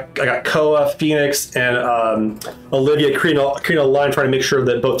 So I got Koa, Phoenix, and Olivia creating a line trying to make sure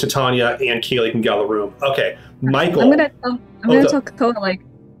that both Titania and Kaylee can get out of the room. Okay, Michael. I'm gonna tell Koa like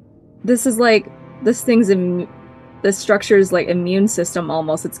this structure's like immune system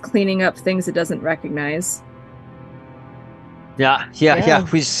almost. It's cleaning up things it doesn't recognize. Yeah.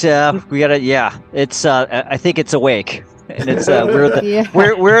 We gotta. Yeah, it's. I think it's awake. And it's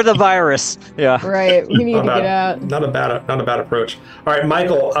we're the virus. Yeah. Right. We need to get out. Not a bad approach. All right,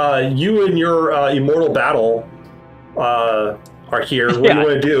 Michael. You and your immortal battle are here. What do you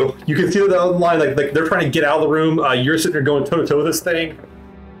want to do? You can see the line like they're trying to get out of the room. You're sitting there going toe to toe with this thing.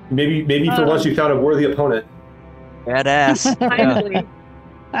 Maybe for once you found a worthy opponent. Badass. Finally.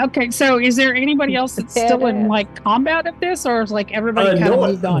 Okay, so is there anybody else that's still in like combat at this, or is like everybody kind of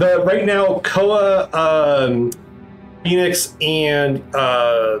moved on? Right now, Koa, Phoenix, and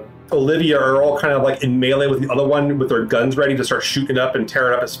Olivia are all kind of like in melee with the other one with their guns ready to start shooting up and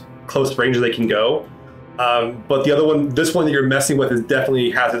tearing up as close range as they can go. But the other one, this one that you're messing with, is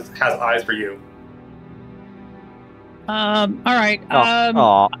definitely has eyes for you. All right.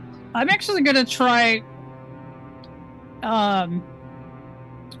 I'm actually gonna try.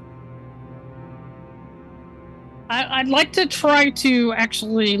 I'd like to try to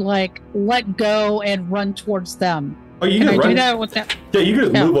actually like let go and run towards them. Oh, you can do that with that? Yeah, you can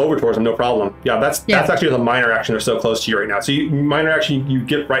just move over towards them, no problem. Yeah, that's actually a minor action. They're so close to you right now. So minor action, you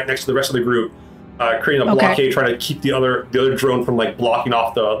get right next to the rest of the group, creating a blockade, trying to keep the other drone from like blocking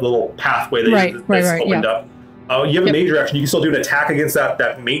off the little pathway that's opened up. You have a major action. You can still do an attack against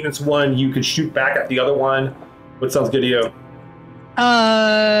that maintenance one. You can shoot back at the other one. What sounds good to you?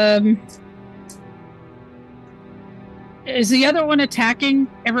 Is the other one attacking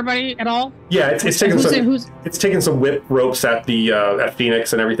everybody at all? Yeah, it's taking some whip ropes at the at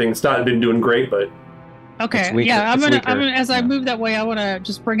Phoenix and everything. It's not been doing great, but okay. Yeah, I'm gonna as I move that way, I want to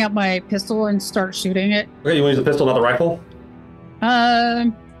just bring out my pistol and start shooting it. Okay, you want to use the pistol, not the rifle?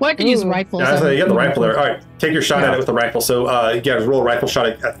 Well, I can use rifles. Yeah, you got the rifle there. All right, take your shot at it with the rifle. So just roll a rifle shot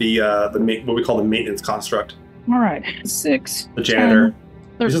at the what we call the maintenance construct. All right, 6. The janitor. 10,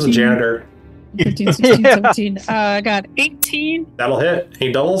 13, this is a janitor. 15, 16, 17. I got 18. That'll hit.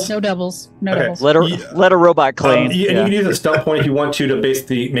 Any doubles? No doubles. No doubles. Let a robot clean. And you can use a stunt point if you want to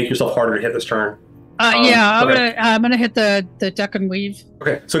basically make yourself harder to hit this turn. I'm gonna hit the duck and weave.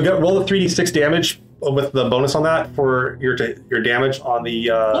 Okay, so roll the 3d6 damage with the bonus on that for your damage on the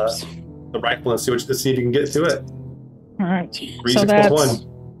rifle, and see if you can get to it. All right. 3d6 so that's plus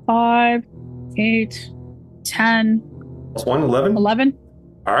 1. 5, 8, 10. Plus 1, 11? 11.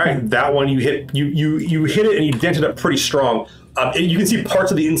 All right, that one you hit. You hit it and you dented it pretty strong. You can see parts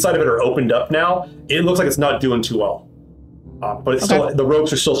of the inside of it are opened up now. It looks like it's not doing too well, but it's still, the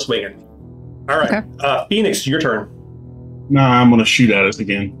ropes are still swinging. All right, Phoenix, your turn. Nah, I'm gonna shoot at it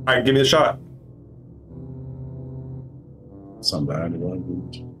again. All right, give me the shot. It's not bad.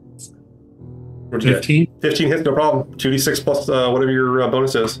 15? 15 hits, no problem. 2d6 plus whatever your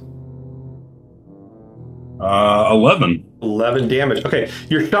bonus is. 11. 11 damage. Okay,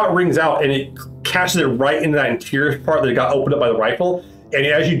 your shot rings out and it catches it right into that interior part that got opened up by the rifle. And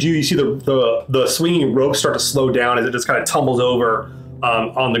as you do, you see the swinging ropes start to slow down as it just kind of tumbles over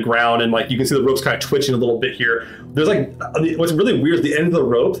on the ground, and like you can see the ropes kind of twitching a little bit here. There's like what's really weird is the end of the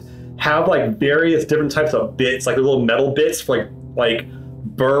ropes have like various different types of bits, like little metal bits for like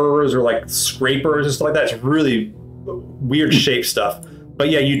burrs or like scrapers and stuff like that. It's really weird shape stuff. But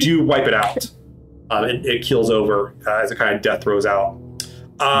yeah, you do wipe it out. It keels over as it kind of death throws out.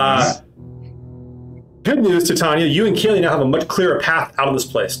 Good news, Titania. You and Kaylee now have a much clearer path out of this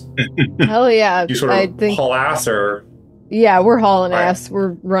place. Hell yeah. You sort of haul ass, or yeah, we're hauling ass.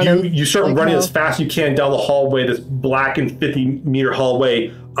 We're running. You start running as fast as you can down the hallway, this blackened 50-meter hallway.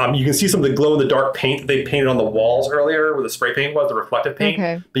 You can see some of the glow-in-the-dark paint that they painted on the walls earlier, where the spray paint was, the reflective paint.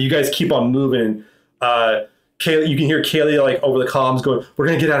 Okay. But you guys keep on moving. Kaylee, you can hear Kaylee like over the comms going, "We're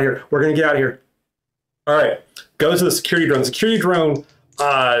gonna get out of here. We're gonna get out of here." All right, goes to the security drone. The security drone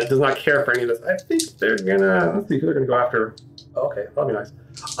does not care for any of this. I think they're gonna, let's see who they're gonna go after. Oh, okay, that'll be nice.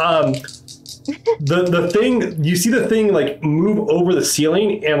 The thing, you see the thing like move over the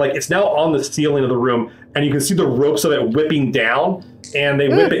ceiling, and like it's now on the ceiling of the room, and you can see the ropes of it whipping down, and they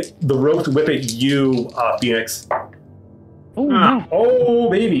whip it. The ropes whip at you, Phoenix. Oh, no. Oh,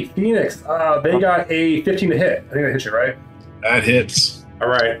 baby, Phoenix. They got a 15 to hit. I think that hits you, right? That hits. All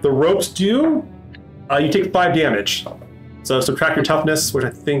right, the ropes do. You take 5 damage. So subtract your toughness, which I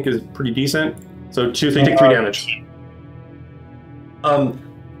think is pretty decent. So 2, so you take 3 damage.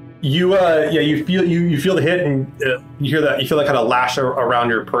 You feel the hit, and you feel that kind of lash around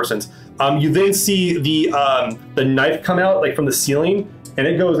your persons. You then see the knife come out like from the ceiling, and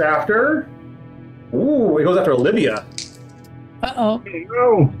it goes after. Ooh, it goes after Olivia. Uh-oh.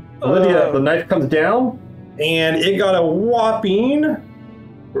 No. Olivia, the knife comes down, and it got a whopping.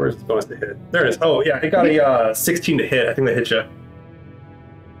 Where's the bonus to hit? There it is. Oh yeah, it got a 16 to hit. I think that hit you.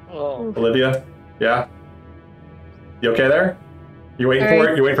 Oh. Olivia, yeah. You okay there? You waiting for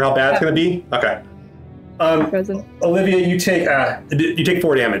it? You waiting for how bad it's gonna be? Okay. Olivia, you take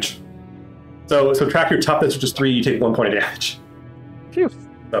 4 damage. So subtract your toughness, which is 3. You take 1 point of damage. Phew.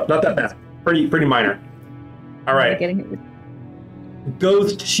 So not that bad. Pretty minor. All right.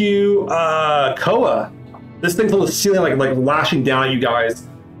 Goes to Koa. This thing's on the ceiling, like lashing down at you guys.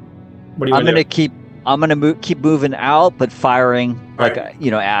 What do you? I'm gonna keep moving out, but firing at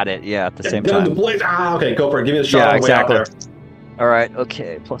it. Yeah, at the same time. The blade. Okay, go for it. Give me the shot. Yeah, exactly. All right.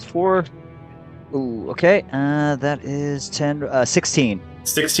 Okay. +4. Ooh. Okay. That is 10. 16.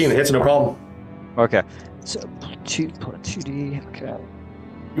 16 hits, no problem. Okay. So 2d. Okay.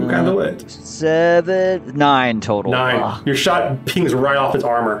 You kind of it. 7, 9 total. 9. Your shot pings right off its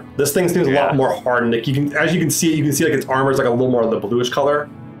armor. This thing seems a lot more hardened. Like as you can see like its armor is like a little more of the bluish color.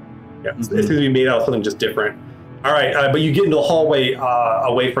 Yeah, it's going to be made out of something just different. All right, but you get into the hallway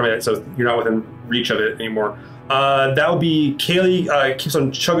away from it, so you're not within reach of it anymore. That would be Kaylee. Keeps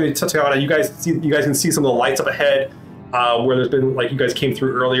on chugging Tatiana. You guys can see some of the lights up ahead, where there's been like you guys came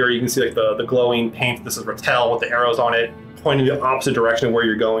through earlier. You can see like the glowing paint. This is Rattel with the arrows on it, pointing the opposite direction of where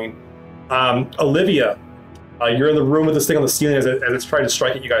you're going. Olivia, you're in the room with this thing on the ceiling as it's trying to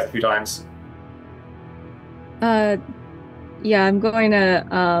strike at you guys a few times. Yeah, I'm going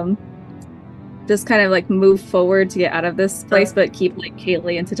to just kind of like move forward to get out of this place, but keep like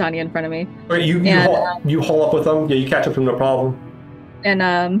Kaylee and Titania in front of me. Okay, you haul up with them. Yeah, you catch up from no problem.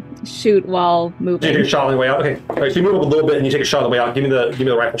 And shoot while moving. You take a shot on the way out. Okay, all right, so you move up a little bit and you take a shot on the way out. Give me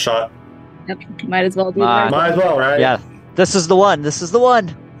the rifle shot. Yep, might as well do that. Might as well, right? Yeah, this is the one. This is the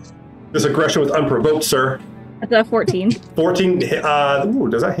one. This aggression was unprovoked, sir. That's a 14. 14. Ooh,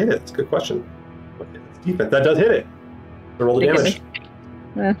 does that hit it? That's a good question. Defense. That does hit it. So roll the damage.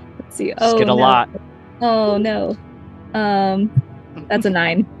 Let's see. Oh, get a lot. Oh no. That's a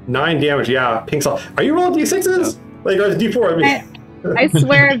 9. 9 damage. Yeah. Pink salt. Are you rolling d6s? Like yours d4. I mean, I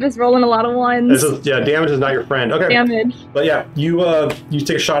swear I'm just rolling a lot of ones. Damage is not your friend. Okay. Damage. But yeah, you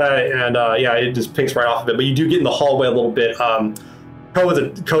take a shot at it, and it just pinks right off of it. But you do get in the hallway a little bit.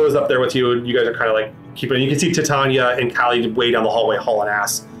 Koa's up there with you, and you guys are kind of like keeping it. You can see Titania and Callie way down the hallway hauling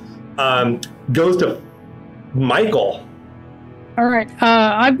ass. Goes to Michael. All right.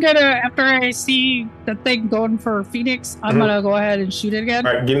 I'm gonna, after I see the thing going for Phoenix, I'm gonna go ahead and shoot it again.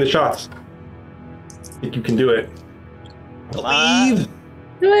 All right, give me the shots. I think you can do it. Believe.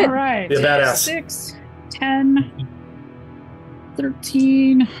 Do it. All right. Be a badass. 6, 10,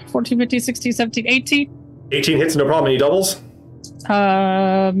 13, 14, 15, 16, 17, 18. 18 hits, no problem. Any doubles?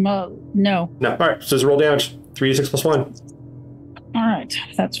 No. No. All right, so just roll damage. 3d6 plus 1. All right.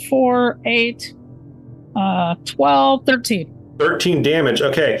 That's 4, 8, 12, 13. 13 damage.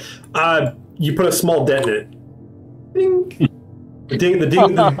 Okay. you put a small dent in it. Ding. The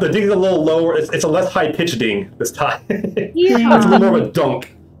ding's a little lower. It's a less high pitched ding this time. Yeah. It's a little more of a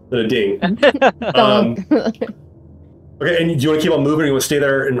dunk than a ding. Okay, and do you want to keep on moving? Or you want to stay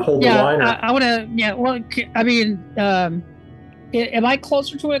there and hold the line? Or? I want to. Yeah, well, I mean, am I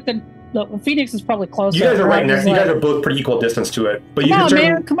closer to it than Phoenix is probably closer? You guys are right next. You guys are both pretty equal distance to it. But come on,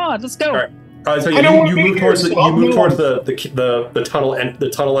 man! Come on, let's go. All right. So you move towards the tunnel and the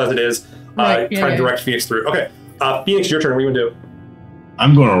tunnel as it is, trying to direct Phoenix through. Okay, Phoenix, your turn. What are you gonna do?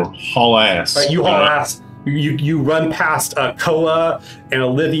 I'm gonna haul ass. All right, you haul ass. You run past Koa and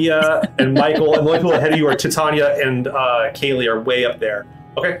Olivia and Michael, and the only people ahead of you are Titania and Kaylee are way up there.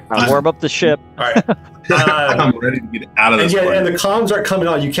 Okay. Warm up the ship. All right. I'm ready to get out of this. And the comms aren't coming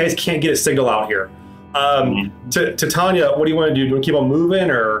on. You guys can't get a signal out here. Titania, what do you want to do? Do you want to keep on moving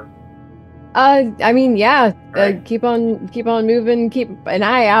or? I mean, yeah. Right. Keep on moving. Keep an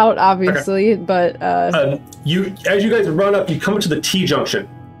eye out, obviously. Okay. But as you guys run up, you come to the T junction.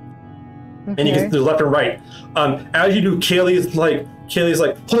 okay. And you get to the left and right. As you do, Kaylee's like,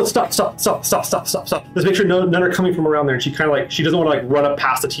 hold it, stop. Let's make sure none are coming from around there. And she kind of like, she doesn't want to like run up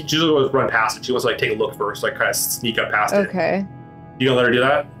past the T. She doesn't want to run past it. She wants to like take a look first, like kind of sneak up past it. Okay. You gonna let her do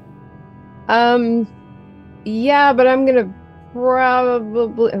that? Yeah, but I'm gonna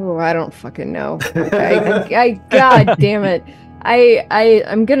probably. Oh, I don't fucking know. I God damn it.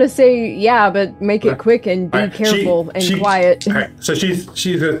 I'm gonna say yeah, but make it quick and be careful and quiet. All right, so she's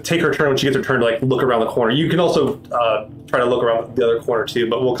gonna take her turn when she gets her turn to like look around the corner. You can also try to look around the other corner too,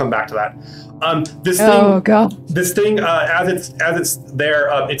 but we'll come back to that. This thing, as it's there,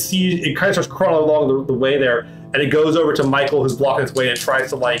 it kind of starts crawling along the way there, and it goes over to Michael, who's blocking its way, and it tries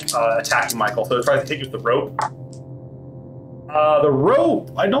to like attack Michael. So it tries to hit you with the rope. The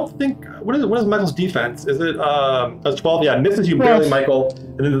rope, I don't think. What is Michael's defense? Is it that's 12? Yeah, misses you barely, Michael.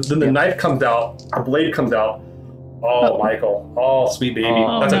 And then the knife comes out, the blade comes out. Oh, Michael. Oh, sweet baby.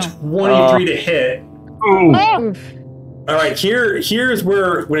 That's a 23 to hit. All right, here's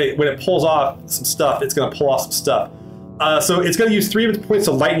where when it pulls off some stuff, it's gonna pull off some stuff. So it's gonna use 3 of its points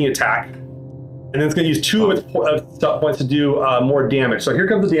to lightning attack, and then it's gonna use 2 of its points to do more damage. So here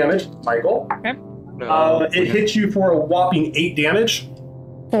comes the damage, Michael. Okay. It hits you for a whopping 8 damage.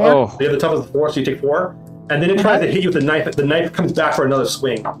 Oh. You have the toughest of 4, so you take 4. And then it tries to hit you with the knife. The knife comes back for another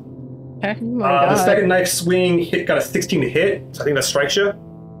swing. Okay. The second knife swing got a 16 to hit, so I think that strikes you.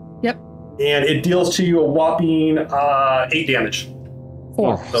 Yep. And it deals to you a whopping 8 damage.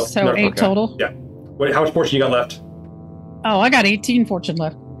 4. So 8 total. Yeah. How much fortune you got left? Oh, I got 18 fortune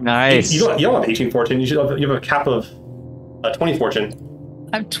left. Nice. You don't have 18 fortune. You have a cap of 20 fortune.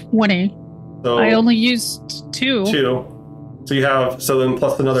 I have 20. So I only used 2. 2. So you have, so then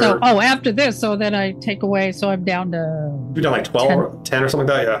plus another. So, after this, so then I take away, so I'm down to. You're down like 12 or 10 or something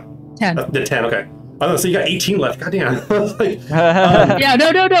like that, yeah? 10. 10, okay. I don't know, so you got 18 left. Goddamn. Like, yeah,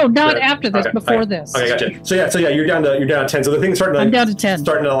 no, not after this, before this. Okay, gotcha. So yeah, you're down to 10. So the thing's starting to. I'm down to 10.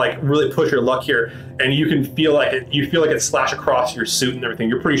 Starting to like really push your luck here, and you can feel like it. You feel like it slash across your suit and everything.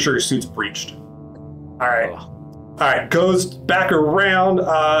 You're pretty sure your suit's breached. All right. Goes back around.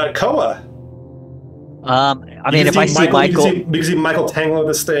 Koa. I mean, if I see Michael, you can see Michael tangling with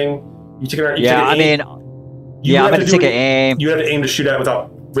this thing. You take it. Yeah, I mean, I'm gonna take an aim. You have to aim to shoot at it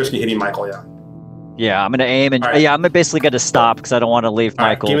without risking hitting Michael. Yeah. Yeah, I'm gonna aim, and I'm basically gonna stop because I don't want to leave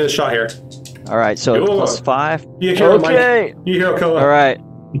Michael. Give me the shot here. All right, so plus 5. Okay. You hero Koa. All right.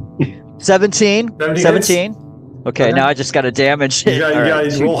 17. 17. Okay, now I just got to damage it. You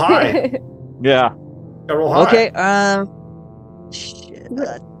gotta roll high. Yeah. Gotta roll high. Okay.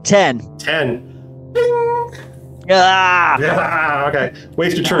 10. 10. Ah! Yeah, okay.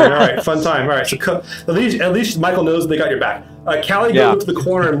 Waste your turn. All right, fun time. All right, so at least Michael knows they got your back. Callie goes to the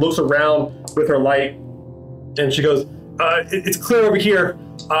corner and looks around with her light, and she goes, "It's clear over here.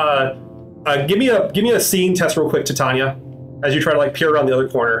 Give me a seeing test real quick, Titania, as you try to like peer around the other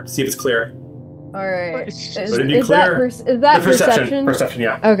corner, see if it's clear." All right. Is that perception? Perception,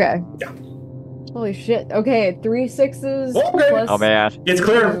 yeah. Okay. Yeah. Holy shit. Okay, 3 6s. Okay. Plus oh man. It's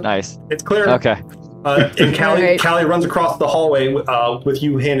clear. Nice. It's clear. Okay. And Callie runs across the hallway with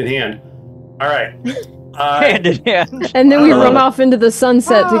you hand in hand. All right. Hand in hand. And then we run off into the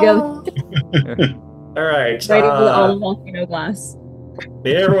sunset together. All right. Right into the volcano glass.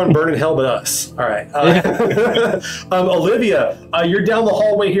 May everyone burn in hell but us. All right. Olivia, you're down the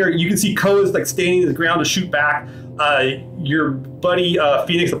hallway here. You can see Koa's like standing to the ground to shoot back. Your buddy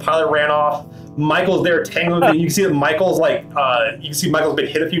Phoenix, the pilot, ran off. Michael's there tangling with you. You can see that Michael's been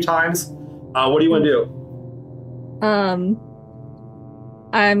hit a few times. What do you want to do?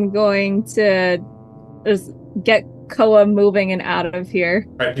 I'm going to just get Koa moving and out of here.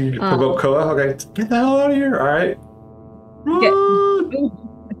 All right, you provoke Koa. Okay, get the hell out of here. All right.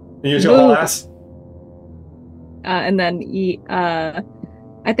 You just go haul ass. And then I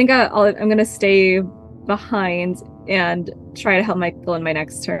think I'm gonna stay behind and try to help Michael in my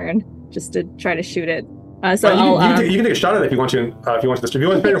next turn, just to try to shoot it. So you can take a shot at it if you want to. If you want to spend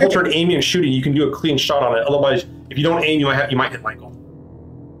your whole turn aiming and shooting, you can do a clean shot on it. Otherwise, if you don't aim, you might hit Michael.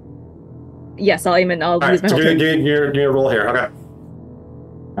 Yes, I'll aim and I'll use my whole turn. Give me a roll here. Okay.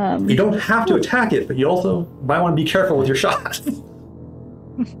 You don't have to attack it, but you also might want to be careful with your shot.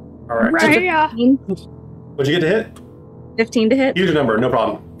 All right. Right, yeah. What'd you get to hit? 15 to hit. Use your number, no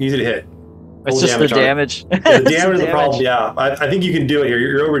problem. Easy to hit. It's just the damage. Yeah, the damage is the problem. Yeah, I think you can do it here.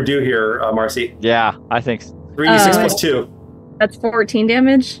 You're overdue here, Marcy. Yeah, I think 3d6 plus 2. That's 14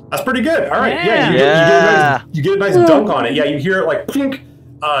 damage. That's pretty good. All right. Yeah. You get a nice dunk on it. Yeah, you hear it like plink.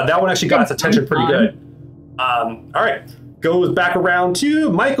 That one actually got its attention pretty good. All right. Goes back around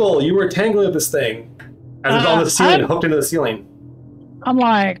to Michael. You were tangling with this thing as it's on the ceiling, hooked into the ceiling. I'm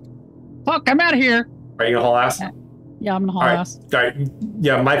like, fuck, I'm out of here. Are you gonna haul ass? Yeah, I'm gonna haul ass. All right.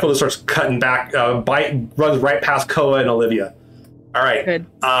 Yeah, Michael just starts cutting back, runs right past Koa and Olivia. All right. Good.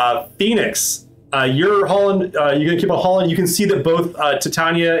 Phoenix, you're hauling. You're gonna keep on hauling. You can see that both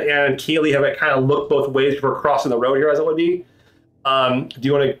Titania and Kaylee have kind of looked both ways before crossing the road here, as it would be. Do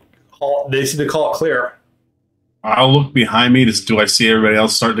you want to haul? They seem to call it clear. I'll look behind me. Do I see everybody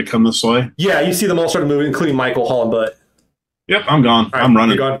else starting to come this way? Yeah, you see them all start moving, including Michael hauling butt. Yep, I'm gone. Right, I'm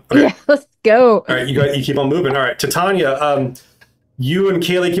running. You're gone? Okay. Yeah, let's go. All right, you keep on moving. All right, Titania, you and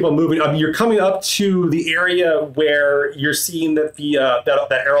Kaylee keep on moving. You're coming up to the area where you're seeing that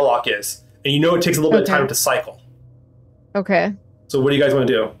that airlock is, and you know it takes a little bit of time to cycle. Okay. So what do you guys want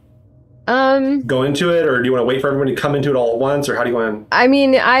to do? Go into it, or do you want to wait for everyone to come into it all at once, or how do you want to? I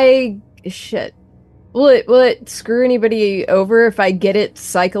mean, shit. Will it screw anybody over if I get it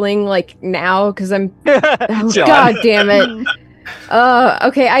cycling like now? Because I'm God damn it.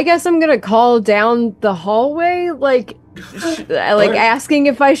 Okay, I guess I'm gonna call down the hallway, like asking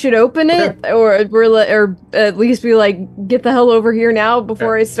if I should open it, or at least be like, get the hell over here now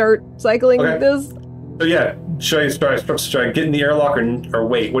before I start cycling this. So yeah, should I get in the airlock or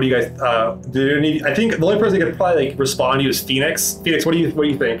wait? What do you guys? I think the only person that could probably like respond to you is Phoenix. Phoenix, what do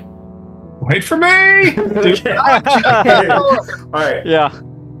you think? Wait for me. Okay. All right. Yeah.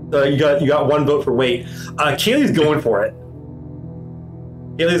 You got one vote for wait. Kaylee's going for it.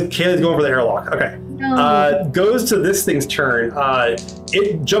 Kaylee's going for the airlock. Okay. No. Goes to this thing's turn.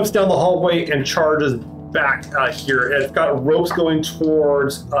 It jumps down the hallway and charges back here. It's got ropes going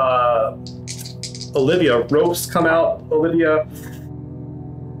towards Olivia. Ropes come out, Olivia.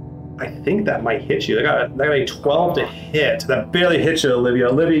 I think that might hit you. They got a 12 to hit. That barely hits you, Olivia.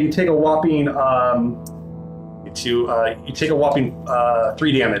 Olivia, you take a whopping you take a whopping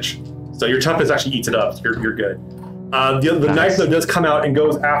 3 damage. So your toughness actually eats it up. So you're good. The knife though does come out and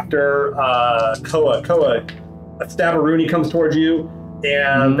goes after Koa. Koa, a Stabberoonie comes towards you,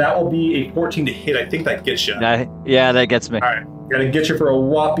 and that will be a 14 to hit. I think that gets you. Yeah, that gets me. All right, gonna get you for a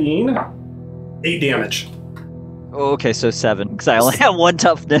whopping 8 damage. Okay, so 7, because I only have 1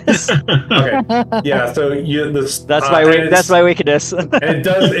 toughness. Okay, yeah. So that's my weakness. And it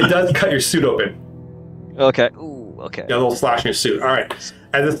does cut your suit open. Okay. Ooh, okay. Yeah, a little slash in your suit. All right.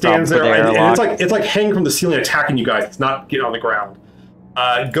 As it stands there, and it's like hanging from the ceiling, attacking you guys. It's not getting on the ground.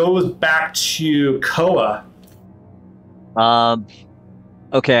 Goes back to Koa.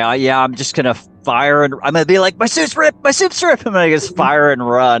 Okay. Yeah, I'm just gonna fire and I'm gonna be like, my suit's ripped. I'm gonna just fire and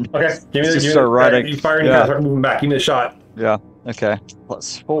run. Okay. Start running. You fire and you start moving back. Give me a shot. Yeah. Okay.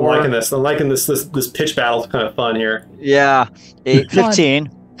 +4. I'm liking this pitch battle. It's kind of fun here. Yeah. 15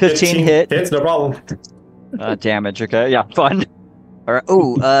 hit. Hits, no problem. Damage. Okay. Yeah. Fun. All right.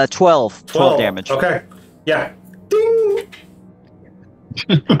 Ooh. 12 damage. Okay. Yeah. Ding.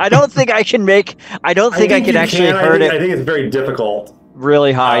 I don't think I can make. I don't think I can actually hurt it. I think it's very difficult.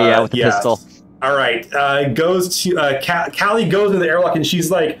 Really high, with the pistol. All right. Goes to Callie goes into the airlock and she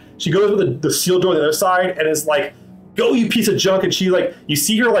goes with the seal door on the other side and is like, "Go, you piece of junk!" And she you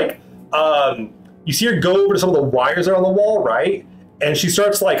see her go over to some of the wires that are on the wall, right? And she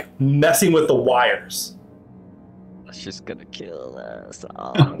starts like messing with the wires. She's gonna kill us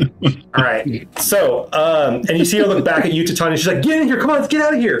all. All right. So, and you see her look back at you, Titania. She's like, "Get in here! Come on, let's get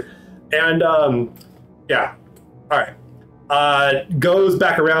out of here!" And yeah. All right. Goes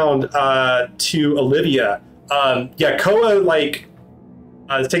back around to Olivia. Yeah, Koa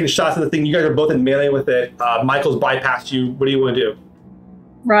is taking shots at the thing. You guys are both in melee with it. Michael's bypassed you. What do you want to do?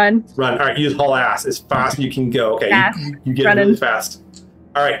 Run. All right. You just haul ass as fast as you can go. Okay. You get it really fast.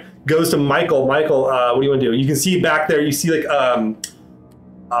 All right, goes to Michael. Michael, what do you want to do? You can see back there. You see like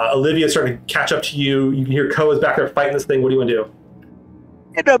Olivia starting to catch up to you. You can hear Koa's back there fighting this thing. What do you want to do?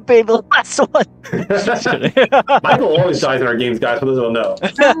 End up being the last one. Michael always dies in our games, guys. For those who don't know.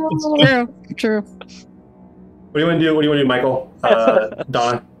 True. What do you want to do? What do you want to do, Michael?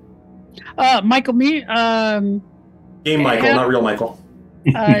 Donna. Michael, me. Game Michael, not real Michael.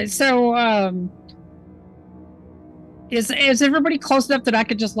 Is everybody close enough that I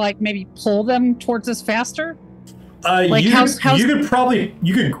could just like maybe pull them towards us faster? Like you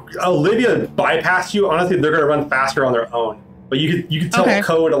could Olivia bypass you. Honestly, they're gonna run faster on their own. But you could tell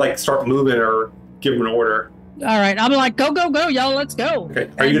Ko to like start moving or give him an order. All right, I'm like go, y'all, let's go. Okay.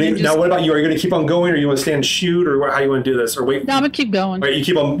 Are you gonna now? What about you? Are you gonna keep on going, or you want to stand and shoot, or how you want to do this, or wait? No, I'm gonna keep going. Right,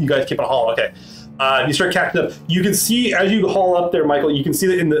 you guys keep on haul. Okay. You start catching up. You can see as you haul up there, Michael. You can see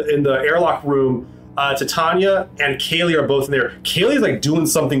that in the airlock room, Titania and Kaylee are both in there. Kaylee's like doing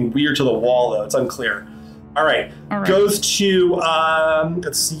something weird to the wall though. It's unclear. All right. Goes to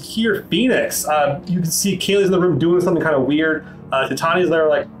let's see here, Phoenix. You can see Kaylee's in the room doing something kind of weird. Titania's there,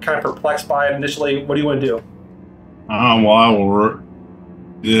 like kind of perplexed by it initially. What do you want to do? Well,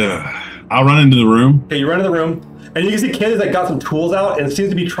 I'll run into the room. Okay, you run into the room, and you can see Kaylee's like got some tools out and seems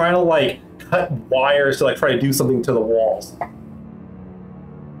to be trying to like cut wires to like try to do something to the walls.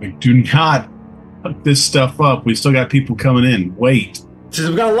 We do not hook this stuff up. We still got people coming in. Wait. She says,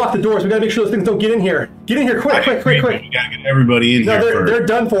 we gotta lock the doors. We gotta make sure those things don't get in here. Get in here, quick. We gotta get everybody in here. They're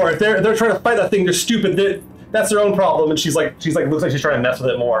done for. If they're trying to fight that thing, they're stupid. That's their own problem. And she's like looks like she's trying to mess with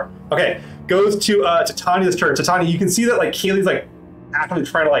it more. Okay, goes to Titania's turn. Titania, you can see that like Kaylee's like actively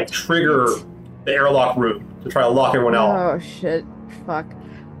trying to like trigger the airlock room to try to lock everyone out. Oh shit! Fuck.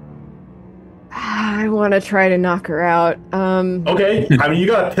 I want to try to knock her out. Okay, I mean you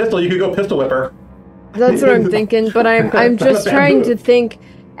got a pistol. You could go pistol whip her. That's what I'm thinking, but I'm just trying to think.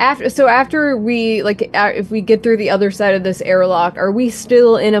 After we if we get through the other side of this airlock, are we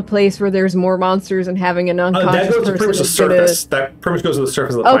still in a place where there's more monsters and having an unconscious that goes to pretty much the surface. That pretty much goes to the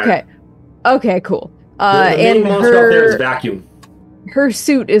surface of the planet. Okay, cool. The main monster out there is vacuum. Her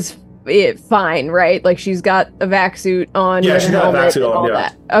suit is fine, right? Like she's got a vac suit on. Yeah, she's got a vac suit on. Yeah.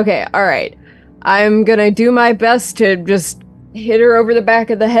 That. Okay, all right. I'm gonna do my best to just hit her over the back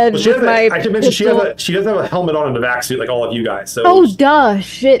of the head with my I should mention she does have a helmet on and a vac suit like all of you guys. So duh,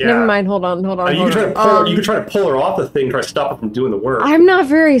 shit. Yeah. Never mind. Hold on. You can try to pull her off the thing, try to stop her from doing the work. I'm not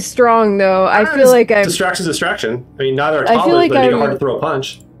very strong though. I feel like I'm distraction. I mean, neither are toddlers, but they make it hard to throw a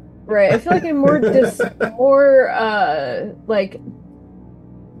punch. Right. I feel like I'm more like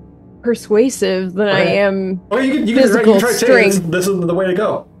persuasive than I am. Or you can try to say this is the way to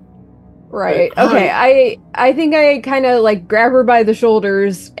go. Right. Okay. I think I kind of like grab her by the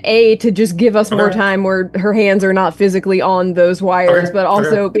shoulders, to just give us more time where her hands are not physically on those wires, but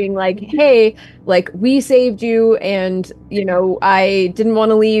also being like, hey, like we saved you, and I didn't want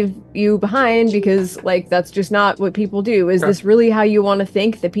to leave you behind because like that's just not what people do. Is this really how you want to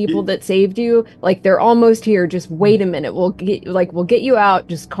think? The people that saved you, like they're almost here. Just wait a minute. We'll get you out.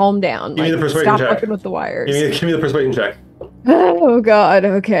 Just calm down. Give me the persuasion stop check. fucking with the wires. Give me the persuasion check. Oh God.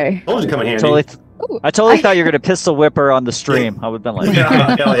 Okay. Told you to come in handy. I totally thought you were gonna pistol whip her on the stream. I would have been like,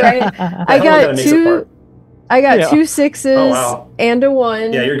 right? I got two sixes and a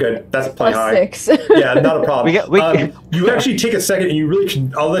 1. Yeah, you're good. That's plenty high. 6. Yeah, not a problem. You actually take a second, and you really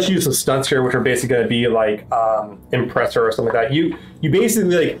can. I'll let you use some stunts here, which are basically going to be like impress her or something like that. You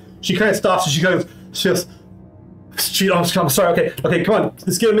basically like she kind of stops and she goes. I'm sorry. Okay, come on.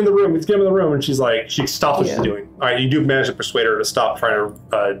 Let's get him in the room. And she stops what she's doing. All right, you do manage to persuade her to stop trying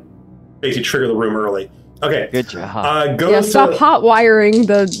to basically trigger the room early. Okay. Good job. Stop hot wiring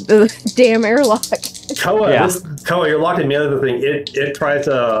the damn airlock. Koa, you're locked in. The other thing, it tries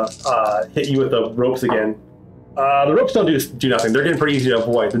to hit you with the ropes again. The ropes don't do nothing. They're getting pretty easy to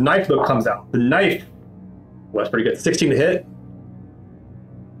avoid. The knife though comes out. The knife was pretty good. 16 to hit.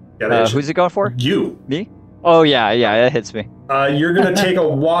 Yeah. Who's it going for? You. Me? Oh yeah, it hits me. You're gonna take a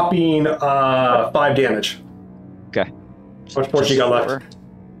whopping 5 damage. Okay. How much portion you got left?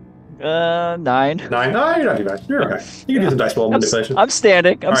 9. 9? No, you're not too bad. You're okay. You can do some dice roll manipulation. I'm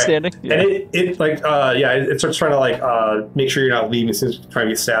standing. Standing. Yeah. And it starts trying to like make sure you're not leaving. It seems trying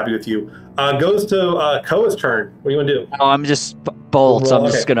to get stabby with you. Goes to Koa's turn. What do you want to do? Oh, I'm just bolts. I'm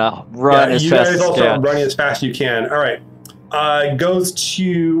just gonna run as fast as I can. You guys also running as fast as you can. All right. Goes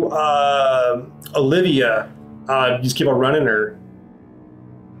to Olivia. Just keep on running, or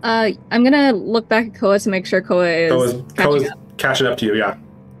I'm gonna look back at Koa to make sure Koa is catching up to you. Yeah.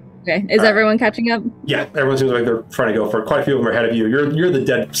 Okay. Is everyone catching up? Yeah, everyone seems like they're trying to go for it. Quite a few of them are ahead of you. You're the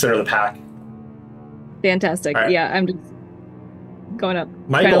dead center of the pack. Fantastic. Right. Yeah, I'm just going up.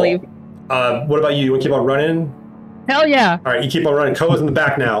 Michael, Trying to leave. what about you? You want to keep on running? Hell yeah. All right, you keep on running. Koa's in the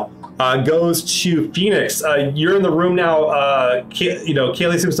back now. Goes to Phoenix. You're in the room now.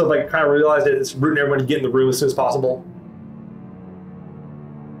 Kaylee seems to like kind of realize that it's rooting everyone to get in the room as soon as possible.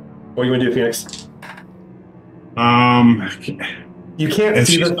 What do you want to do, Phoenix? You can't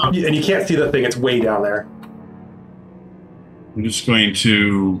see and you can't see the thing. It's way down there. I'm just going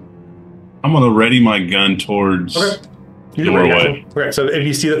to. I'm going to ready my gun towards. Okay. The doorway. Okay. So if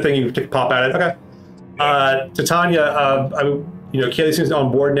you see the thing, you can pop at it. Okay. Titania, Kaylee seems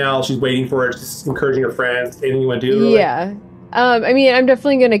on board now. She's waiting for it. She's encouraging her friends. Anything you want to do? Yeah. I mean, I'm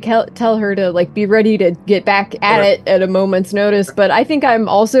definitely going to tell her to like be ready to get back at it at a moment's notice. But I think I'm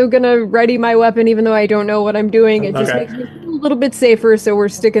also going to ready my weapon, even though I don't know what I'm doing. It just makes me feel a little bit safer. So we're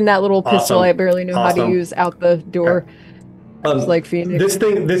sticking that little pistol I barely know how to use out the door. Okay. Like Phoenix.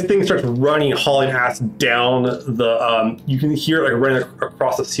 This thing starts running, hauling ass down the. You can hear it like running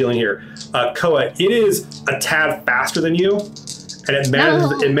across the ceiling here. Koa, it is a tad faster than you. And it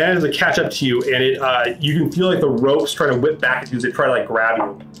manages to catch up to you, and you can feel like the ropes trying to whip back at you as they try to like grab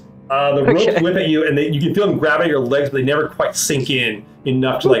you. The ropes whip at you, and you can feel them grab at your legs, but they never quite sink in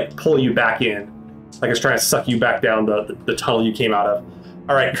enough to like pull you back in, like it's trying to suck you back down the tunnel you came out of.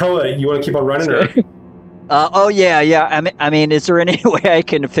 All right, Koa, you want to keep on running, or? Oh yeah. I mean, is there any way I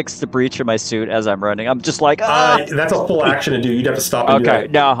can fix the breach in my suit as I'm running? I'm just like, that's a full action to do. You'd have to stop. And do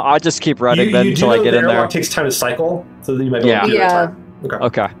that. No, I'll just keep running then until I get in there. It takes time to cycle, so that you might be able to do that time.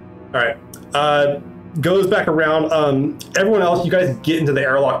 Okay. All right. Goes back around. Everyone else, you guys get into the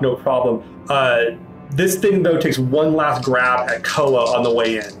airlock, no problem. This thing though takes one last grab at Koa on the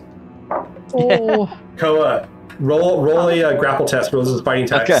way in. Oh. Koa. Roll a grapple test. Roll a fighting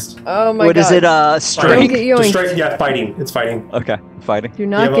test. Okay. Oh my god. What is it? Strength? Don't get yoinked. Strength, yeah, fighting. It's fighting. Okay, fighting. Do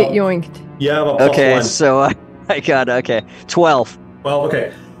not get yoinked. Yeah, a plus okay, one. so I got 12. Well,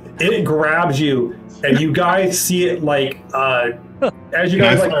 okay. It grabs you, and you guys see it like as you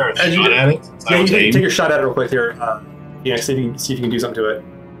guys like as you take your shot at it real quick here. See if you can do something to it.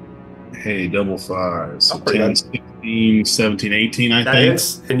 Hey, double five. So 10, 16, 17, 18, I think. That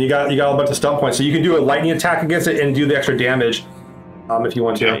hits, and you got a bunch of stun points. So you can do a lightning attack against it and do the extra damage if you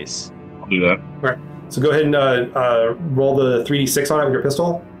want to. Nice. I'll do that. All right. So go ahead and roll the 3d6 on it with your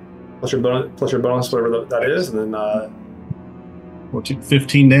pistol, plus your bonus, whatever that is, and then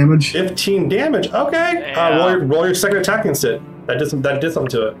 15 damage. 15 damage. Okay. Roll your second attack against it. That did something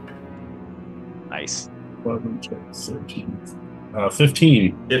to it. Nice. 11, 12, 13.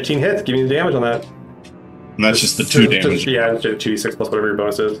 15. 15 hits. Give me the damage on that. And that's just the 2 damage. Yeah, it's 2d6 plus whatever your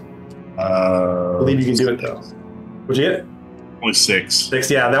bonus is. I believe you can do it though. What'd you get? Only 6.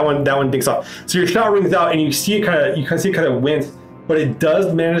 6. Yeah, that one dinks off. So your shot rings out, and you see it kind of wince, but it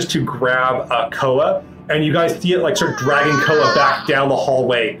does manage to grab Koa, and you guys see it like start dragging Koa back down the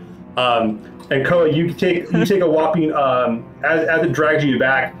hallway. And Koa, you take a whopping as it drags you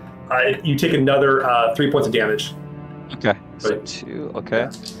back, you take another 3 points of damage. Okay. So 2. Okay. Yeah.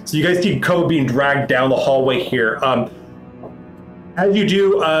 So you guys see Koa being dragged down the hallway here. As you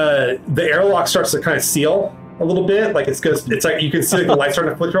do, the airlock starts to kind of seal a little bit. Like it's like you can see like the light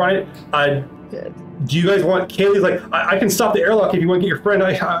starting to flicker on it. Do you guys want? Kaylee's like, I can stop the airlock if you want to get your friend.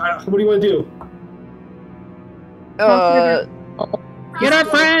 What do you want to do? Get our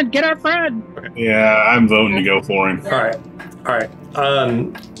friend! Get our friend! Okay. Yeah, I'm voting to go for him. All right.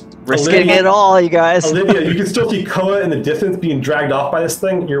 Risking it all, you guys. Olivia, you can still see Koa in the distance being dragged off by this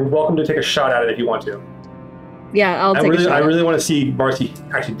thing. You're welcome to take a shot at it if you want to. Yeah, I'll take a shot. I really want to see Marcy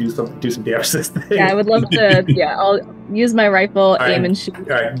actually do some damage to this thing. Yeah, I would love to. Yeah, I'll use my rifle, aim and shoot. All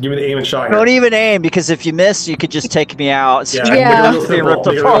right, give me the aim and shot. Don't even aim, because if you miss, you could just take me out. So Yeah. be ripped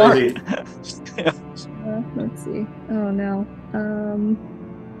apart. Let's see. Oh no.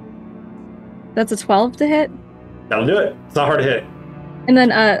 That's a 12 to hit. That'll do it. It's not hard to hit. And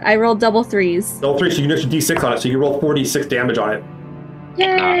then I rolled double 3s. Double 3, so you can extra d6 on it, so you roll 4d6 damage on it.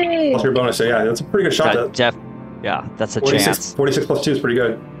 Yay! Plus your bonus, so yeah, that's a pretty good shot. Yeah, that's a 46, chance. 46 plus 2 is pretty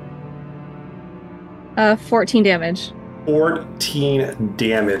good. 14 damage. 14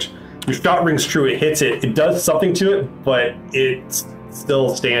 damage. Your shot rings true, it hits it. It does something to it, but it's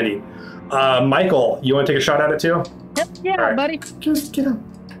still standing. Michael, you want to take a shot at it too? Yep, yeah, right. Buddy. Just get up.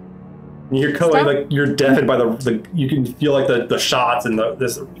 You hear Koa, like you're deafened by the you can feel like the shots and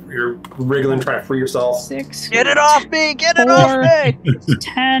you're wriggling trying to free yourself. 6. Get it off me! Get it off me!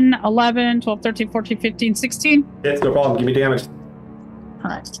 10, 11, 12, 13, 14, 15, 16. It's no problem. Give me damage.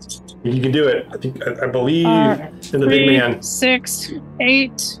 Alright. You can do it. I believe in the 3, big man. 6,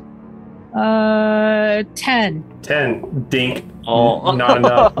 8, 10. 10. Dink. Oh. Not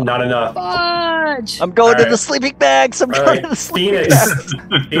enough. Not enough. 5. fudge. I'm going to Alright. the sleeping bags. I'm All going right, to the sleeping Phoenix. bags.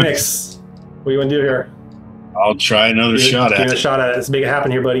 Phoenix, what do you want to do here? I'll try another shot Give at it a it. shot at it. Let's make it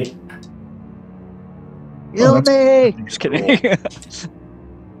happen here, buddy. Kill that's- me. Just kidding.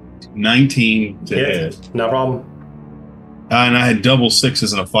 19 to hit. No problem. And I had double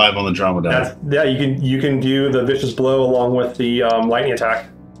sixes and a 5 on the drama die. That's, yeah, you can do the vicious blow along with the lightning attack.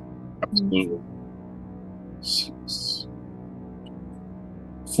 Absolutely.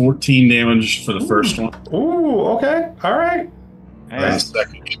 14 damage for the first one. Ooh, okay, all right. And the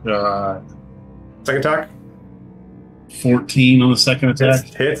second shot, Second attack. 14 on the second attack.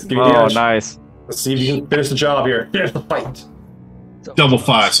 Hits. Give me Oh, damage. nice. Let's see if you can finish the job here. Finish the fight. Double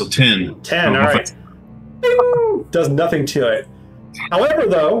 5, so 10. 10. All right. Woo! Does nothing to it. However,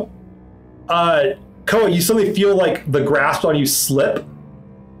 though, Koa, you suddenly feel like the grasp on you slip,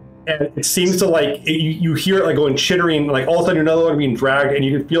 and it seems to like you hear it like going chittering, like all of a sudden you're no longer being dragged, and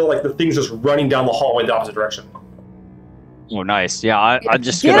you can feel like the thing's just running down the hallway the opposite direction. Oh, nice. Yeah, I'm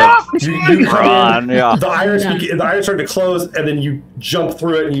just Get gonna off! You come run. in, Yeah. the irons start to close, and then you jump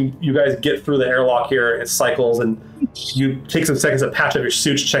through it, and you guys get through the airlock here. It cycles, and you take some seconds to patch up your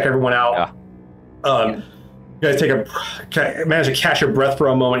suits, check everyone out. Yeah. You guys manage to catch your breath for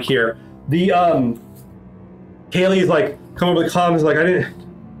a moment here. The Haley's like come over the comms, like I didn't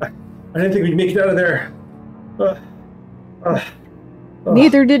think we'd make it out of there.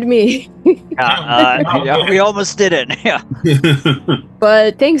 Neither did me. Yeah, we almost did it. Yeah.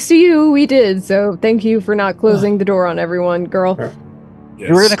 But thanks to you, we did. So thank you for not closing the door on everyone, girl. Yes.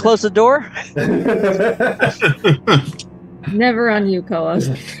 You were gonna close the door? Never on you, Koa.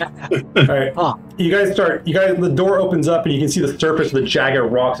 All right. Oh. The door opens up and you can see the surface of the jagged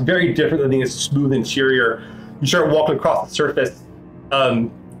rocks, very different than the smooth interior. You start walking across the surface.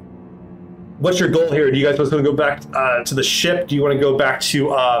 What's your goal here? Do you guys want to go back to the ship? Do you want to go back to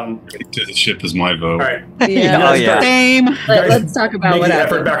To the ship is my vote. all right. Yeah. Oh, yeah. Same. Let's talk about Make what an effort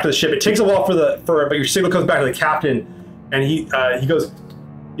happened. back to the ship. It takes a while but your signal comes back to the captain, and he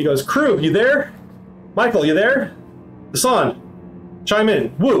goes, crew, you there? Michael, you there? Hassan, chime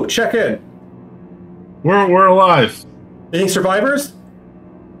in. Woo, check in. We're alive. Any survivors?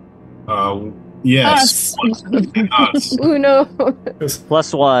 Yes. Us. Uno.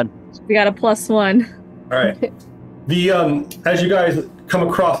 +1. We got a +1. All right. The as you guys come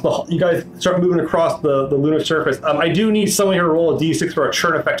across you guys start moving across the lunar surface. I do need someone here to roll a d6 for a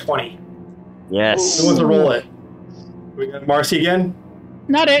churn effect 20. Yes. Who wants to roll it? We got Marcy again.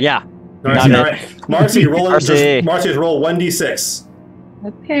 Not it. Yeah. Marcy, Not all it. right. Marcy, roll it. Marcy. Marcy's roll 1d6. You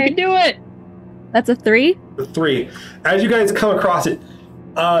Okay. can do it. That's a 3. The 3. As you guys come across it,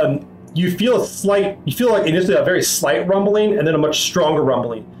 you feel like initially a very slight rumbling and then a much stronger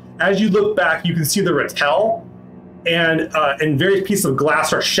rumbling. As you look back, you can see the Rattel, and various pieces of glass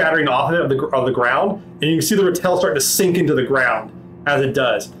start shattering off of the ground, and you can see the Rattel start to sink into the ground as it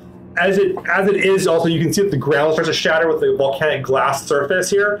does. As it is, also you can see that the ground starts to shatter with the volcanic glass surface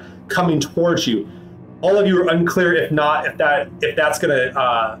here coming towards you. All of you are unclear if that's going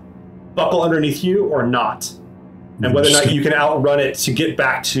to buckle underneath you or not, and whether or not you can outrun it to get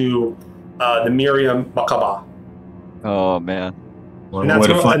back to the Miriam Makaba. Oh man. And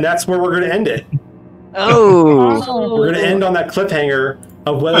that's where we're going to end it. Oh. We're going to end on that cliffhanger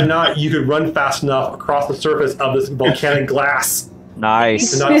of whether or not you could run fast enough across the surface of this volcanic glass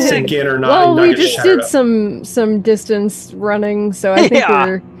Nice. to not sink in or not. Well, not we get just shattered did up. some distance running, so I think Yeah.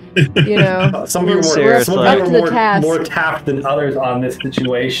 we're, you know, Some people Seriously. are Up to the task. more tapped than others on this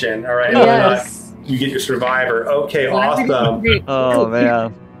situation. All right, whether or not yes. you get your survivor. Okay, awesome. Oh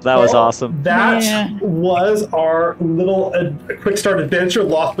man. That was Well, awesome. That Yeah. was our little quick start adventure,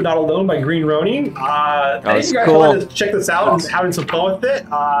 Lost But Not Alone by Green Ronin. Thank was you guys cool. for letting us check this out and having some fun with it.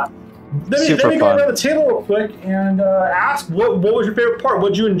 Let Super me go fun. around the table real quick and ask what was your favorite part? What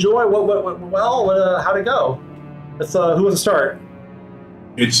did you enjoy? What went well? How'd it go? Let's who wants to start?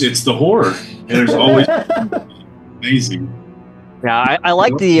 It's the horror. And there's always amazing. Yeah, I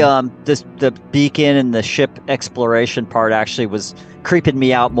like the beacon and the ship exploration part actually was creeping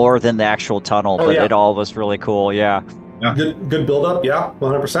me out more than the actual tunnel, Oh, but yeah. it all was really cool. Yeah. Good build up, yeah,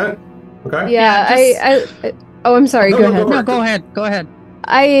 100%. Okay. Yeah, I oh, I'm sorry. No, go no, ahead. go for No, it. go ahead. Go ahead.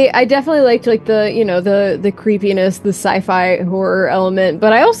 I definitely liked like the creepiness, the sci-fi horror element,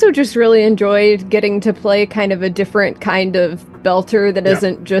 but I also just really enjoyed getting to play kind of a different kind of belter that Yeah.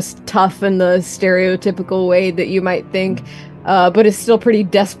 isn't just tough in the stereotypical way that you might think, but is still pretty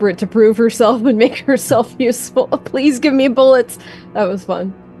desperate to prove herself and make herself useful. Please give me bullets. That was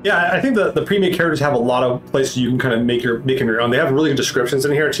fun. Yeah, I think the pre-made characters have a lot of places you can kind of make them your own. They have really good descriptions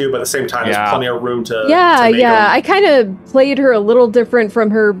in here too, but at the same time, there's plenty of room to make them. I kind of played her a little different from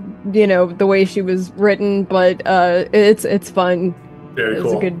her, the way she was written, but it's fun. Very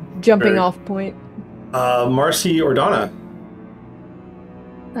cool. It's a good jumping off point. Marcy or Donna?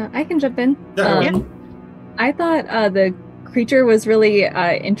 I can jump in. Yeah. I thought the creature was really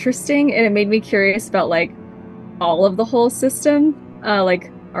interesting, and it made me curious about like all of the whole system. Like,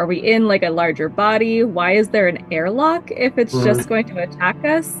 are we in like a larger body? Why is there an airlock if it's just going to attack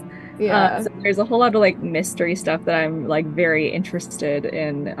us? So there's a whole lot of like mystery stuff that I'm like very interested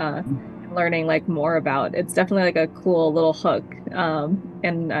in learning like more about. It's definitely like a cool little hook,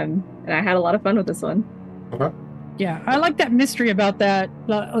 and I had a lot of fun with this one. Okay. Yeah, I like that mystery about that.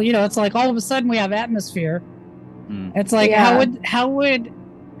 It's like all of a sudden we have atmosphere. It's like how would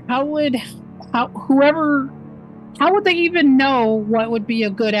they even know what would be a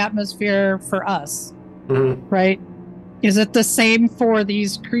good atmosphere for us? Right? Is it the same for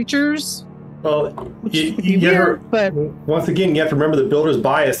these creatures? Well, but once again, you have to remember the builder's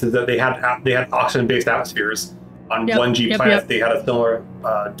bias is that they had oxygen-based atmospheres on 1G planets. They had a similar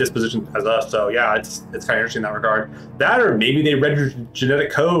disposition as us. So yeah, it's kind of interesting in that regard. That, or maybe they read your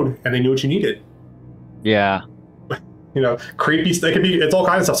genetic code and they knew what you needed. Yeah. Creepy. They could be. It's all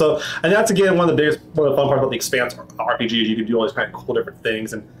kinds of stuff. So, and that's again one of the fun parts about the Expanse RPG is you can do all these kind of cool different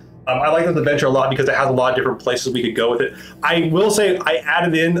things. And I like this adventure a lot because it has a lot of different places we could go with it. I will say I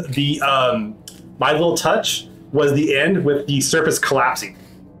added in the my little touch was the end with the surface collapsing.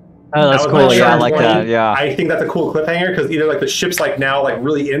 Oh, that's cool. Yeah, I like that. Yeah. I think that's a cool cliffhanger because either like the ship's like now like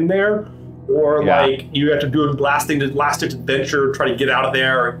really in there, or like you have to do a last ditch adventure, try to get out of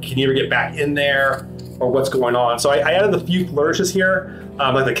there, or can you ever get back in there, or what's going on. So I added a few flourishes here.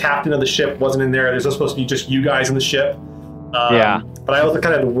 Like the captain of the ship wasn't in there. There's supposed to be just you guys in the ship. But I also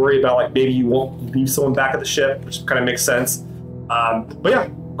kind of worry about like maybe you won't leave someone back at the ship, which kind of makes sense. But yeah,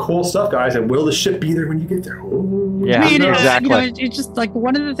 cool stuff, guys. And will the ship be there when you get there? Ooh, yeah, exactly. It's just like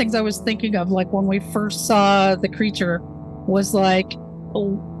one of the things I was thinking of, like when we first saw the creature, was like,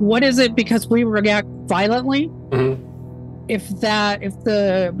 what is it? Because we react violently.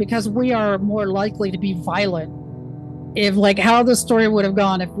 Because we are more likely to be violent. If like how the story would have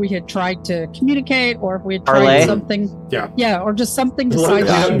gone if we had tried to communicate, or if we had tried something, or just something besides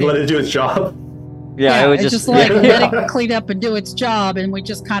let it do its job. Yeah, it would just like let it clean up and do its job, and we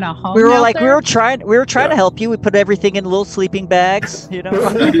just kind of hung. We were trying to help you. We put everything in little sleeping bags, Here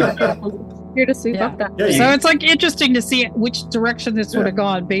to sweep up that. So it's like interesting to see which direction this would have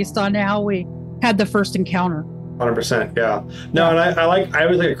gone based on how we had the first encounter. 100%, yeah. No, and I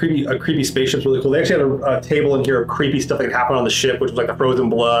always like a creepy spaceship's really cool. They actually had a table in here of creepy stuff that happened on the ship, which was like the frozen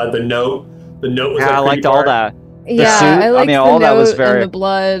blood, the note. The note was I liked all that. I liked all the that was note very and the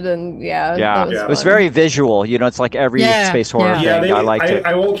blood, and it was very visual. It's like every space horror thing. I liked it.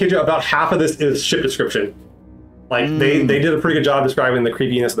 I won't kid you. About half of this is ship description. Like they did a pretty good job describing the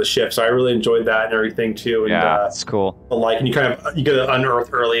creepiness of the ship, so I really enjoyed that and everything too. And, it's cool. And you you get to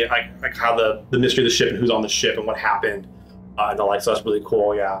unearth early like how the mystery of the ship and who's on the ship and what happened, and the like. So that's really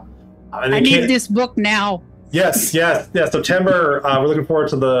cool. Yeah. And I need this book now. Yes. September. We're looking forward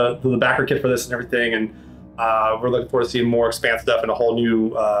to the backer kit for this and everything, and we're looking forward to seeing more Expanse stuff and a whole new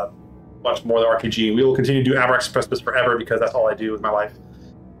bunch more of the RPG. We will continue to do Abraxas Precipice forever because that's all I do with my life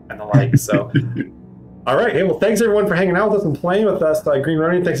and the like. So. All right. Hey, well, thanks everyone for hanging out with us and playing with us. Green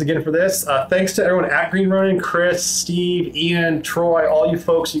Ronin, thanks again for this. Thanks to everyone at Green Ronin, Chris, Steve, Ian, Troy, all you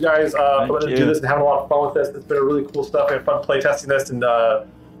folks. You guys put us do this and having a lot of fun with this. It's been a really cool stuff. We had fun play testing this and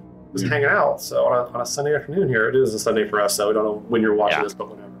just hanging out. So on a Sunday afternoon here, it is a Sunday for us. So we don't know when you're watching this, but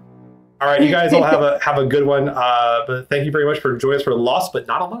whatever. All right, you guys all have a good one. But thank you very much for joining us for Lost But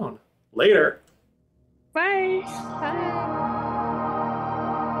Not Alone. Later. Bye. Bye.